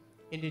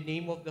 In the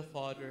name of the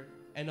Father,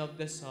 and of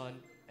the Son,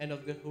 and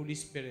of the Holy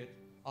Spirit.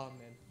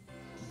 Amen.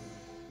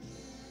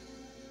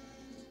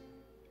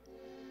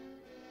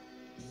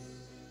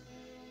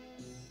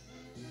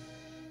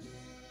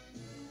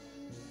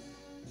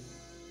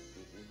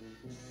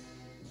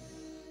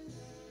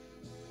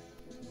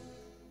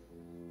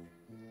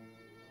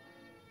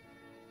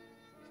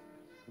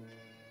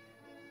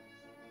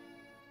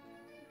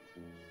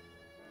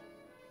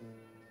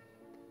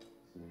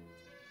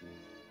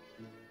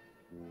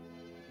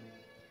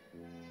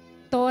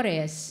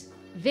 Torres,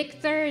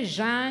 Victor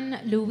Jean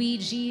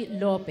Luigi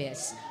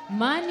Lopez,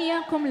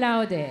 magna cum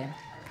laude.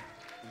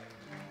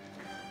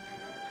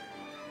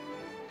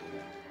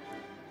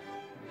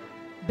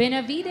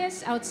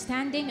 Benavides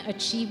Outstanding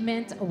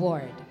Achievement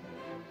Award.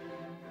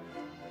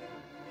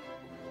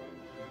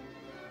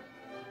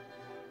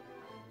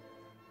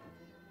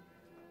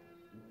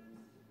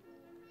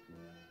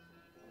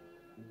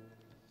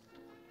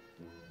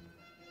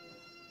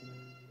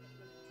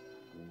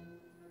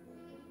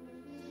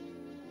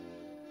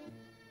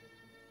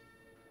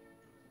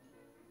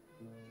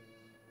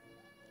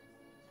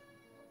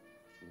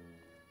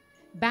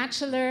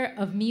 Bachelor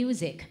of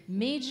Music,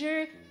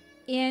 major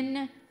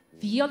in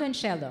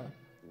violoncello.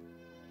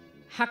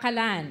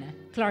 Hakalan,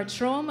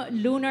 Clartrom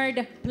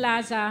Lunard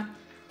Plaza,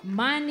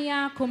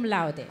 magna cum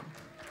laude.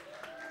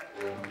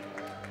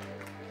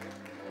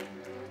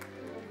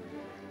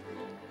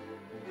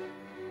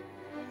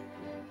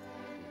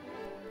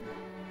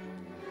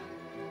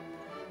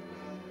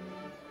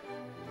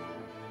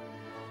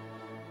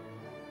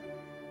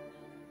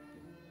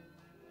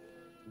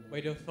 By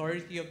the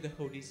authority of the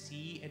Holy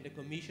See and the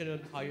Commission on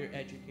Higher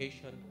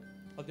Education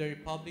of the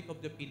Republic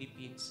of the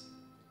Philippines,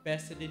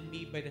 vested in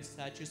me by the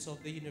statutes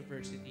of the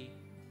university,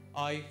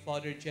 I,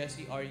 Father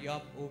Jesse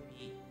Aryap, OP,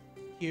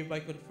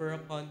 hereby confer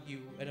upon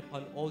you and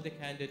upon all the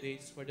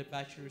candidates for the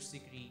bachelor's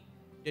degree,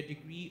 the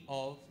degree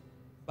of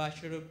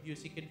Bachelor of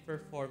Music and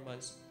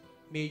Performance,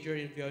 major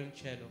in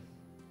violoncello.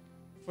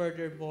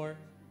 Furthermore,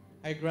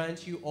 I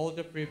grant you all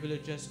the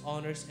privileges,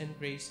 honors, and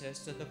graces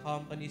that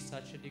accompany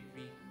such a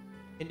degree.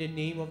 In the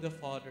name of the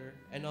Father,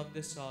 and of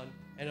the Son,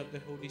 and of the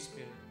Holy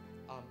Spirit.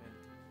 Amen.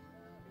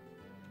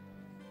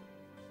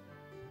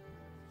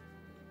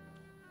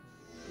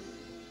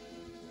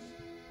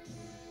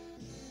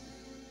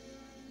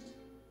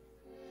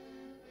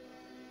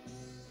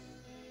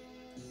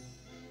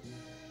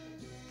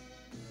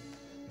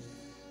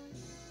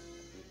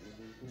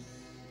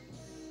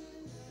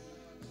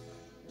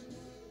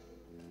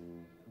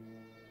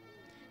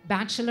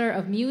 Bachelor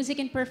of Music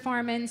and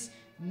Performance,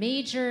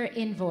 major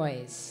in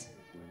voice.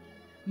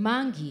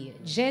 Mangi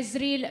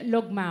Jezreel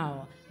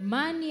Logmao,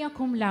 magna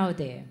cum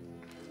laude.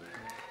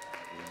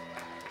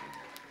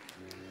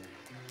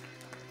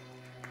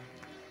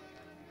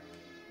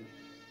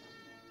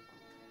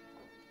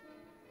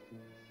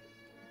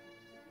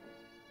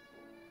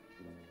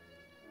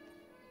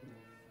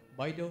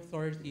 By the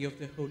authority of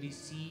the Holy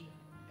See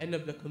and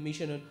of the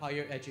Commission on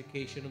Higher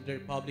Education of the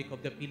Republic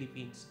of the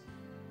Philippines,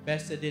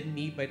 vested in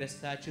me by the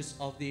statutes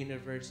of the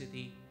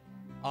university,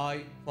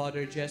 I,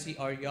 Father Jesse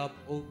Aryap,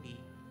 OP,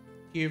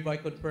 hereby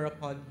confer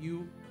upon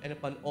you and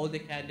upon all the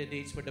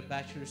candidates for the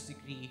bachelor's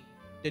degree,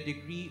 the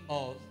degree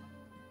of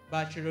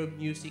Bachelor of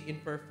Music in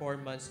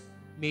Performance,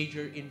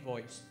 major in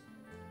voice.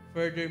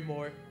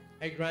 Furthermore,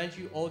 I grant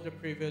you all the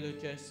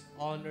privileges,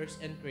 honors,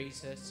 and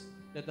graces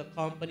that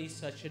accompany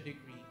such a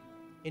degree.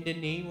 In the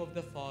name of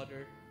the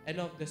Father, and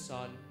of the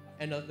Son,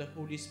 and of the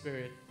Holy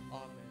Spirit.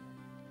 Amen.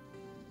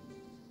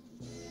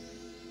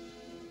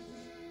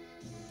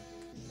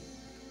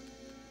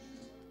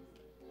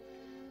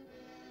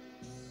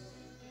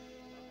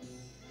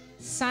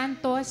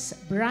 Santos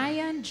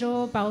Brian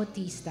Joe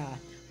Bautista,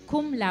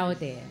 cum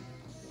laude.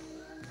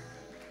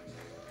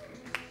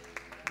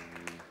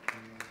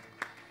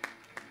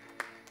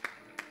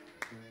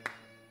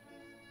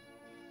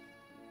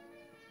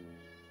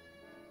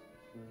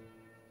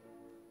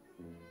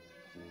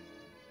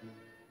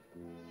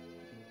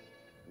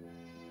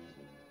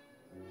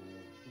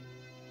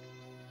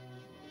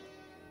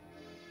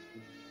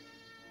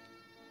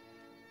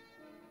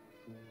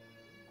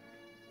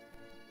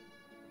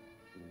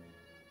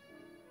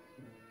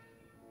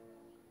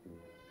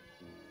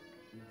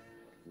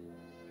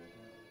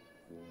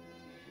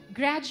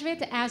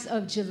 Graduate as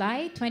of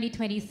July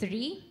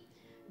 2023,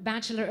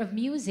 Bachelor of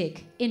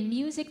Music in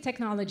Music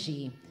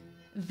Technology,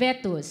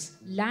 Vetus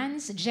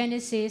Lance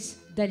Genesis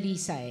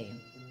Dalisay.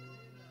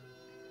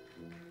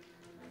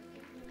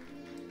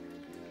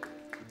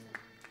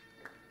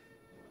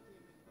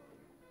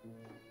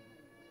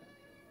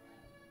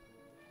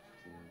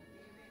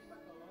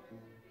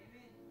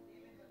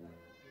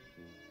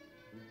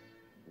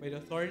 by the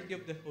authority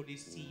of the Holy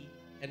See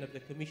and of the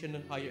Commission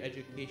on Higher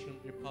Education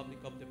of the Republic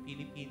of the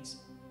Philippines,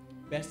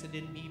 vested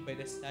in me by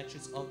the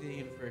statutes of the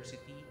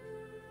university,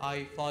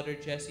 I, Father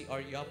Jesse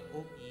R. Yap,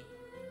 OP,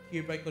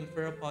 hereby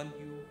confer upon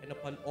you and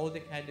upon all the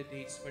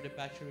candidates for the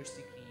bachelor's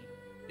degree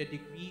the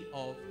degree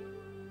of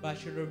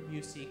Bachelor of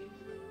Music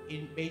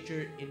in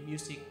major in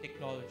Music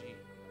Technology.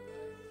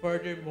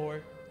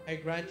 Furthermore, I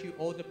grant you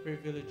all the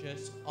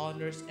privileges,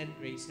 honors, and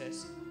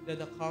graces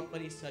that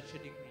accompany such a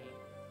degree.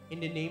 In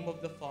the name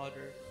of the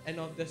Father, and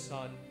of the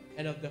Son,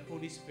 and of the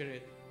Holy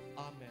Spirit.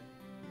 Amen.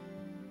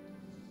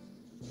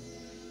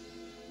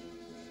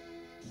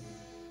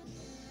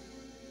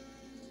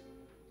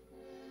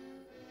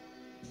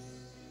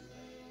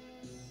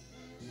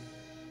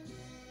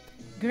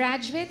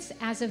 Graduates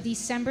as of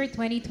December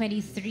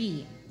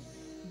 2023,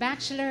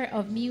 Bachelor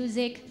of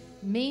Music,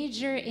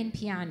 major in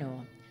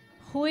piano,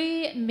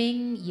 Hui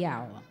Ming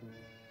Yao.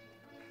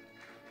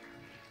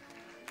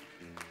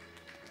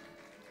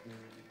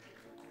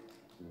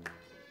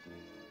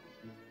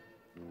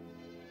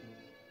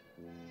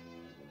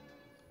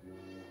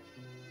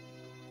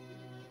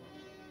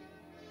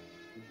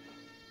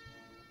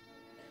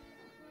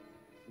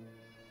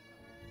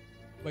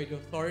 By the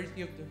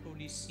authority of the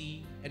Holy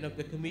See and of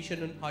the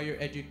Commission on Higher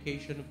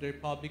Education of the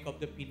Republic of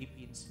the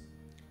Philippines,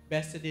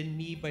 vested in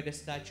me by the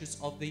statutes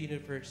of the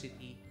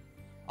university,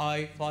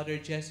 I, Father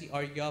Jesse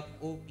R. Yap,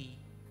 OP,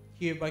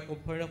 hereby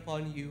confer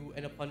upon you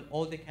and upon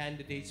all the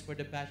candidates for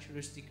the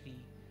bachelor's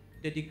degree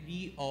the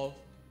degree of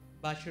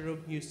Bachelor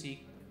of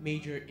Music,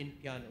 major in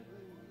piano.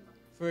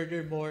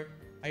 Furthermore,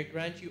 I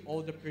grant you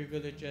all the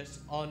privileges,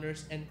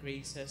 honors, and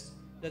graces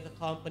that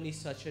accompany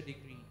such a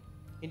degree.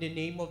 In the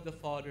name of the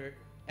Father,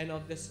 and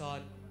of the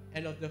Son,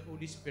 and of the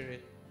Holy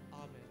Spirit.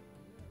 Amen.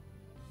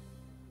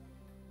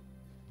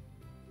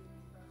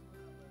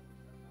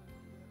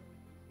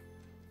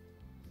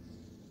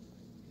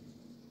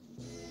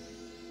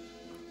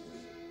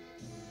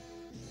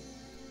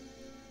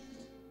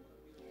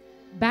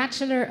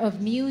 Bachelor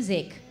of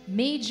Music,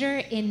 major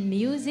in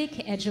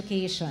Music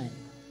Education,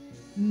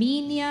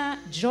 Minia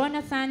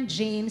Jonathan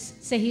James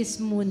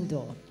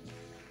Segismundo.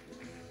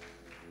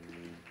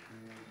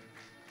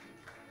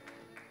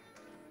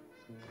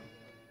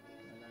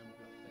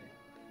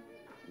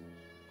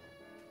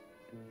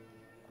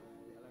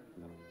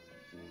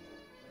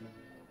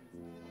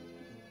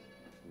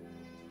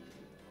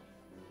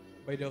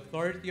 By the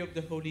authority of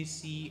the Holy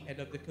See and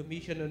of the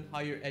Commission on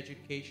Higher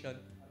Education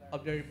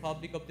of the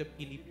Republic of the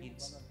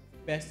Philippines,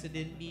 vested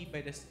in me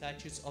by the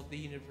statutes of the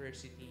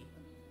university,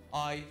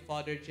 I,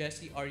 Father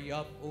Jesse R.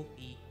 Yap, OP,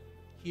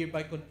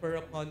 hereby confer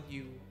upon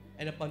you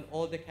and upon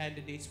all the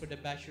candidates for the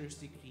bachelor's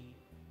degree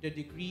the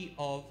degree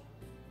of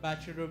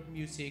Bachelor of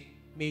Music,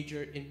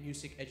 major in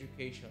Music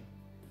Education.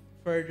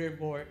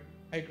 Furthermore,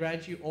 I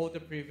grant you all the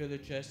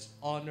privileges,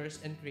 honors,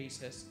 and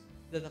graces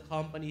that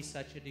accompany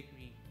such a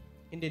degree.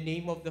 In the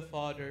name of the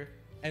Father,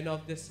 and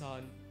of the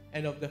Son,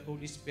 and of the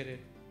Holy Spirit.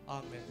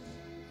 Amen.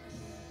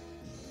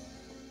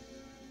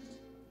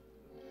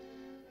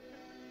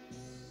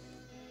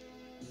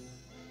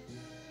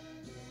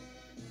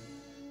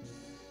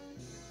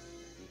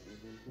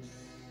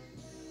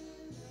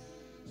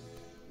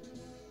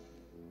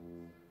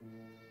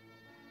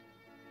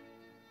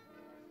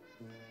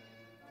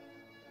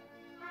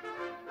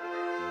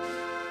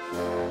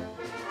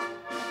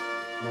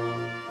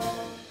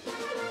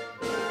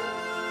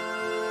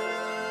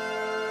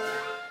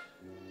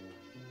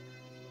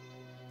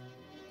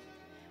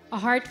 A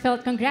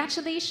heartfelt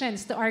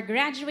congratulations to our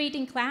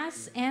graduating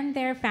class and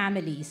their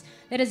families.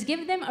 Let us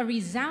give them a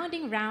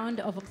resounding round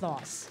of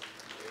applause.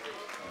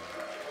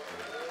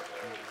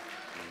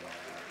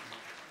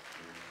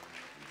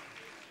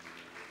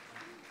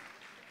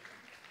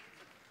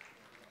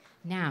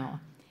 Now,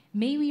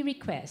 may we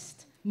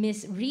request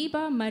Ms.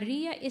 Riba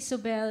Maria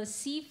Isobel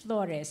C.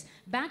 Flores,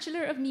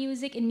 Bachelor of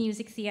Music in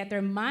Music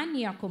Theater,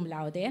 magna cum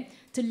laude,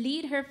 to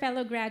lead her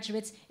fellow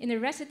graduates in the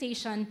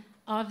recitation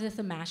of the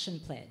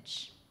Thomasian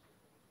Pledge.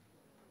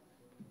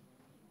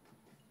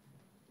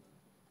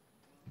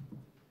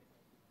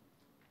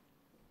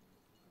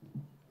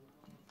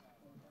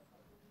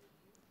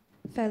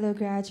 Fellow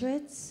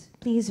graduates,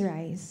 please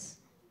rise.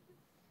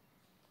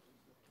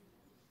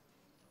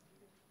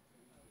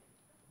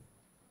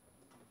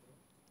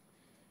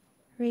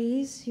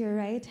 Raise your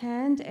right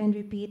hand and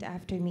repeat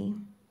after me.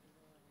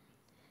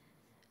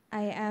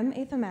 I am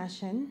a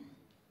Thomasian,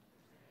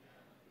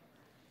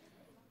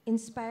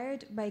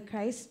 inspired by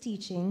Christ's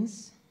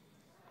teachings,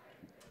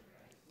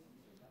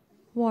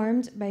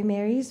 warmed by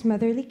Mary's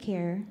motherly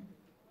care,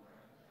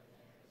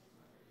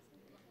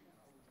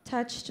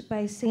 touched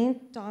by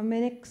St.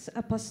 Dominic's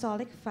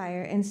apostolic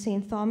fire and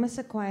St. Thomas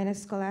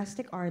Aquinas'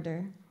 scholastic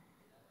ardor,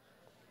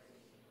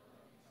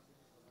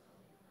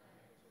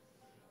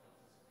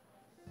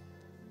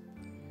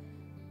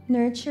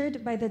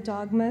 nurtured by the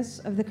dogmas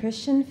of the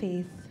Christian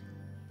faith,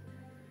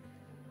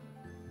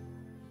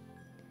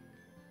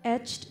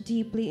 etched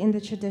deeply in the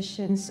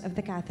traditions of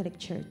the Catholic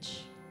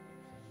Church.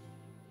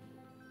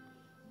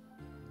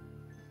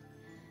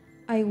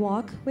 I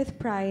walk with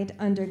pride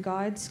under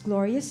God's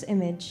glorious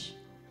image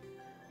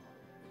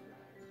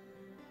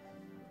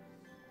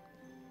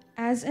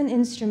as an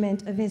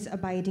instrument of His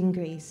abiding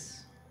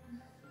grace.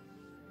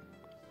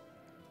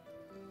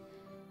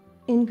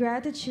 In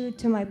gratitude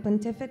to my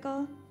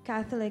pontifical,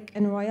 Catholic,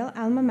 and royal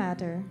alma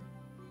mater,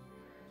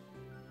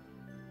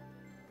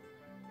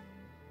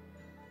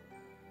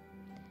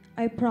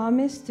 I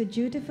promise to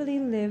dutifully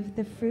live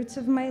the fruits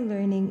of my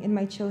learning in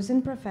my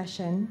chosen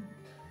profession,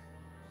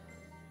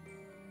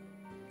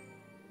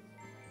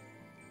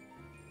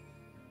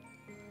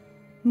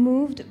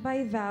 moved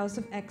by vows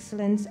of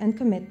excellence and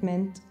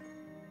commitment,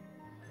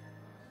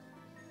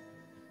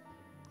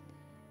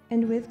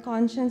 and with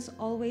conscience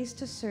always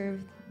to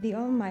serve the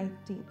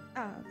Almighty,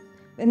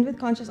 and with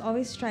conscience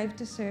always strive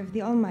to serve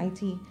the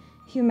Almighty,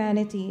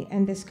 humanity,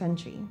 and this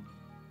country.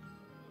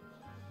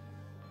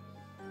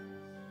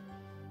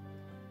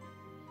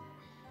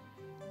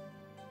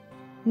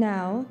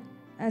 Now,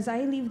 as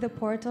I leave the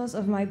portals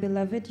of my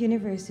beloved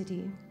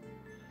university,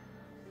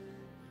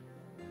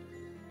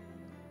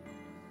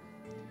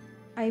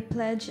 I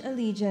pledge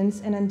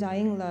allegiance and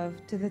undying love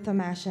to the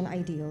Thomasian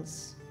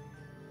ideals.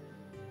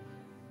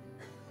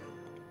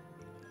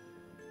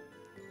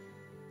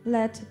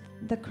 Let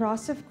the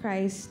cross of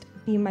Christ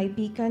be my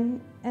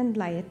beacon and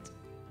light,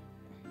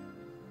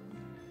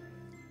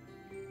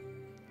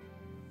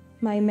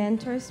 my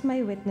mentors,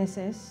 my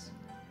witnesses.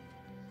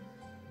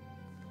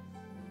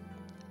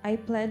 I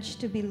pledge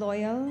to be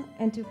loyal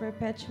and to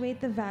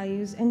perpetuate the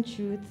values and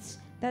truths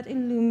that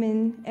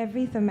illumine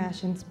every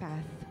Thomasian's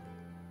path.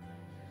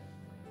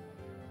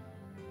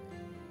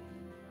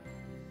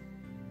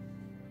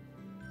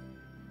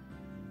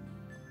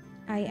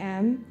 I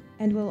am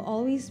and will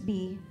always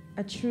be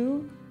a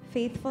true,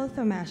 faithful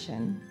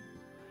Thomasian.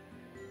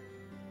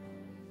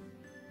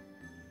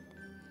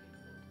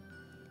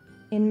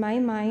 In my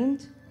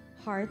mind,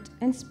 heart,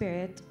 and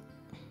spirit,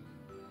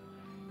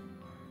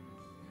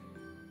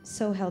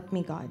 so help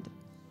me God.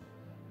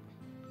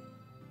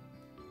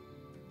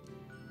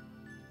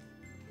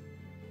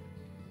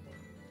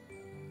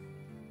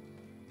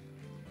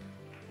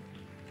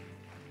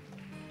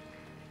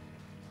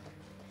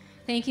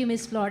 Thank you,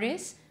 Ms.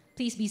 Flores.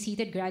 Please be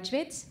seated,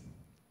 graduates.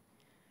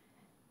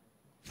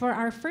 For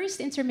our first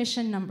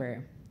intermission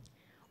number,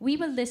 we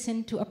will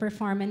listen to a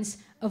performance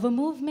of a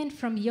movement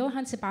from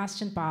Johann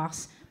Sebastian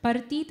Bach's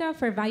Partita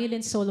for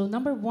Violin Solo No.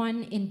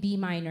 1 in B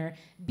minor,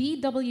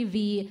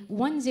 BWV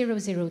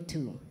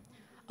 1002.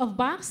 Of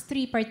Bach's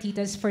 3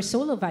 partitas for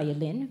solo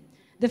violin,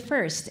 the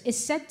first is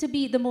said to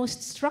be the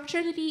most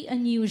structurally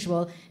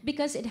unusual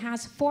because it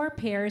has 4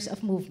 pairs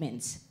of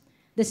movements.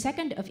 The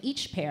second of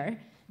each pair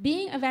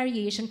being a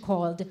variation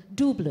called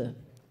double.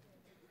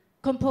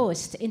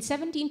 Composed in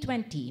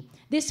 1720,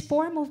 this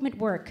 4-movement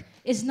work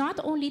is not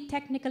only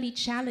technically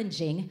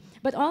challenging,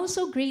 but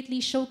also greatly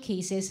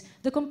showcases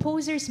the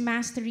composer's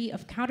mastery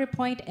of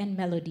counterpoint and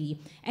melody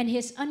and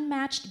his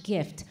unmatched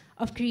gift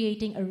of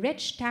creating a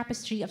rich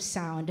tapestry of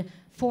sound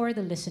for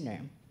the listener.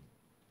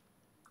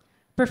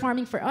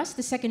 Performing for us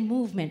the second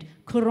movement,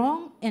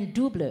 Courant and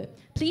Double,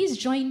 please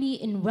join me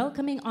in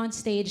welcoming on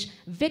stage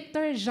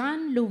Victor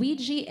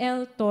Jean-Luigi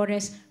L.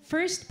 Torres,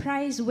 first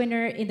prize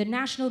winner in the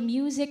National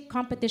Music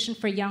Competition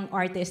for Young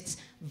Artists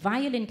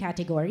Violin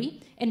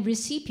category and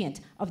recipient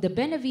of the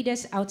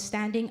Benavides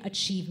Outstanding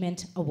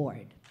Achievement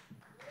Award.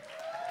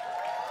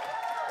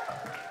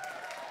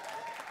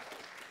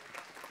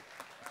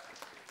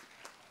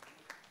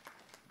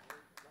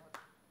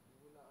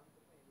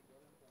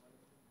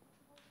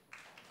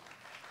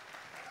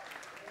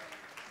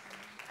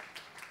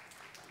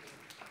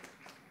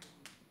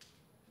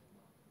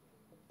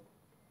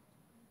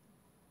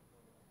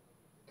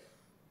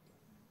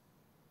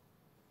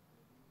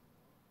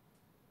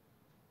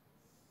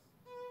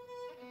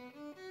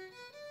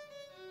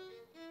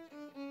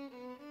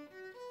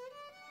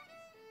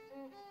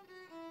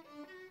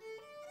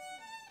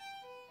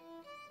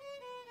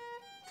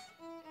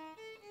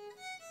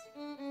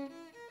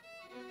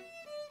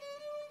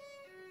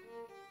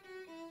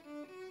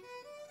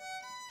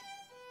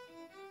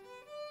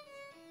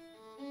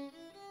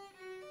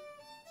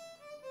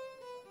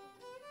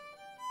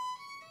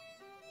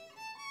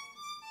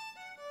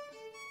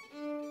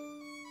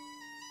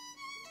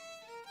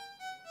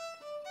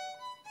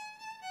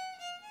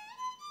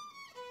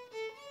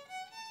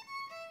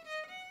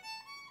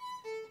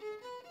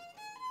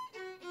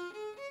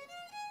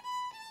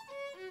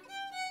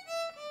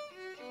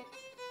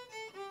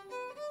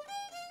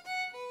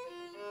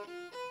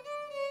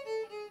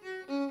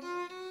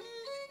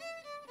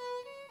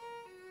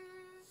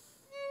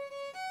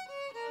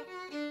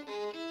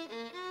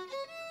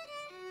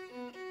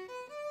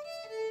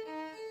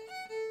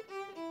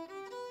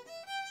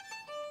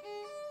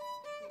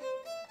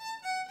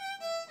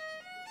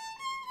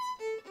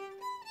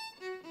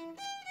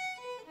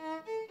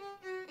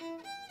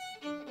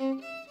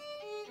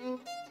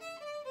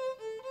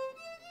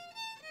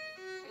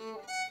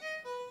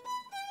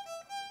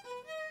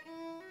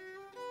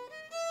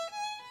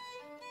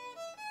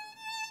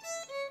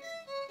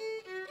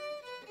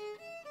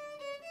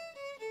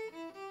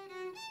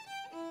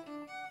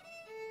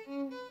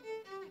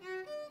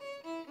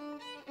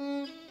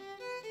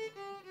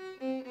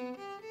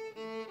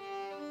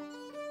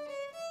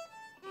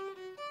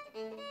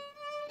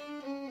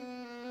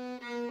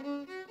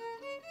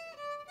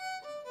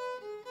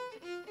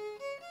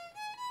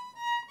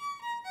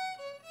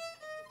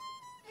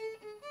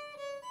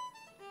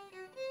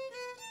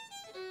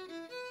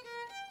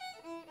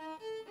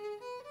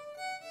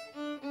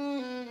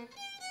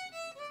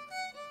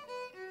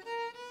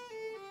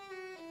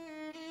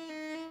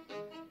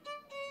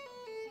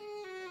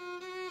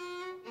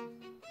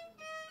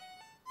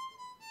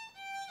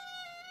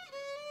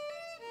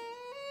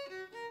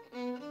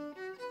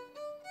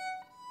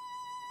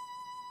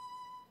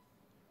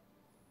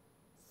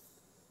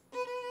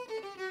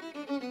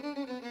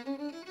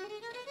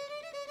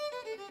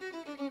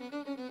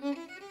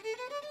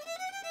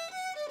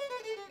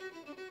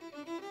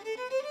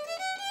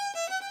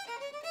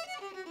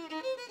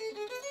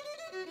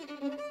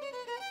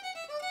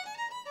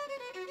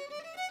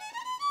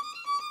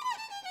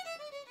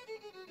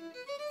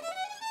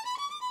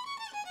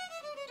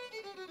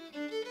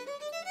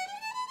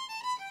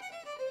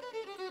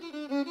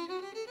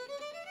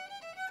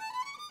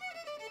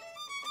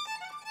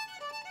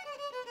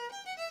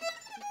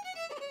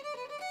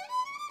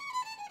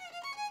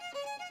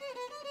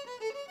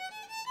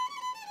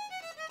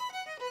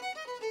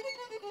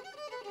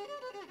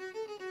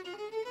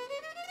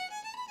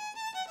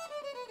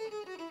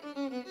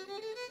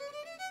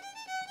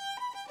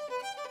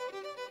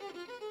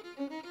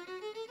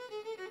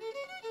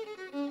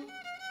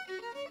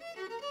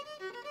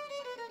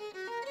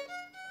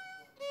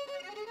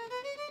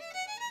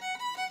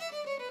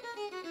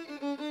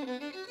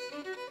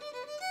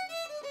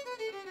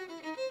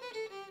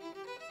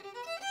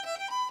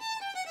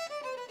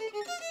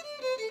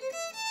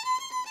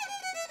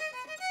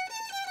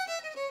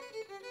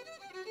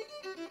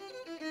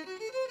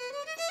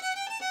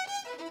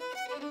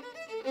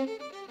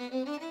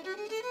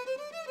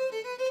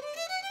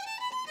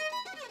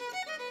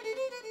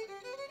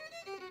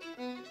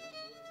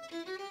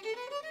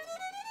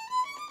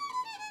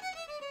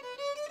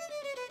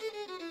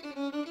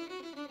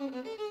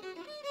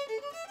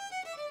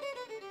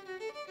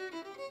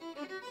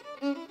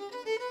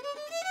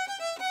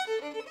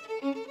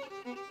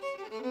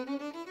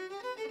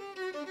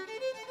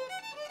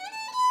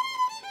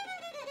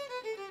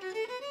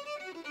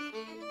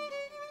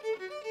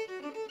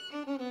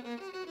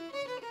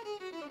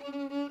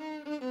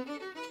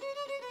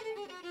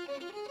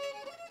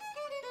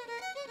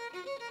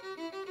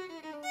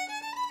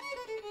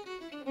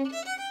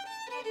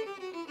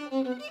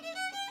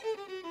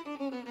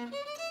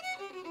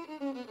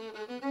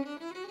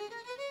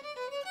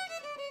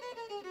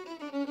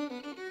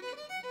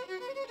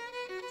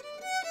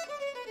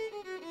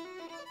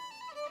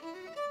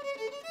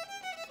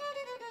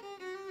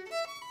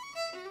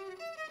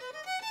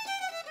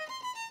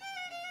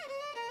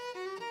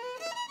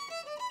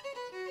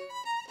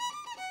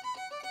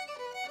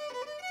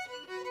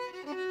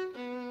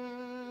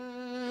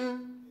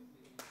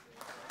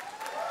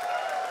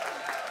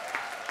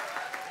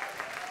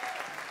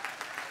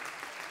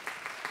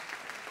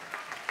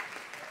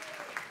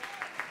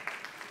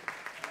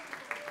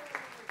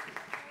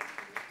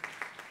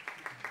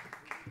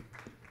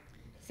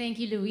 Thank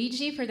you,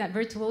 Luigi, for that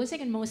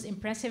virtuosic and most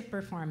impressive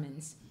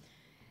performance.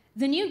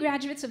 The new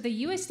graduates of the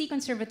UST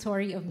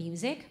Conservatory of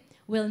Music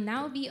will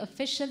now be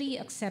officially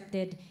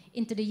accepted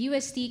into the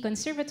UST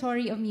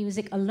Conservatory of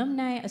Music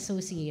Alumni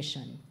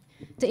Association.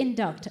 To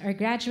induct our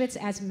graduates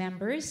as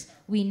members,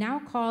 we now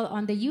call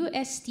on the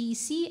UST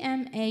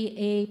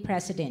CMAA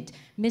President,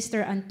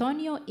 Mr.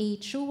 Antonio A.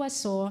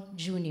 Chuaso,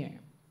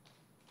 Jr.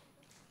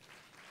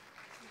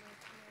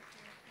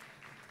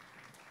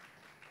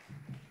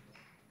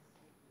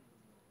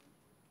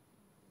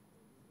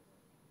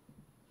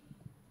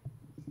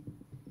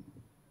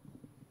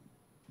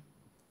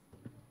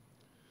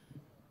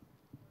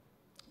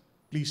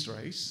 Please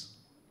rise.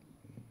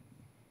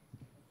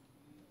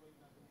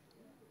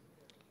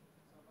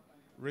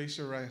 Raise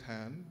your right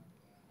hand.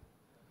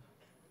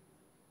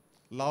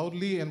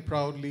 Loudly and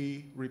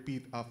proudly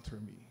repeat after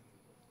me.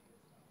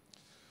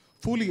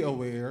 Fully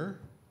aware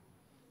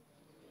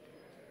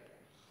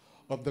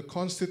of the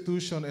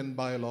Constitution and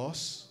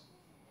bylaws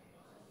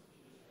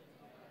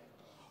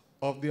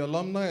of the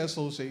Alumni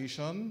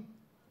Association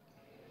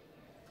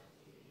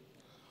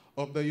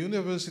of the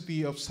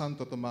University of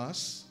Santo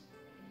Tomas,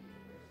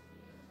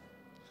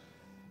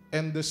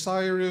 and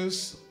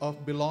desirous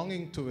of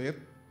belonging to it,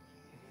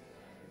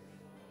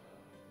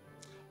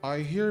 I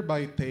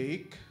hereby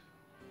take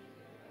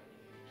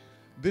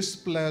this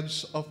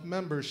pledge of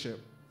membership,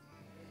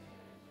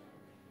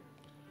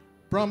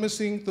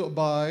 promising to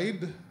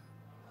abide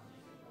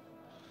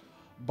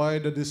by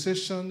the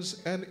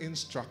decisions and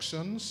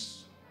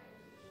instructions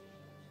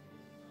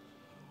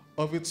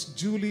of its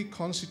duly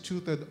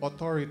constituted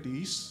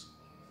authorities,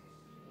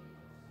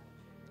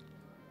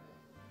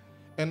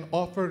 and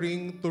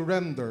offering to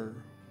render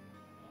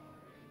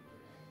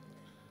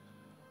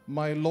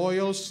my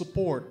loyal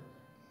support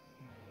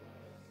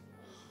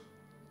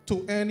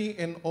to any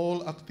and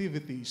all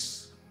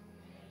activities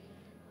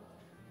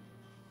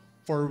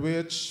for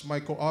which my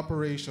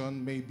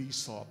cooperation may be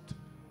sought.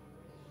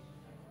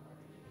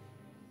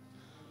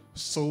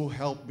 So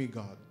help me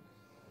God.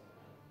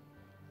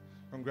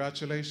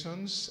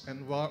 Congratulations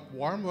and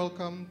warm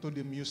welcome to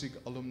the music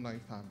alumni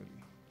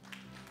family.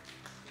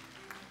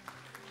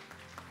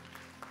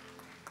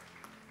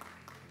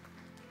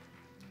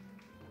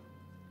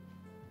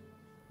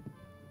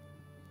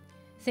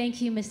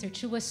 Thank you, Mr.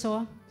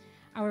 Chuaso.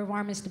 Our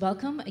warmest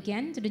welcome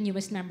again to the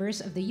newest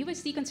members of the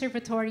UST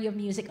Conservatory of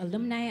Music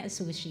Alumni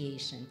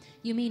Association.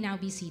 You may now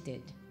be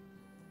seated.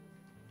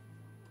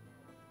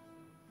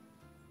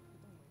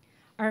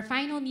 Our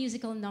final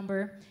musical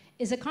number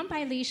is a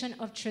compilation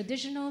of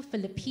traditional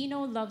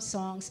Filipino love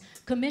songs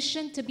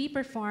commissioned to be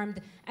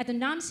performed at the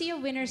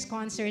NAMSIA Winners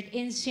Concert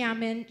in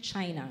Xiamen,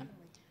 China.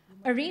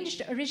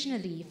 Arranged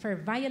originally for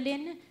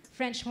violin,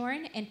 French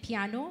horn, and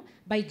piano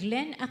by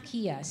Glenn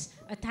Aquias,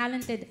 a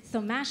talented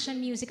Thomasian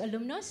music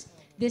alumnus,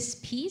 this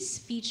piece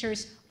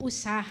features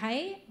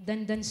Usahay,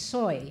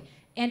 Dandansoy,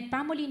 and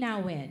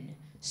Pamulinawin,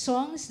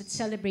 songs that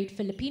celebrate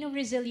Filipino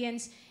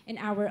resilience and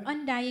our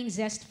undying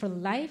zest for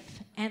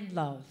life and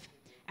love.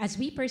 As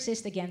we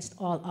persist against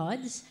all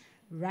odds,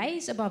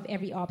 rise above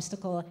every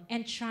obstacle,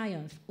 and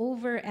triumph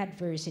over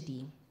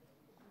adversity.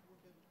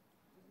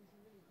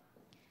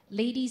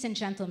 Ladies and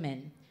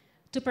gentlemen,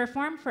 to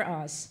perform for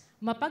us,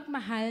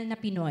 Mapagmahal na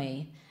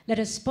Pinoy, let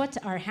us put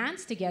our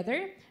hands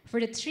together for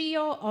the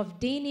trio of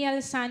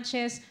Daniel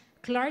Sanchez,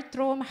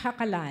 Clartrom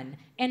Hakalan,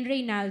 and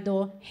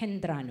Reynaldo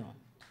Hendrano.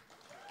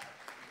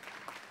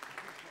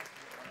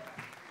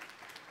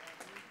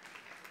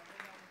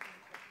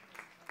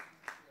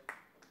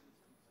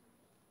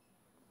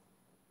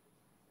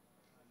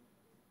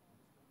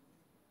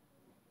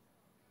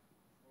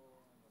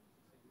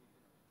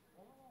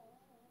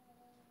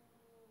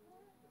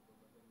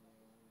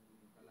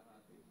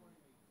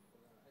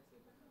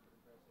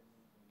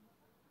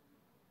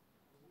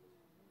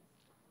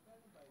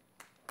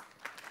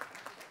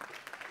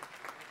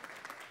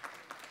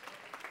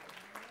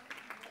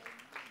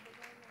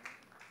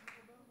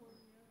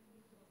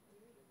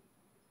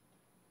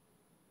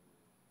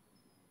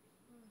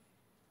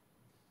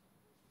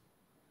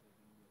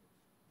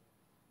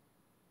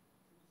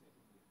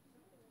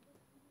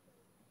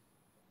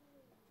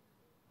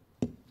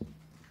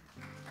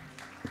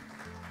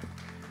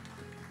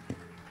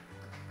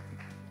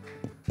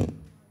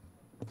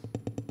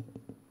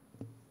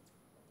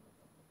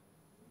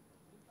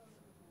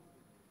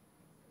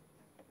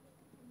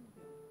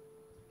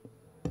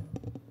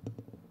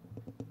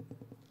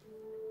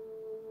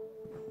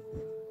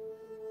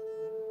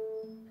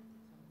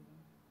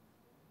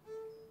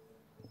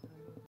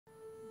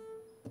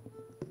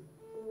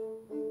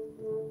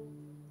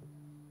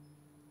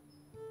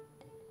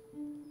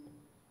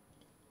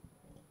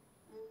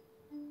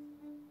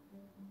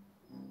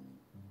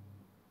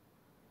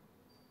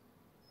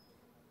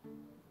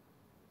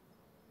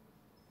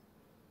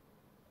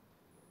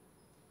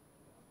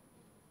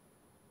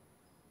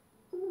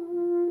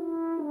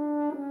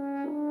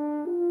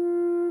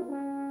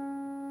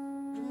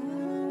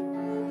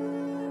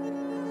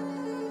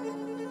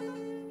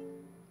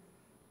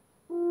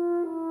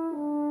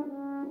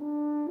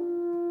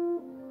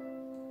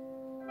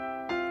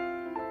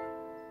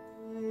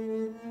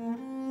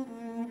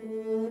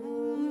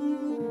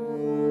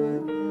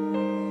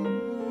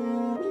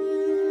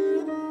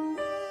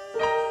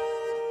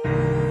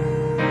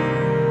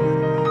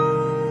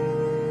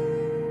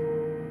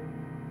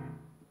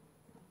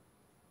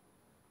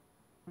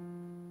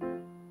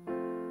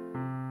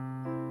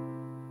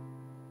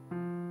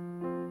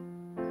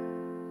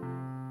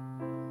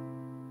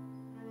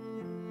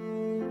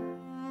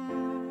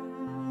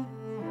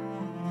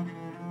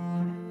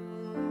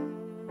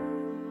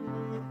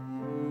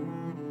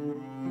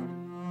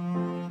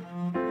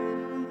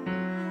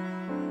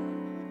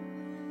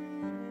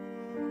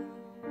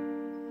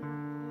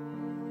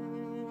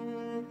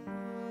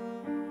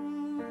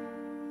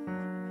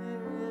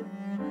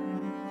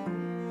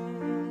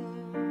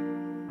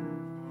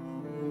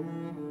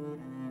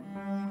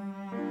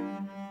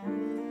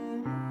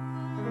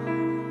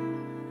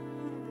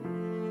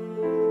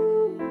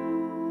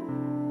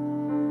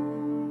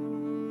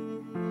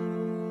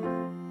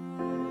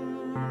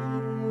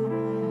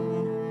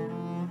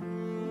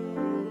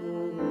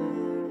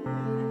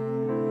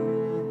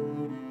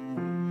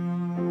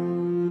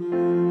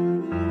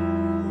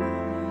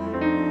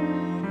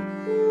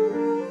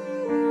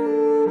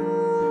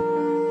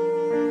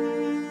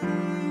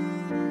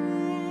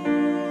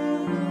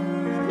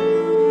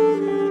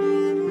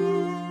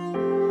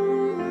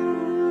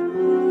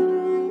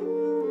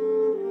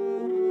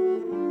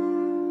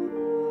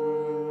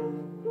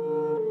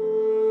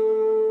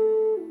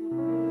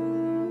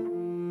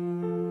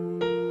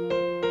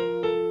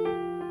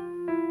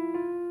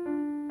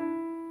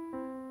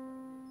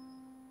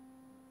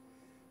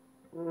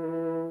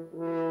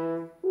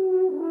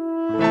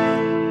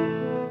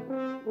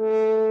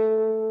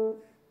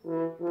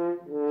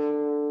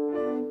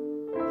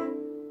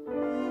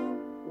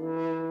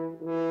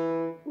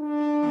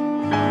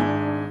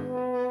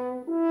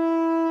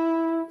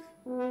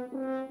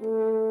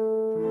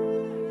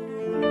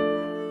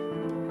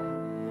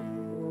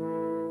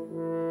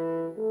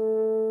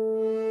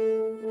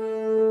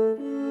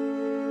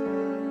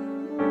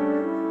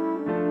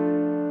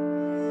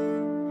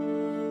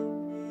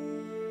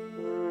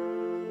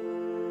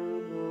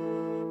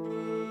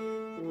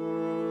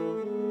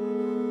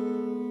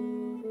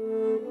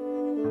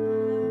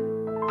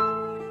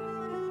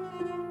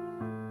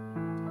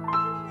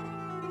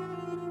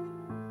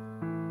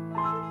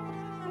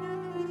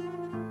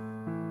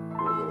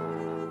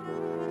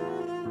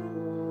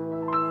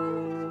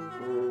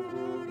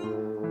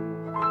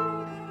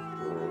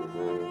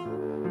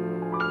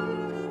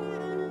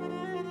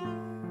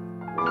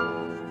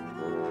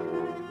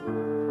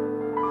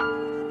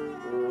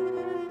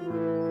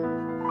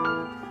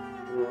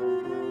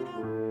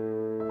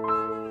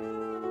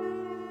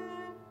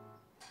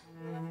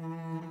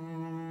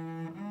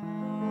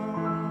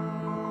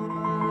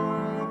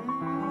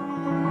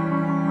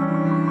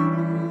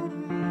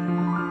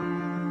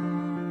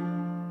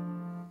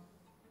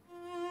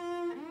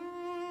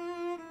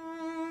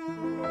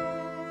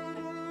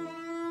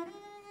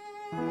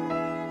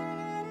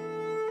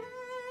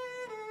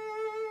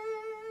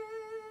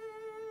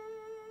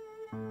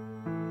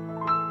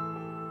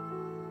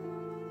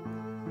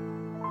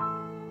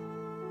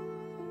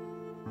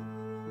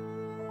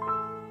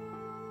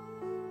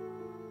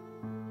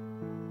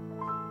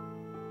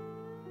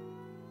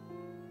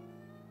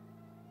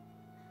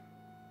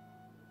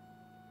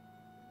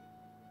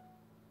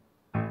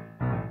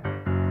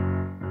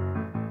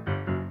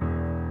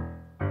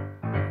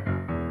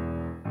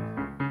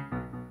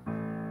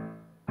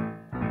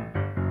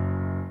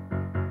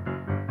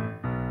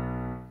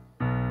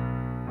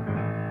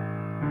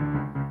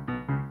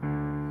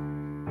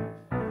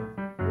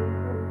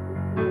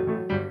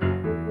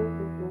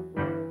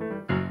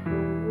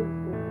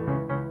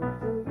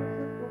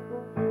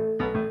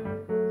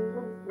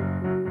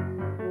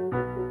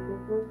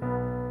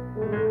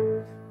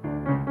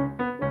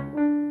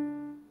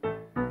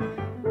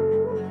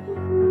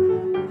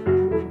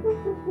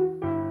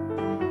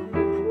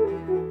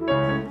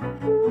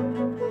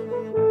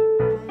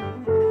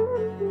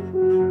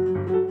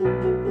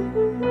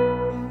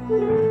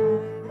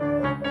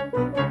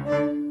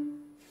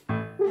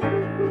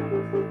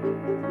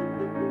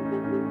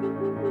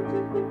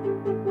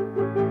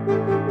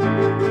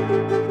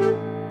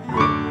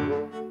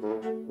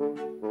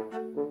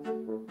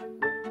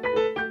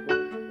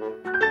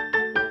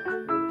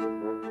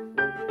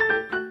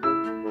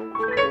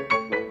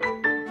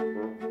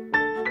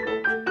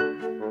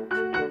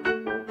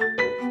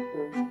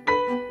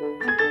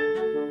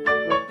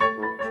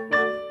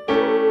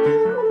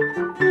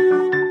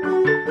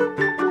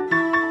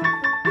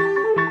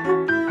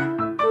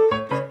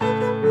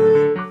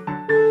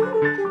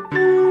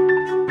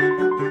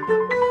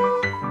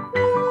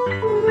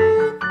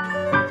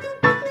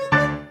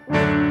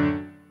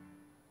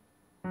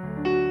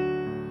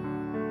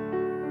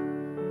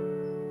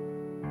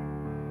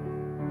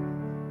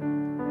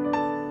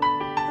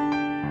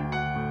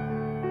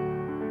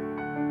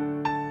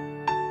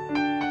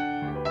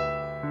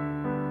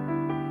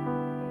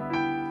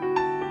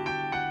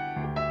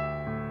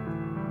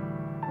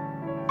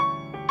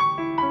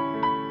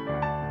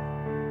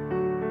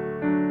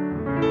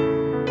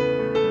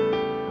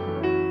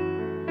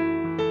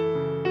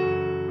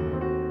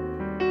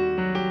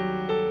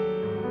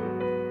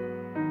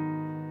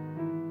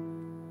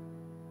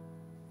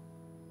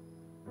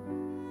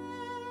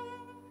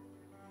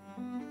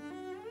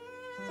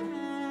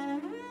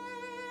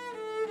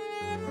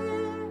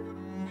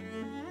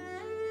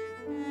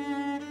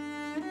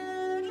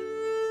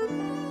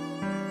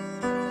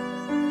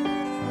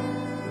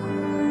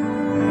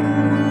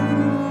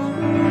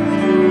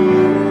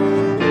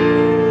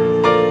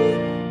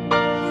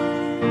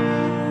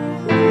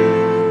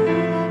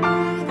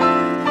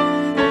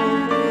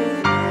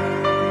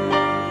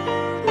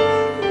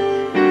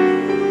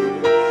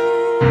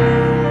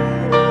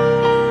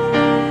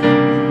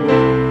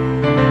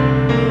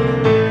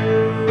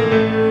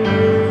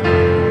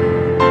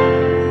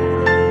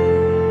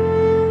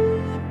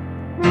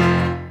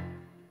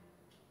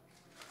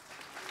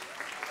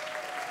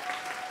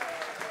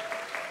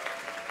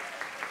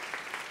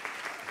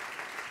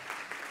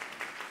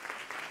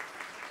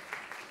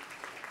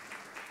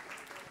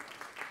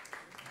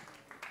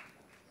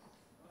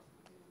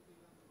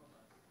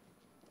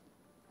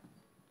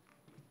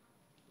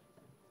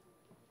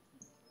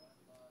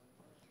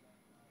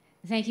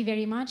 Thank you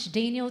very much,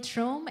 Daniel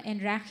Trom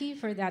and Raki,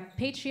 for that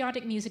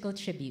patriotic musical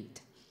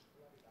tribute.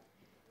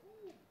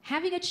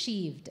 Having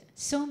achieved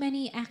so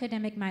many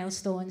academic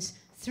milestones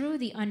through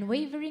the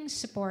unwavering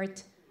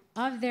support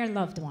of their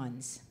loved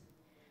ones,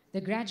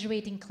 the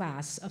graduating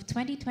class of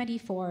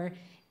 2024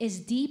 is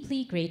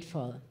deeply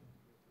grateful.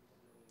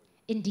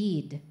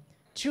 Indeed,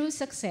 true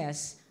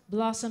success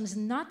blossoms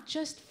not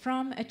just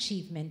from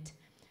achievement,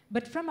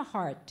 but from a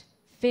heart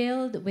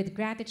filled with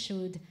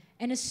gratitude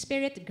and a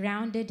spirit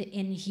grounded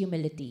in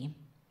humility.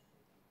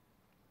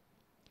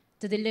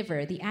 To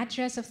deliver the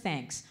address of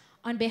thanks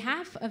on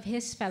behalf of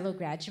his fellow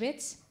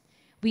graduates,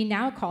 we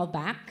now call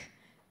back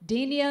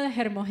Daniel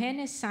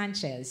Hermogenes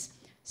Sanchez,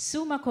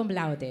 summa cum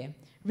laude,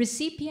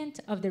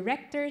 recipient of the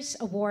Rector's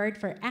Award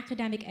for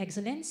Academic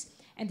Excellence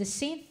and the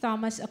St.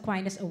 Thomas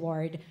Aquinas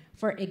Award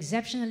for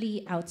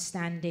Exceptionally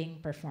Outstanding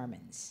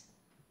Performance.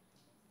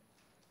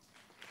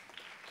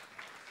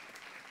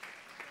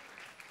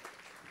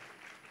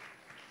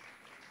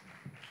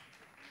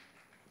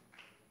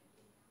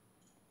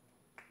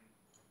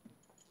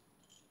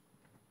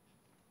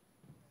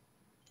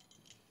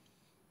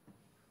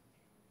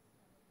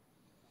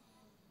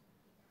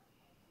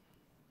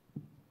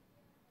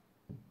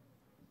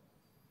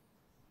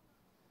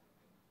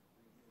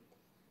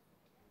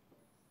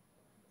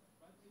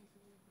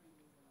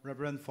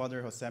 Reverend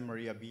Father Jose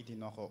Maria B.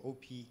 Tinoco,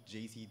 OP,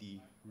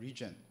 JCD,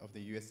 Regent of the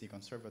UST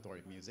Conservatory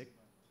of Music,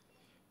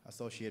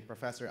 Associate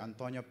Professor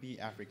Antonio P.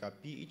 Africa,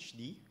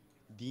 PhD,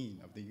 Dean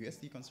of the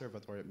UST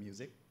Conservatory of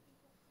Music,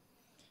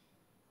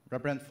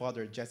 Reverend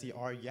Father Jesse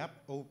R. Yap,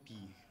 OP,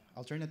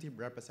 Alternative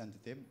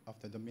Representative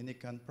of the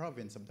Dominican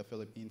Province of the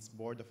Philippines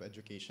Board of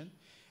Education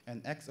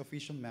and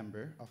ex-official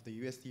member of the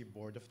UST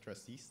Board of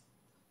Trustees,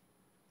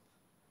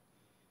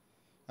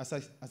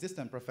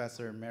 Assistant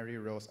Professor Mary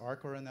Rose R.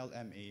 Coronel,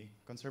 MA,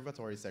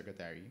 Conservatory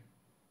Secretary,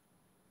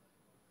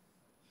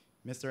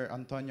 Mr.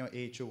 Antonio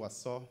A.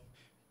 Chuaso,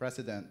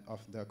 President of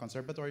the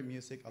Conservatory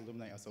Music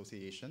Alumni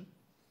Association,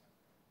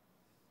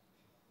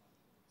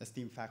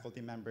 esteemed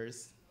faculty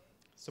members,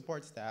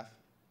 support staff,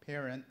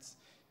 parents,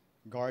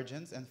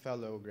 guardians, and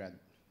fellow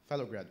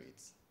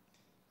graduates.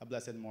 A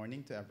blessed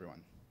morning to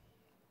everyone.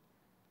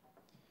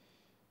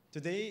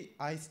 Today,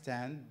 I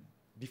stand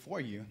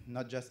before you,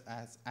 not just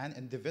as an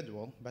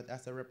individual, but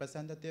as a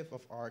representative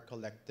of our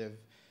collective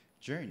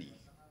journey.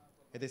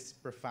 It is a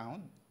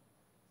profound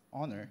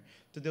honor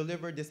to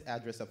deliver this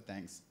address of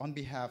thanks on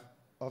behalf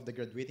of the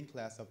graduating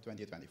class of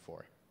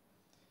 2024.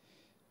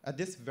 At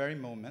this very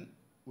moment,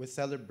 we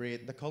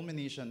celebrate the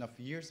culmination of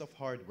years of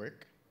hard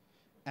work,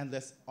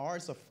 endless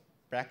hours of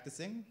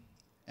practicing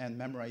and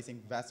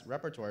memorizing vast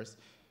repertoires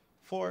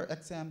for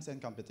exams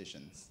and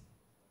competitions.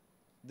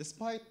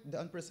 Despite the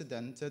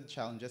unprecedented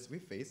challenges we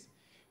face,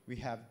 we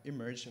have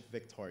emerged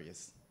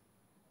victorious.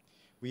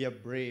 We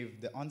have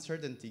braved the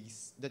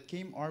uncertainties that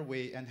came our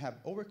way and have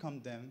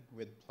overcome them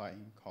with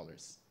flying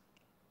colors.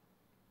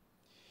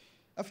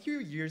 A few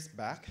years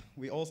back,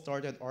 we all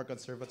started our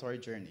conservatory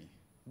journey.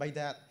 By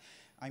that,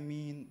 I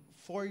mean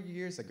 4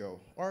 years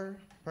ago, or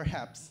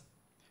perhaps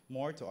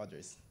more to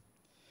others.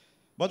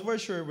 But for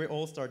sure, we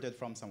all started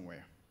from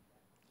somewhere.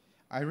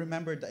 I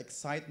remember the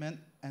excitement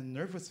and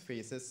nervous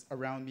faces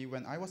around me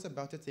when I was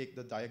about to take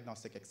the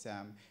diagnostic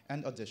exam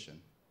and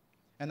audition.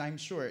 And I'm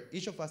sure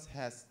each of us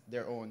has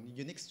their own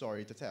unique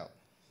story to tell.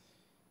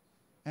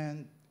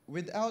 And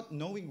without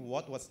knowing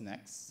what was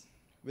next,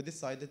 we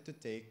decided to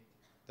take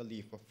the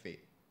leap of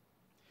faith.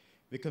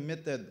 We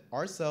committed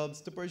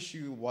ourselves to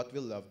pursue what we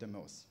love the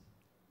most,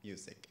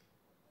 music.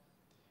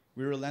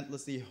 We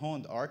relentlessly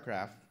honed our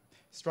craft,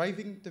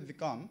 striving to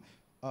become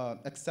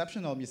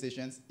exceptional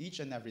musicians each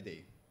and every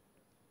day.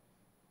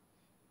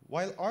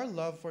 While our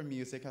love for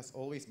music has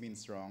always been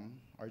strong,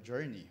 our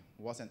journey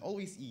wasn't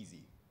always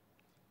easy.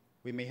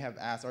 We may have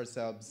asked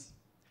ourselves,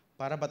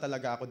 para ba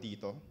talaga ako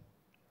dito?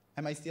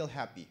 Am I still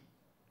happy?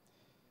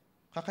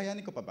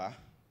 Kakayanin ko pa ba?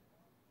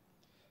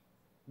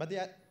 But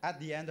at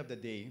the end of the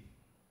day,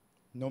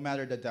 no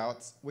matter the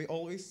doubts, we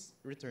always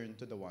return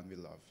to the one we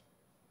love.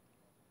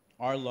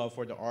 Our love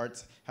for the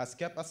arts has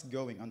kept us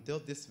going until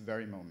this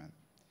very moment,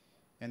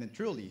 and it's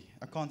truly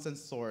a constant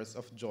source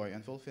of joy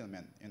and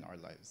fulfillment in our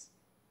lives.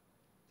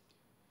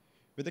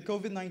 With the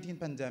COVID-19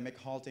 pandemic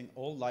halting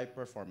all live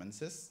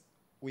performances,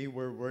 we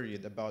were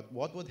worried about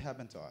what would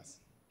happen to us.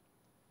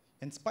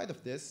 In spite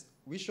of this,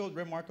 we showed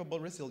remarkable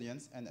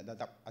resilience and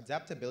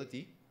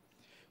adaptability.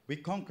 We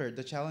conquered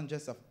the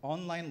challenges of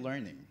online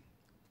learning,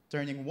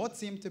 turning what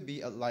seemed to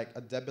be like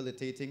a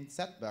debilitating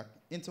setback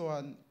into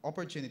an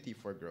opportunity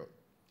for growth.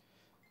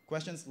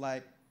 Questions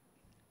like,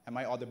 am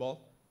I audible?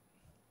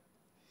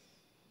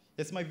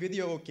 Is my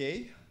video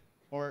okay?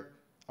 Or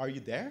are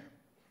you there?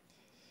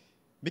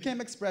 Became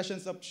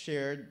expressions of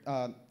shared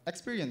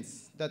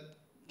experience that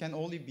can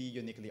only be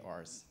uniquely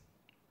ours.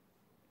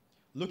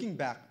 Looking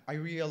back, I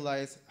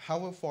realized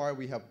how far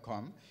we have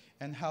come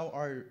and how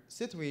our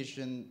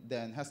situation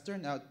then has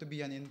turned out to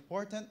be an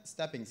important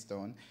stepping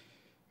stone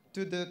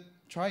to the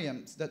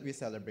triumphs that we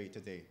celebrate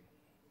today.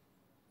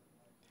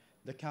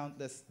 The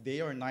countless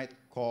day or night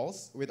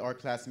calls with our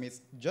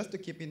classmates just to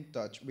keep in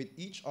touch with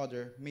each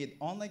other made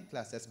online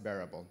classes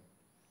bearable.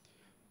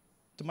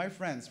 To my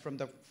friends from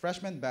the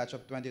freshman batch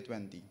of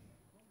 2020,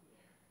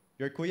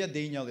 your Kuya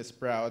Daniel is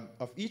proud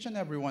of each and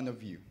every one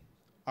of you.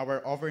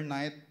 Our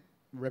overnight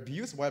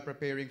reviews while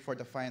preparing for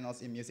the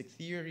finals in music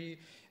theory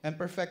and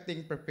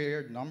perfecting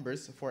prepared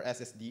numbers for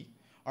SSD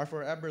are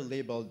forever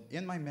labeled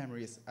in my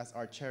memories as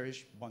our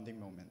cherished bonding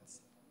moments.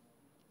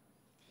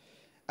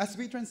 As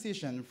we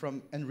transition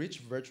from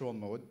enriched virtual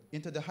mode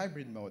into the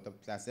hybrid mode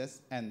of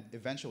classes and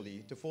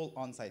eventually to full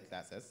on-site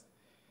classes,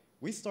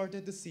 we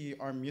started to see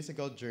our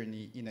musical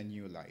journey in a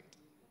new light.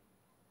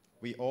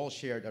 We all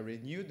shared a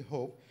renewed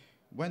hope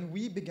when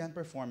we began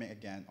performing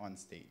again on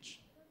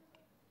stage.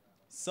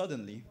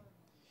 Suddenly,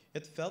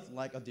 it felt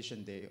like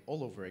audition day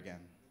all over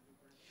again.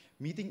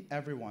 Meeting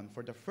everyone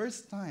for the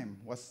first time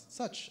was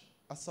such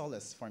a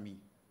solace for me.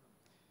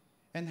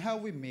 And how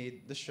we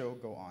made the show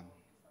go on.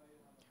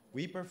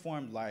 We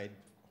performed live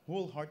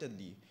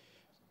wholeheartedly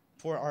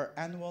for our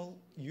annual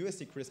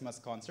UST Christmas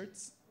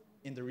concerts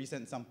in the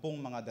recent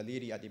Sampung Mga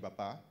Daliri at Iba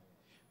Pa,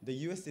 the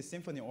UST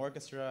Symphony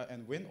Orchestra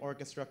and Wind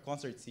Orchestra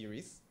concert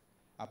series,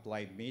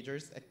 applied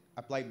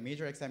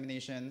major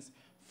examinations,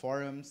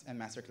 forums, and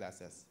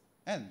masterclasses,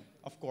 and,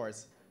 of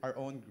course, our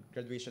own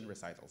graduation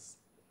recitals.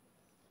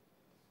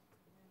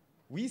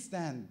 We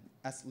stand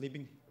as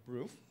living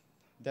proof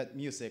that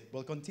music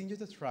will continue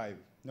to thrive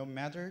no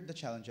matter the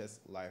challenges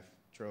life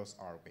throws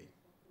our way.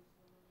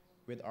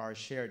 With our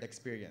shared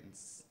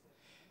experience,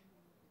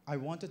 I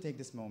want to take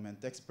this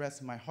moment to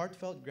express my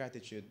heartfelt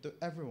gratitude to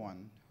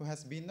everyone who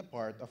has been a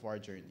part of our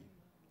journey.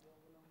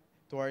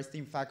 To our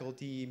esteemed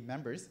faculty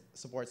members,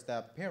 support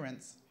staff,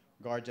 parents,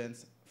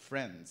 guardians,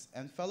 friends,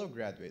 and fellow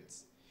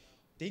graduates,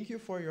 thank you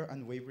for your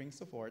unwavering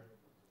support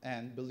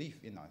and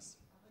belief in us.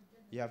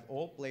 You have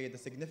all played a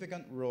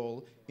significant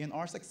role in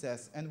our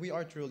success, and we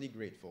are truly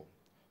grateful.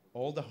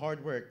 All the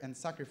hard work and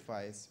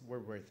sacrifice were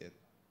worth it,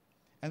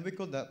 and we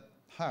could not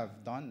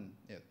have done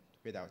it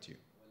without you.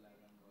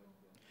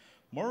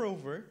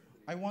 Moreover,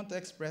 I want to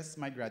express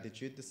my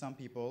gratitude to some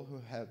people who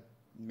have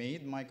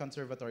made my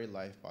conservatory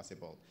life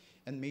possible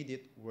and made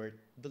it worth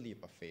the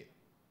leap of faith.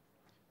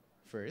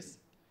 First,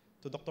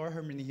 to Dr.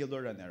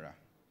 Hermenegildo Ranera.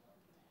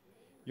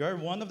 You are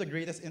one of the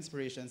greatest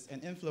inspirations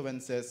and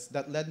influences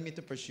that led me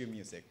to pursue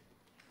music.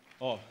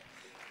 Oh,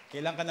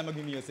 kailan ka na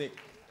mag-music?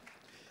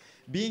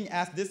 Being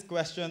asked this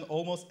question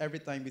almost every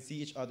time we see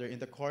each other in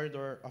the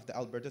corridor of the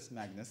Albertus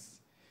Magnus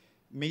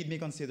made me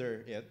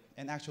consider it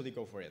and actually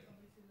go for it.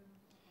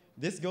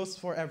 This goes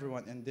for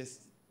everyone in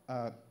this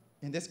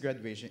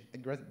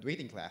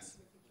graduating class.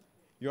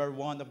 You are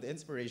one of the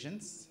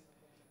inspirations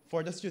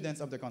for the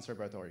students of the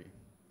Conservatory.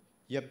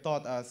 You have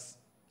taught us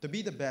to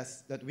be the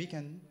best that we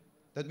can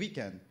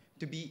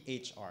to be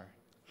HR,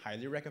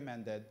 highly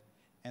recommended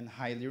and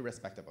highly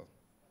respectable.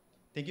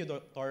 Thank you,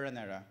 Dr.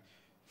 Ranera,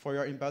 for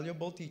your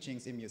invaluable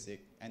teachings in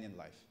music and in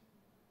life.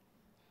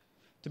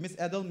 To Ms.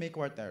 Edel May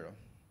Cuartero,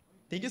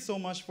 thank you so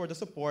much for the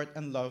support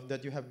and love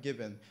that you have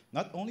given,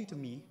 not only to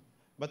me,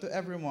 but to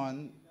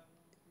everyone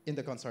in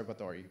the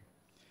Conservatory.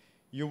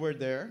 You were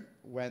there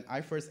when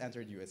I first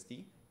entered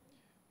UST,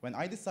 when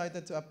I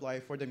decided to apply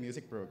for the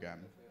music program,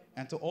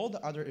 and to all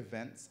the other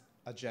events,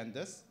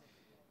 agendas,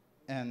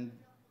 and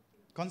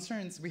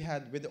concerns we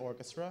had with the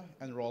orchestra,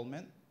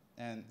 enrollment,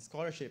 and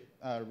scholarship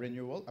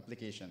renewal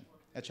application,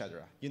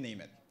 etc. You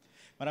name it.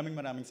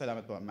 Maraming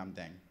salamat po, Ma'am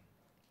Deng.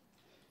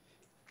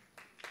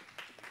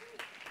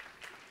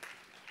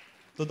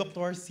 To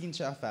Dr.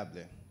 Cynthia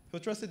Afable, who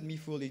trusted me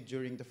fully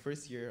during the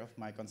first year of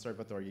my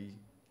conservatory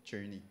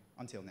journey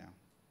until now.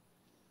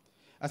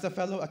 As a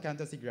fellow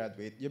accountancy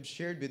graduate, you've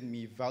shared with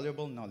me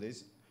valuable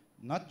knowledge,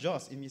 not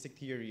just in music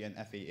theory and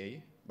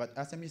FAA, but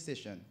as a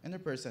musician and a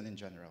person in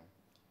general.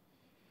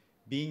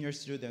 Being your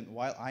student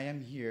while I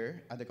am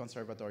here at the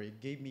conservatory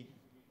gave me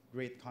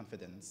great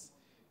confidence.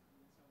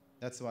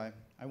 That's why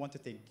I want to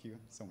thank you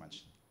so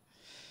much.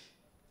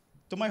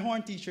 To my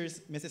horn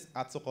teachers, Mrs.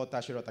 Atsuko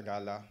Tashiro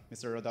Tagala,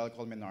 Mr. Rodal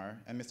Colmenar,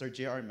 and Mr.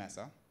 J.R.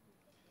 Mesa,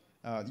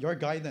 your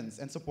guidance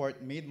and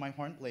support made my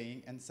horn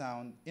playing and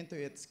sound into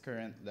its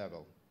current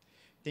level.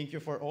 Thank you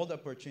for all the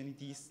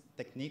opportunities,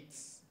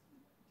 techniques,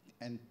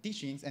 and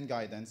teachings and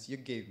guidance you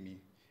gave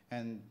me.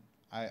 And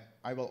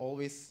I will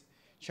always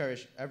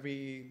cherish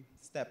every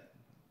step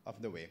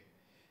of the way.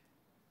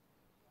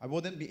 I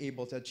wouldn't be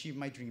able to achieve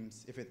my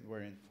dreams if it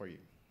weren't for you.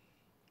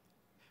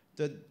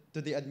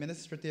 To the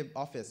Administrative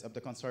Office of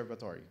the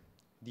Conservatory,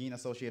 Dean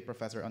Associate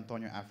Professor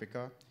Antonio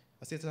Africa,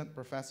 Assistant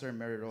Professor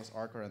Mary Rose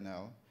R.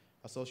 Coronel,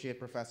 Associate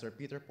Professor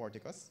Peter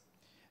Porticos,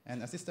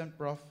 and Assistant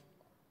Prof.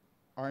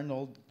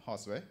 Arnold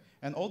Hoswe,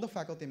 and all the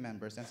faculty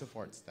members and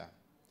support staff.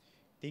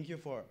 Thank you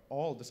for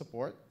all the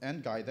support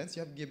and guidance you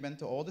have given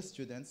to all the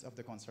students of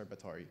the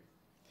Conservatory.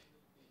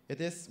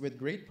 It is with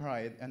great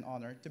pride and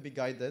honor to be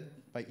guided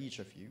by each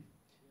of you,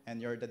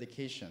 and your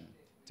dedication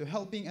to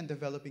helping and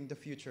developing the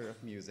future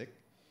of music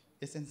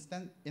is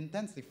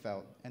intensely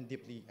felt and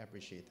deeply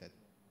appreciated.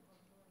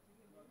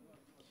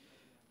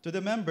 To the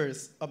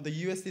members of the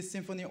UST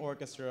Symphony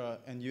Orchestra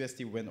and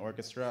UST Wind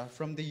Orchestra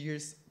from the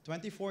years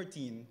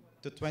 2014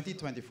 to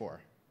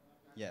 2024.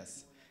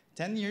 Yes,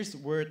 10 years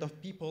worth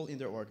of people in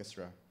their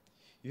orchestra.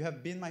 You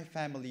have been my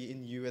family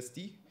in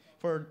UST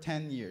for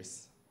 10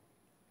 years.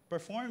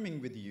 Performing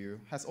with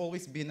you has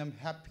always been a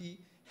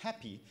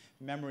happy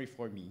memory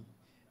for me,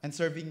 and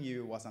serving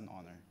you was an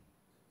honor.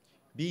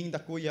 Being the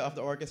kuya of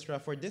the orchestra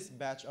for this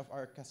batch of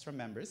orchestra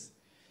members,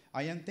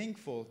 I am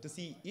thankful to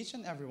see each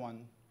and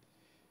everyone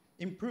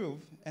improve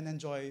and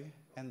enjoy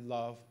and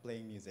love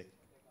playing music.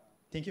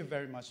 Thank you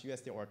very much,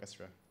 UST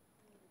Orchestra.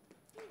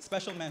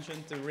 Special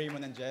mention to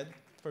Raymond and Jed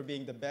for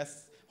being the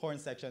best horn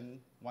section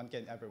one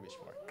can ever wish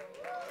for.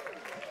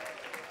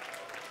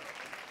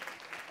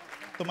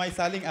 To my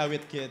Saling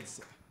Awit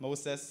kids,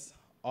 Moses,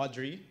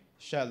 Audrey,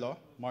 Shello,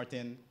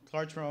 Martin,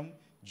 Clartrom,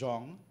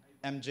 Jong,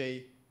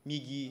 MJ,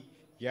 Miggy,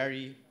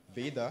 Yari,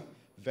 Veda,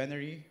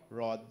 Venery,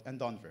 Rod, and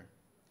Donver.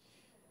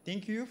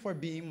 Thank you for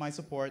being my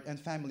support and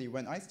family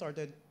when I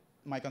started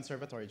my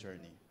conservatory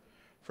journey.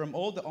 From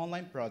all the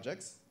online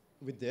projects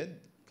we did,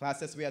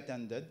 classes we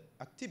attended,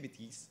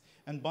 activities,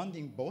 and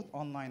bonding both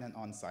online and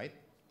on-site,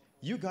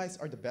 you guys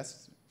are the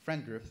best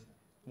friend group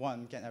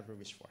one can ever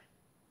wish for.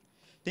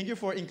 Thank you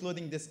for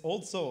including this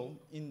old soul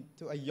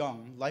into a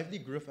young, lively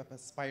group of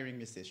aspiring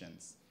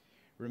musicians.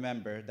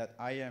 Remember that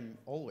I am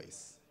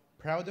always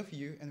proud of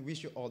you and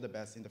wish you all the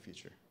best in the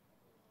future.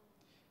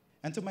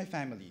 And to my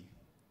family,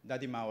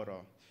 Daddy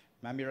Mauro,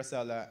 Mami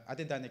Rosella,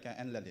 Ate Danica,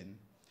 and Lalin,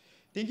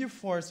 thank you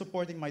for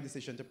supporting my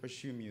decision to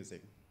pursue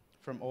music,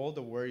 from all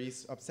the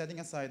worries of setting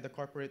aside the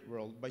corporate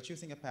world by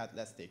choosing a path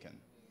less taken.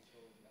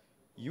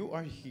 You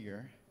are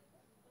here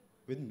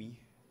with me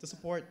to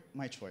support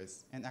my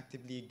choice and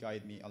actively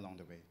guide me along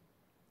the way.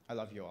 I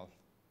love you all.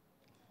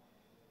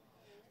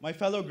 My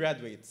fellow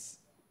graduates,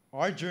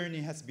 our journey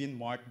has been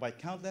marked by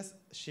countless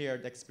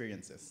shared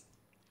experiences.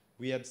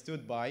 We have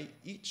stood by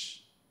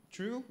each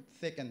through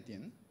thick and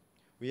thin.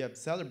 We have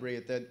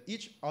celebrated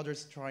each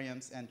other's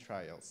triumphs and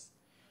trials.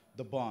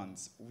 The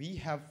bonds we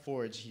have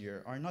forged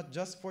here are not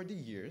just for the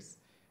years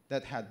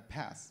that had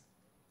passed,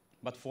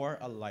 but for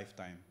a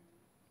lifetime.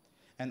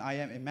 And I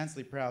am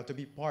immensely proud to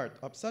be part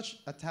of such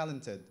a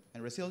talented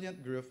and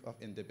resilient group of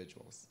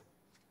individuals.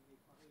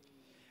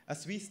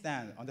 As we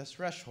stand on the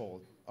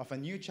threshold of a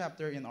new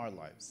chapter in our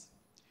lives,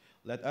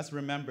 let us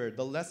remember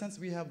the lessons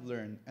we have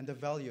learned and the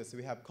values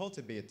we have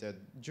cultivated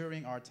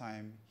during our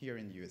time here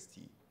in UST.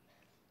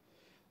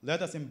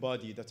 Let us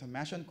embody the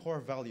Thomasian core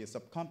values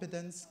of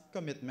competence,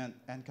 commitment,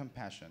 and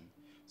compassion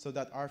so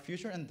that our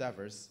future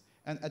endeavors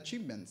and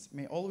achievements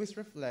may always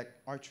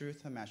reflect our true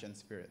Thomasian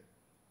spirit.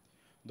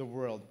 The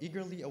world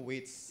eagerly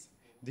awaits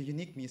the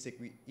unique music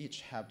we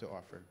each have to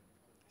offer.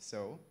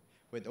 So,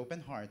 with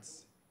open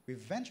hearts, we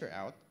venture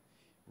out,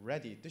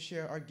 ready to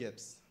share our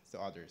gifts to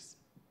others.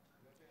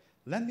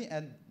 Let me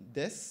end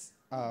this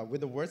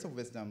with the words of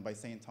wisdom by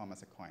St.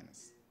 Thomas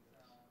Aquinas.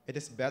 It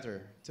is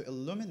better to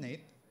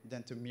illuminate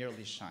than to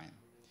merely shine,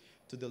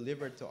 to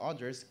deliver to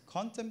others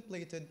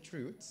contemplated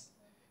truths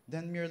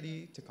than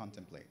merely to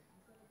contemplate.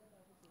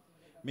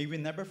 May we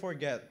never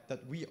forget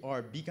that we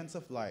are beacons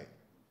of light,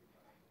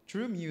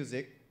 true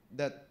music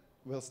that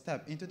will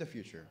step into the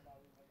future.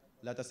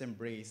 Let us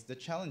embrace the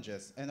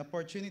challenges and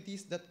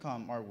opportunities that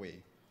come our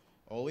way,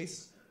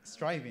 always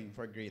striving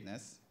for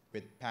greatness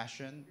with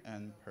passion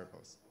and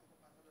purpose.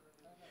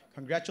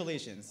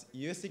 Congratulations,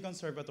 UST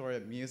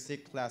Conservatory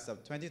Music Class of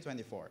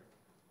 2024.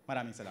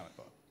 Maraming salamat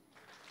po.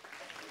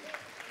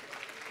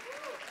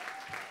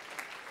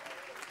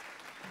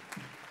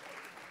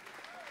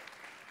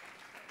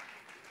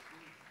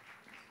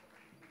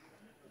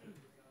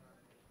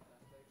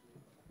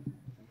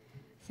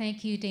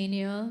 Thank you,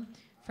 Daniel,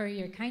 for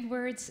your kind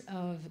words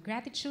of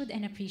gratitude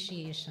and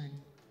appreciation.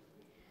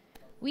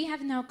 We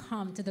have now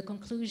come to the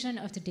conclusion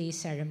of today's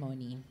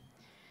ceremony.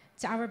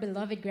 To our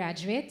beloved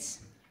graduates,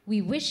 we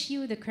wish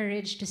you the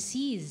courage to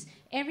seize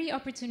every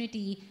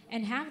opportunity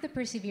and have the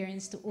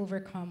perseverance to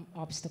overcome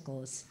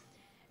obstacles.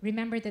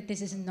 Remember that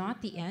this is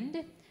not the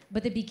end,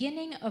 but the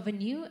beginning of a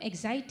new,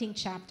 exciting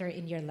chapter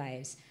in your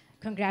lives.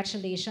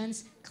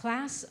 Congratulations,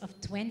 Class of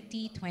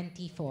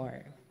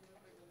 2024.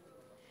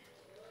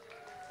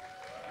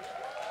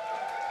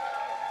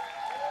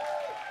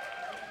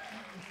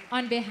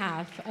 On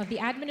behalf of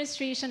the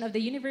administration of the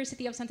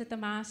University of Santo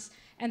Tomas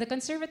and the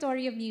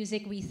Conservatory of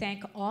Music, we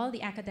thank all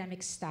the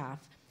academic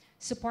staff,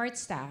 support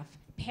staff,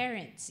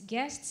 parents,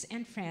 guests,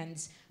 and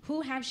friends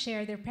who have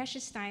shared their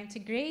precious time to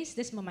grace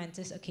this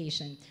momentous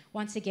occasion.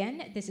 Once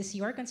again, this is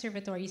your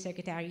Conservatory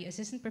Secretary,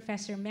 Assistant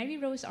Professor Mary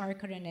Rose R.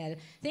 Coronel.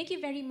 Thank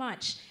you very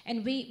much,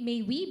 and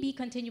may we be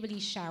continually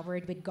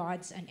showered with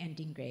God's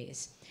unending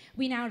grace.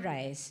 We now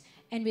rise,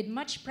 and with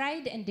much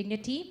pride and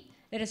dignity,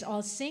 let us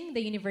all sing the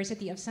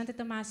University of Santo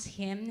Tomas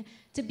hymn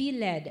to be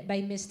led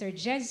by Mr.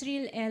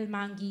 Jezreel L.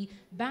 Mangi,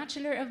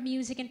 Bachelor of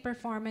Music and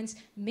Performance,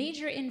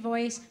 Major in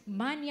Voice,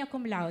 Magna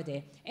Cum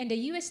Laude, and the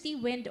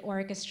UST Wind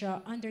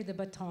Orchestra under the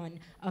baton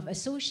of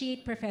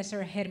Associate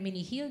Professor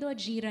Hermenegildo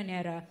G.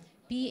 Ranera,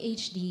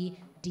 PhD,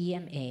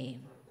 DMA.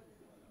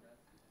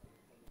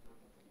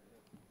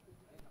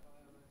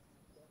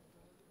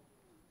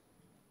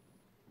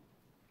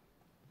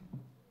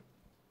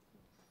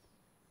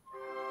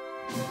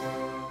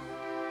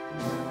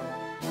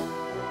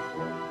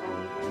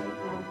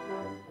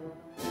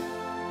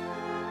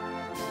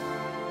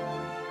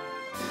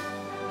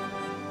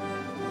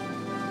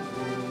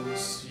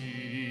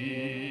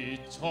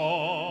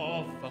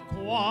 of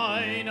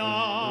Aquinas,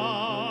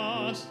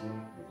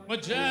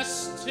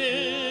 majestic,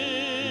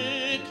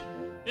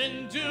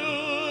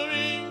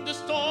 enduring the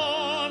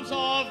storms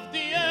of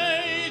the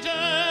ages,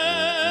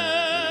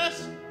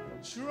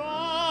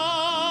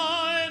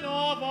 shrine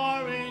of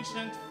our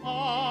ancient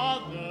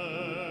fathers,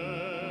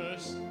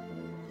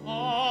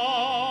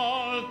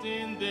 carved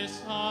in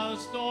this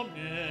house domain.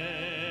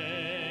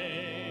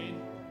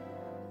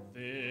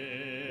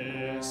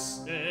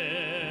 This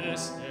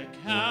is the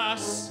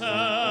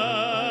castle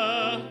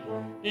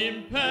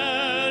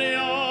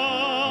imperious.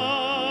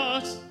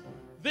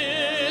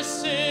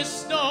 This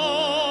is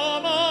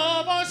dome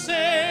of our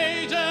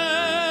sages,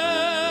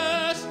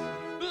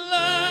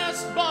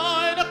 blessed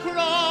by the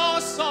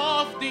cross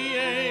of the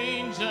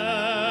angels,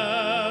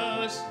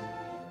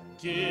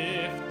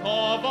 gift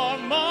of our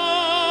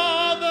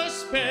mother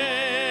Spain.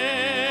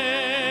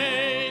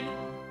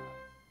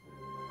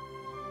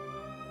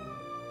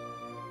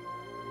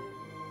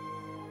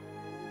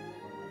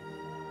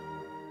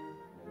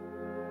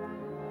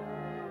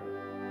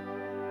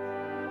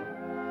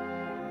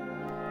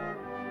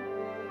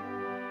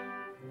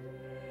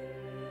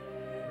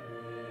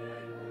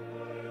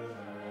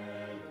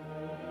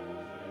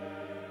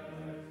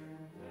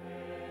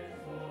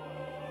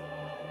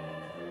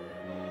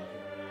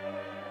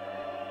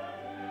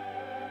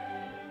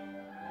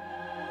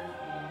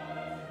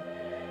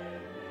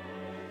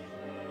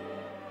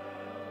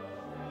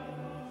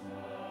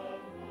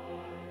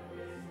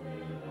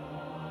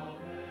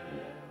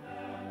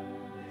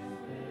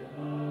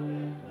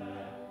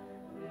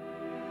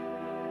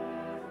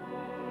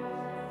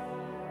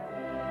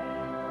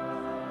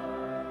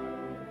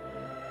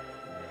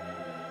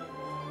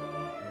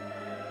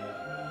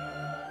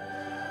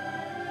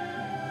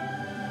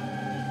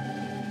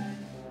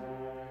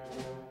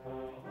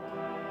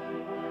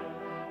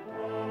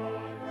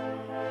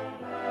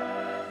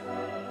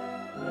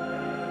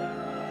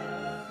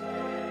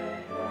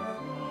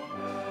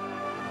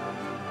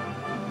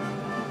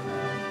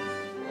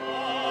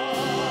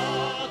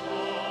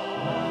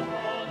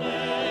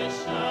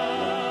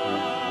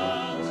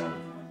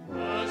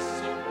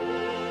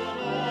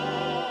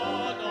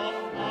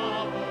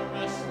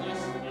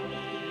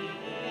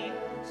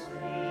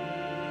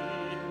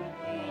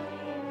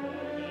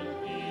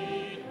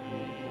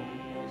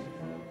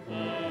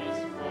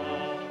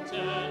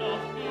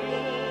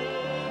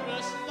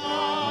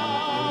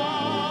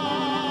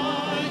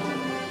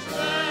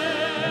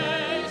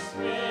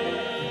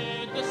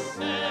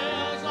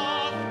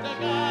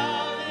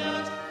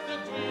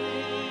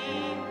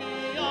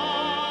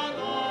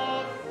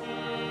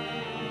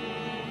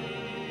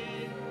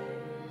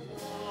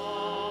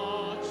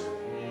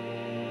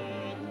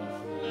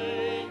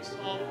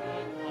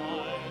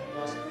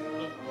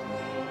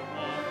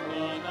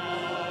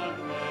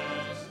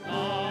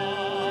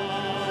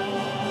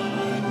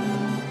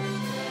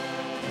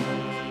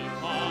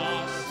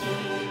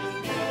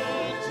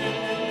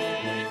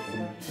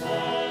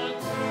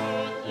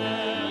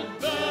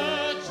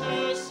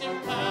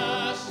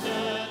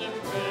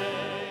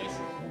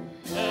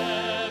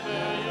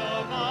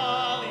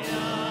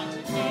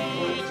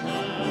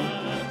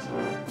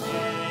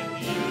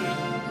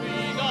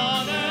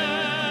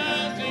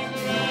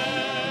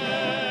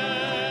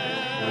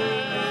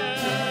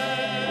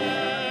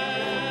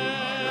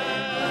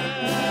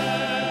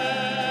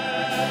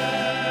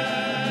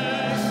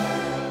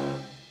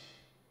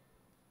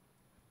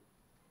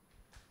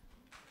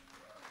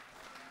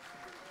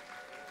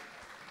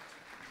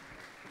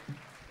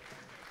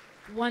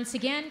 Once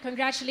again,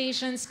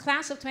 congratulations,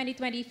 Class of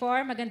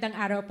 2024. Magandang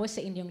araw po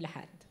sa inyong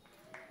lahat.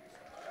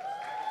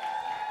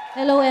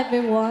 Hello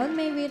everyone.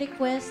 May we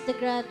request the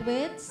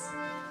graduates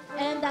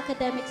and the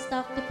academic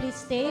staff to please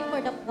stay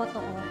for the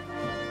photo op.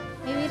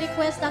 May we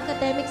request the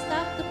academic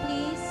staff to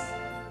please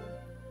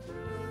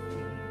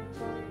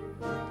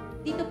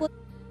dito po